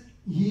set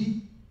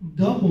ye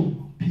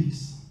double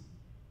peace.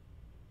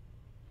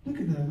 Look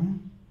at that,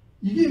 man.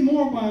 You get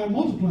more by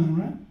multiplying,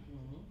 right?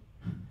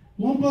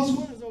 1 plus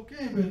 1 is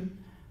okay,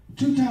 but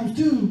 2 times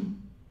 2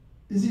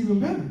 is even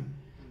better.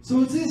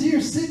 So it says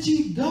here, set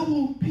ye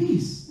double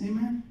peace.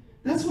 Amen.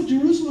 That's what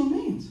Jerusalem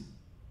means.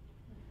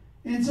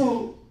 And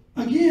so,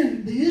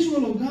 again, the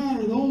Israel of God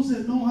are those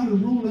that know how to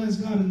rule as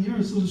God in the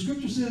earth. So the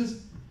scripture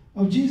says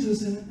of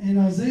Jesus in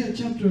Isaiah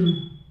chapter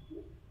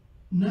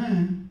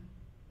 9,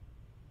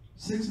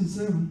 6 and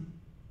 7,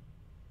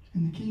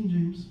 in the King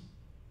James.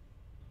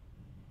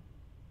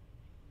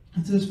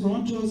 It says, for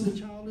unto us a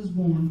child is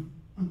born,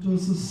 unto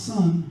us a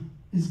son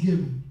is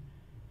given.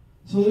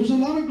 So there's a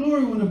lot of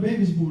glory when a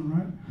baby's born,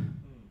 right?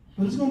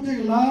 But it's going to take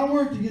a lot of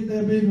work to get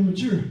that baby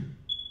mature.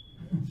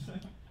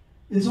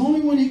 It's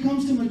only when he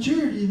comes to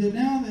maturity that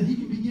now that he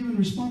can be given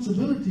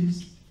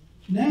responsibilities,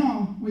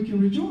 now we can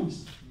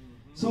rejoice.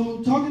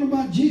 So talking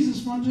about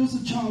Jesus, for unto us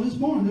a child is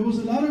born. There was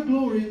a lot of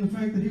glory in the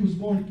fact that he was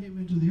born and came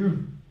into the earth.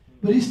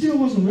 But he still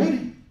wasn't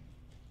ready.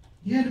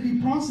 He had to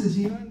be processed.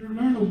 He had to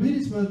learn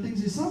obedience by the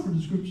things he suffered,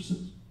 the scripture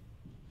says.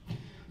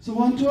 So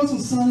unto us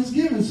a son is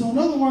given. So in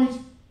other words,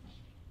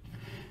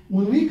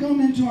 when we come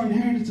into our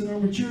inheritance and our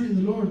maturity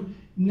in the Lord,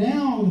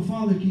 now the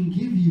Father can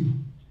give you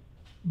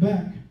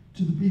back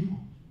to the people,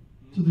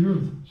 to the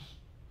earth.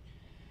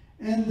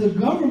 And the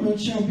government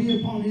shall be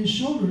upon his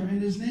shoulder,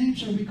 and his name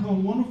shall be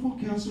called Wonderful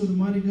Counselor, the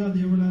Mighty God,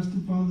 the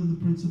Everlasting Father, the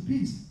Prince of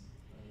Peace.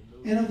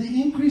 And of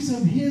the increase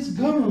of his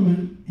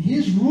government,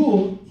 his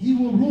rule, he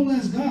will rule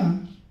as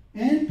God,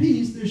 and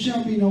peace there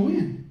shall be no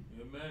end.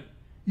 Amen.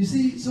 You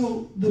see,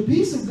 so the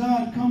peace of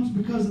God comes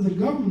because of the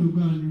government of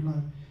God in your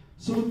life.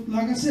 So,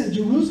 like I said,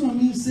 Jerusalem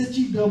means set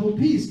ye double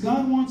peace.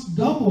 God wants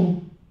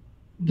double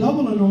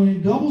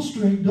anointing, double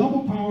strength,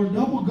 double power,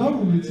 double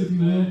governments, if you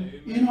will,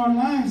 in our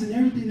lives and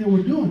everything that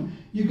we're doing.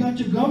 You got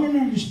your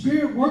governor of your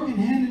spirit working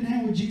hand in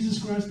hand with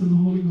Jesus Christ and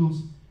the Holy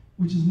Ghost,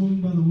 which is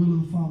moving by the will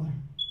of the Father.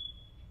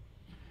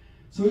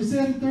 So he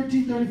said in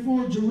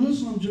 1334,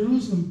 Jerusalem,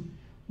 Jerusalem,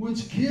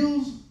 which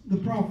kills the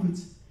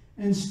prophets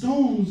and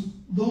stones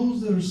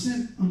those that are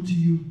sent unto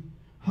you.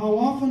 How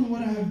often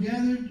would I have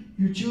gathered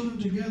your children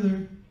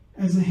together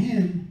as a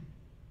hen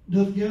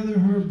doth gather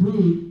her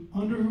brood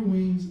under her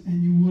wings,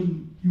 and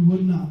you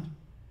would not.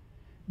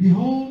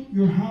 Behold,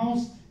 your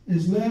house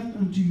is left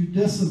unto you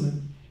desolate.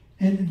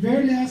 And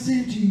verily I say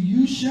unto you,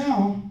 you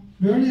shall,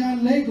 verily I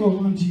lego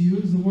unto you,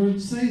 is the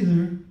word say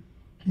there.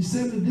 He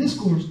said in the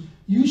discourse,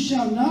 you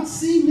shall not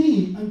see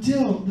me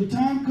until the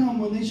time come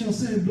when they shall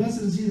say,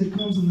 blessed is he that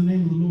comes in the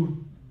name of the Lord.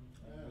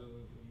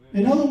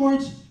 In other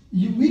words,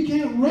 we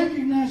can't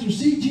recognize or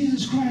see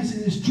Jesus Christ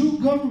in his true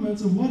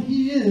governments of what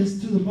he is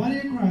to the body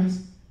of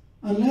Christ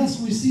unless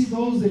we see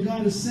those that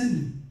God is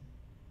sending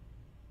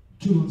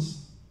to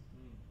us.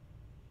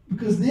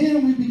 Because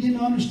then we begin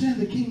to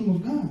understand the kingdom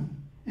of God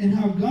and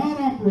how God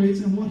operates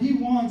and what he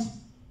wants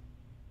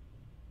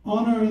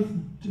on earth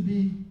to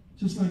be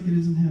just like it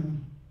is in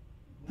heaven.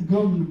 The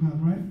government of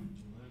God, right?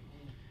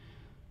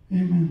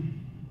 Amen.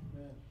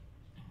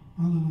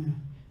 Hallelujah.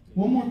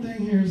 One more thing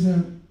here is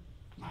that,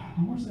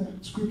 where's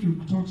that scripture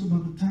that talks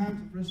about the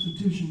times of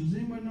restitution? Does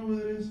anybody know where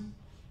that is?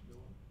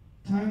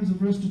 Times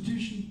of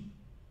restitution.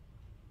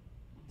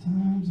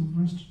 Times of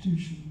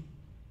restitution.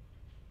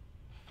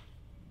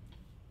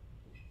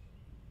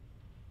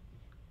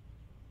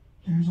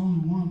 There's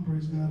only one,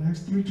 praise God.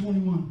 Acts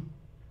 3:21.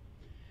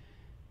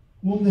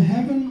 Whom the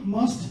heaven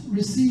must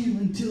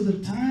receive until the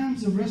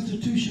times of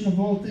restitution of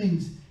all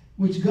things,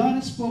 which God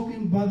has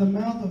spoken by the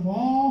mouth of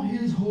all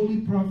his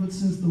holy prophets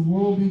since the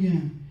world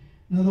began.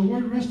 Now the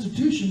word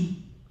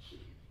restitution,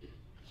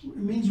 it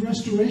means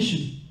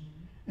restoration.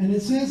 And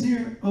it says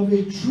here, of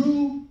a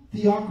true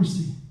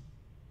theocracy.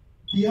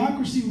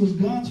 Theocracy was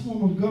God's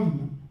form of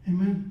government.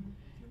 Amen.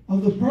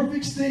 Of the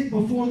perfect state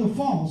before the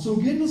fall. So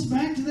getting us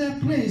back to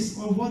that place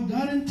of what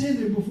God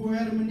intended before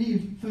Adam and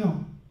Eve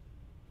fell.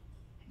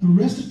 The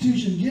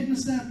restitution, getting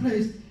us that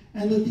place.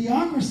 And the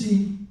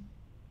theocracy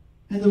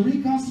and the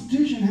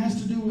reconstitution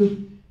has to do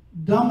with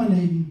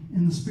dominating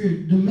in the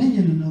spirit.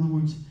 Dominion, in other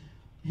words.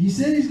 He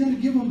said he's going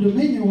to give them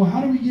dominion. Well,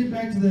 how do we get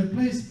back to that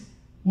place?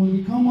 When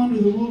we come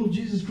under the rule of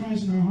Jesus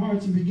Christ in our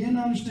hearts and begin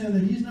to understand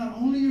that he's not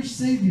only your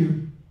Savior,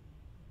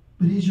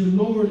 but he's your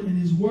Lord, and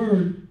his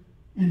word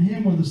and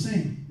him are the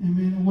same.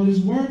 Amen. And what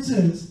his word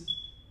says,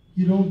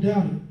 you don't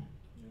doubt it.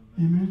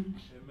 Amen.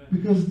 Amen.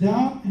 Because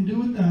doubt and do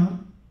without,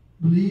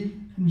 believe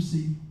and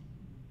receive.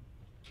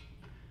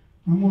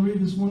 I'm going to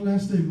read this one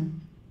last statement.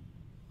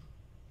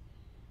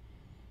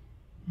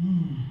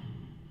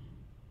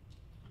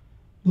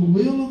 The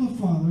will of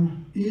the Father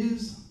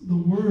is the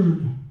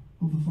word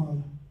of the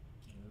Father.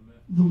 Amen.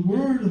 The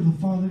word of the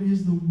Father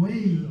is the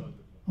way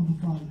of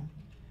the Father.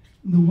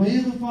 The way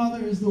of the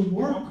Father is the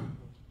work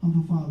of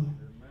the Father.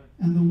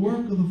 And the work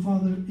of the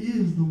Father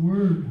is the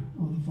word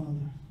of the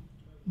Father.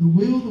 The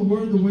will, the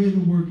word, the way, the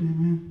work.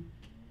 Amen.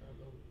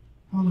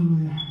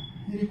 Hallelujah.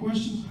 Any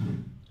questions?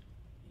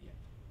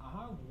 I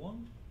have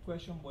one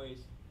question, but it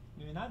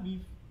may not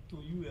be to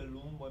you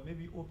alone, but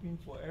maybe open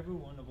for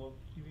everyone about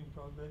giving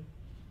prophet.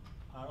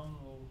 I don't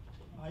know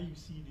how you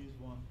see this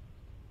one.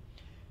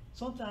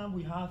 Sometimes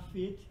we have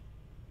faith,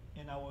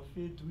 and our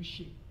faith do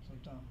shake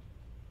sometimes.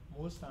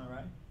 Most time,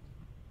 right?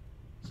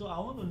 So I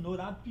want to know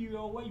that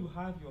period where you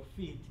have your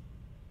faith,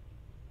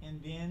 and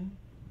then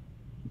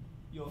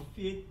your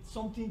faith,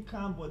 something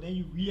comes, but then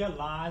you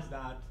realize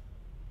that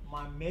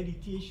my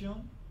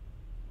meditation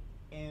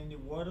and the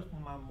word of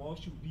my mouth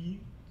should be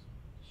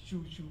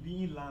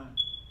in line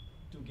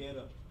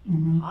together.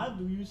 How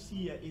do you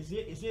see it? Is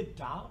it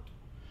doubt?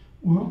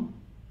 Well,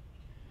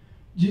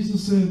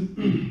 Jesus said,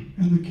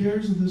 and the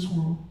cares of this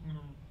world,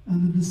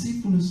 and the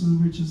deceitfulness of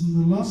the riches, and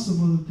the lusts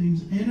of other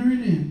things, enter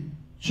it in,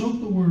 choke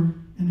the word,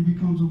 and it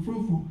becomes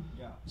unfruitful.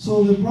 Yeah.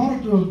 So the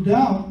product of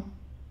doubt,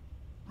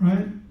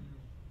 right,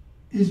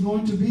 is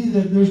going to be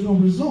that there's no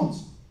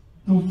results,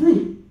 no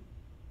fruit,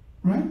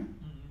 right?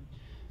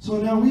 So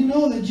now we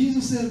know that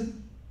Jesus said,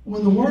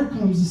 when the word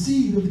comes, the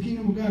seed of the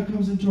kingdom of God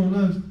comes into our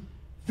lives,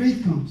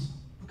 faith comes.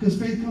 Because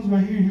faith comes by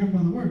hearing, hearing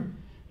by the word.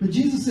 But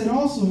Jesus said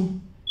also,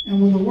 and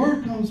when the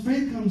word comes,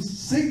 faith comes,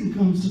 Satan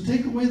comes to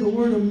take away the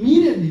word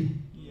immediately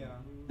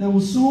that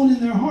was sown in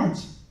their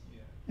hearts.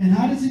 And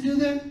how does he do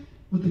that?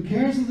 With the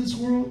cares of this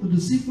world, the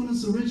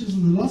deceitfulness of riches,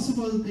 and the lust of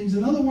other things.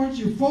 In other words,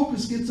 your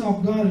focus gets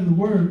off God and the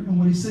word and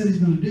what he said he's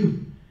going to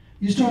do.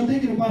 You start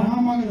thinking about, how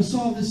am I going to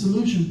solve this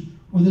solution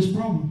or this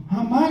problem?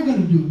 How am I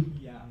going to do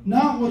it? Yeah.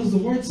 Not what does the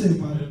word say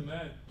about it.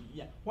 Amen.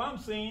 Yeah. What I'm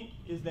saying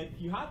is that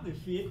you have the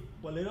faith,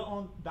 but later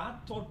on,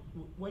 that thought,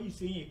 what you're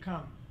saying, it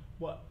comes.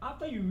 But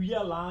after you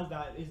realize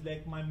that it's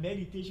like my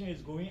meditation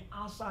is going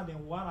outside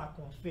than what I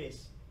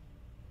confess,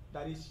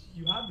 that is,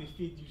 you have the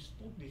faith, you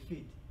spoke the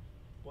faith.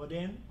 But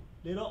then,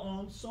 later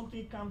on,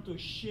 something comes to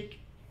shake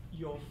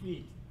your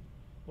faith.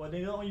 But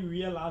later on, you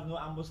realize, no,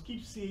 I must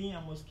keep saying,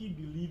 I must keep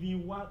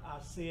believing what I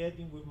said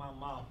with my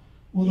mouth.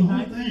 Well, the In whole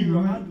that thing, period,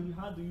 right?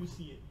 how do you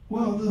see it?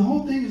 Well, the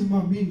whole thing is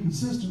about being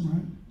consistent,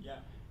 right? Yeah.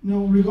 You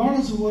know,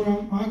 regardless of what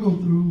I go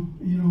through,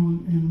 you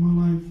know, in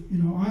my life,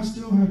 you know, I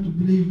still have to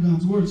believe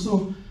God's word.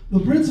 So the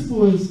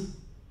principle is,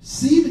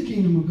 see the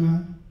kingdom of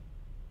God.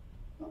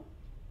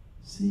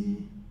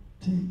 See,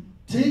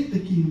 take the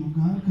kingdom of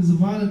God, because the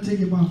violent take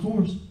it by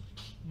force,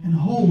 and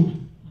hold.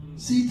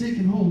 See, take,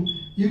 and hold.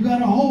 You've got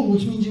to hold,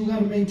 which means you've got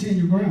to maintain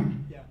your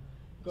ground. Yeah.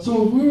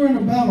 So if we were in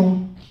a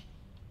battle,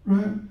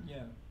 right,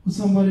 Yeah. with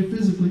somebody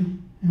physically,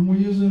 and we're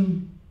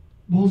using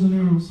bows and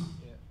arrows,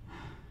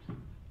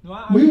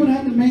 No, we would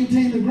have to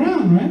maintain the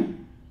ground, right?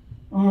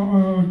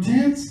 Our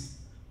tents,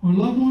 our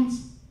loved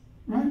ones,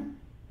 right?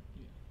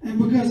 And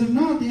because if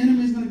not, the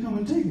enemy's going to come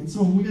and take it.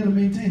 So we got to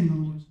maintain, in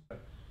other words.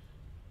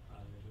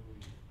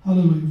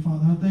 Hallelujah,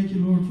 Father. I thank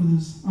you, Lord, for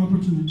this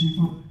opportunity,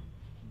 Father,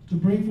 to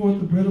bring forth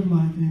the bread of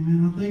life.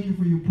 Amen. I thank you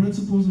for your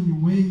principles and your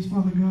ways,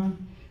 Father God.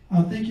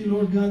 I thank you,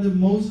 Lord God, that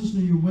Moses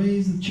knew your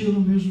ways, the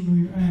children of Israel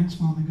knew your acts,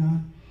 Father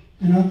God.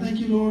 And I thank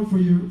you, Lord, for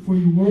your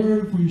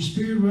word, for your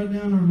spirit right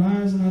now in our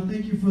lives. And I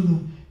thank you for the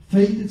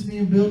faith that's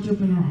being built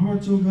up in our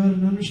hearts, oh God,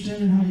 and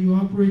understanding how you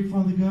operate,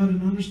 Father God,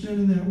 and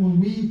understanding that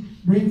when we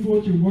bring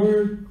forth your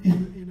word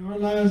in our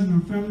lives, in our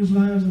families'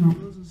 lives, and our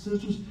brothers and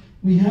sisters,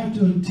 we have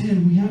to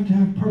intend, we have to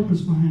have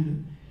purpose behind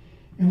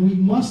it. And we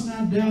must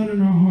not doubt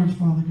in our hearts,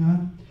 Father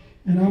God.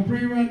 And I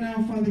pray right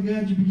now, Father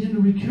God, you begin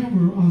to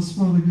recover us,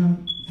 Father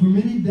God, from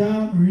any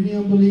doubt or any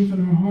unbelief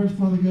in our hearts,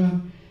 Father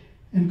God,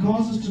 and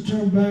cause us to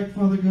turn back,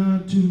 Father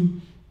God,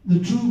 to the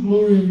true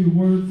glory of your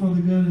word,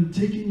 Father God, and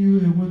taking you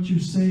at what you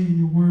say in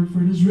your word.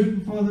 For it is written,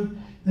 Father,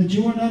 that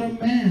you are not a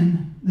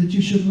man that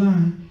you should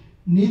lie,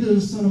 neither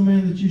the son of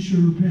man that you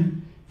should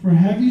repent. For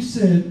have you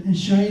said, and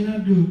shall you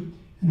not do it?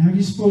 And have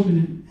you spoken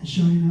it, and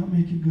shall you not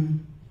make it good?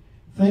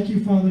 Thank you,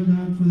 Father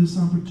God, for this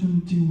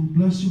opportunity. We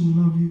bless you, we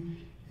love you.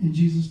 In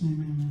Jesus' name,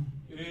 amen.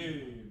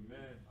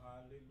 Amen.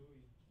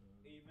 Hallelujah.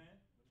 Amen.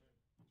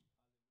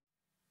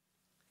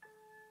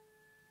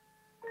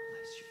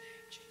 Bless your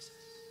name, Jesus.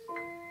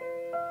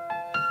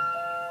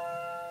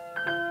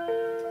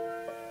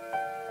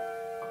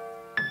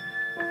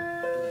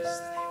 Bless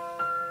the name of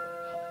the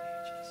Lord.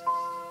 Hallelujah, Jesus.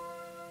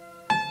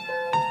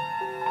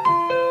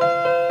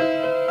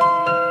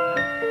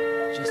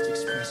 Just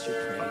express your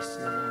praise to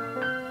the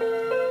Lord.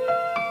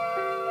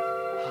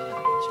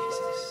 Hallelujah,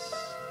 Jesus.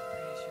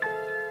 Praise you,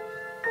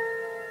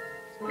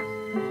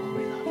 Lord.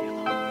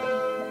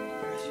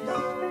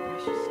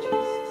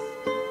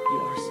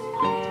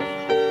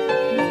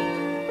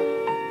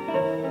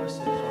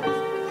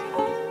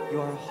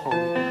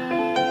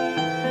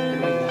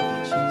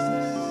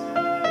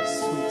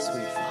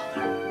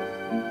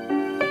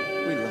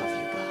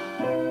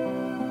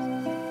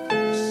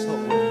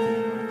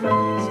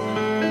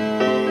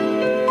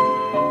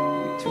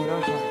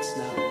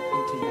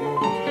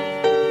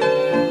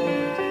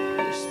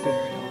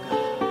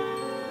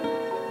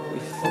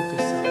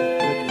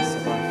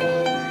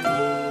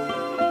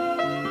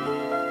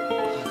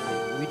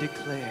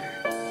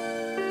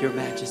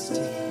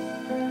 majesty.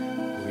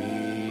 We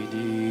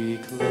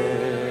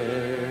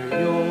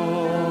declare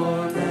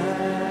your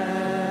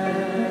majesty.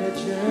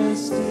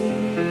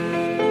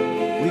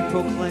 We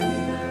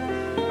proclaim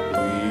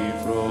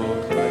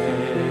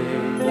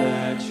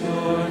that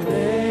your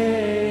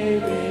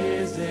name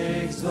is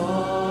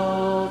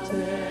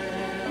exalted.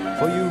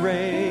 For you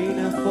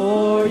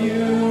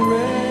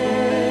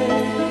reign,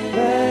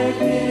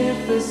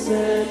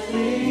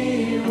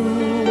 magnificently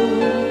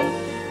rule,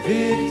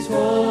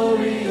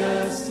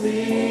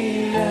 victoriously,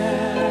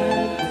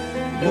 and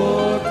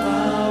your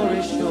power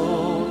is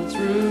shown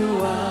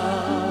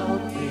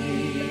throughout the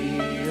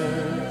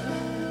earth.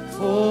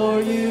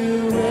 For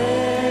you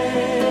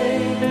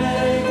reign,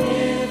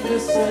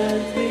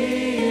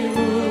 magnificently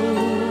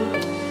rule,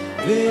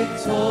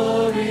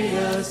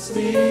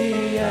 victoriously,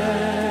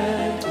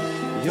 and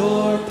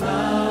your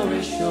power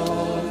is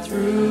shown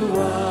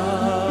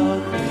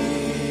throughout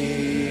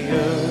the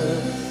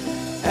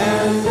earth.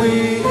 And we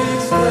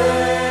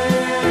exclaim,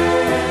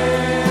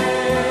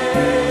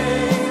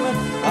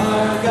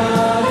 our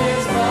God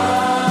is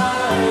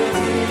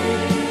mighty.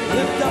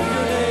 Lift up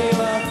your name,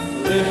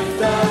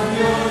 lift up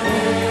your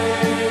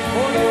name,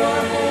 for you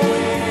are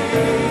holy,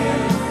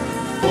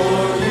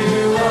 for you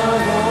are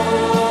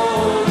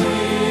holy.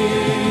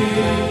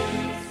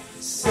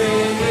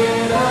 Sing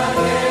it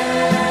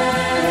again,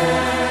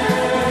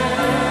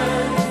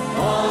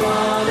 all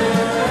honor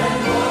and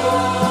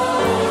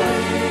glory.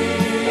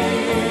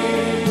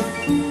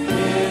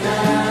 In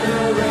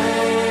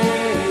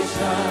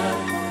adoration,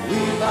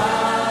 we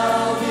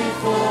bow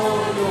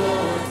before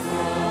your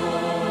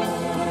throne.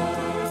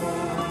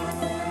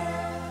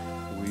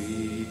 We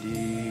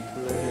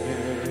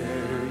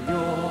declare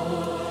your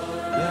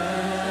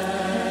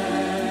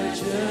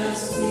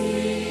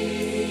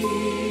majesty.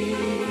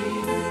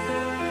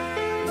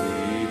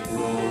 We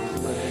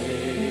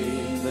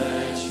proclaim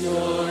that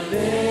your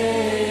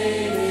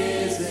name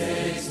is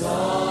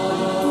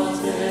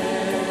exalted.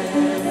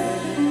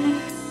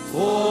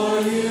 For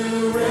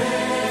you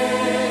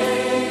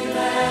reign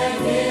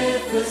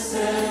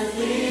magnificently.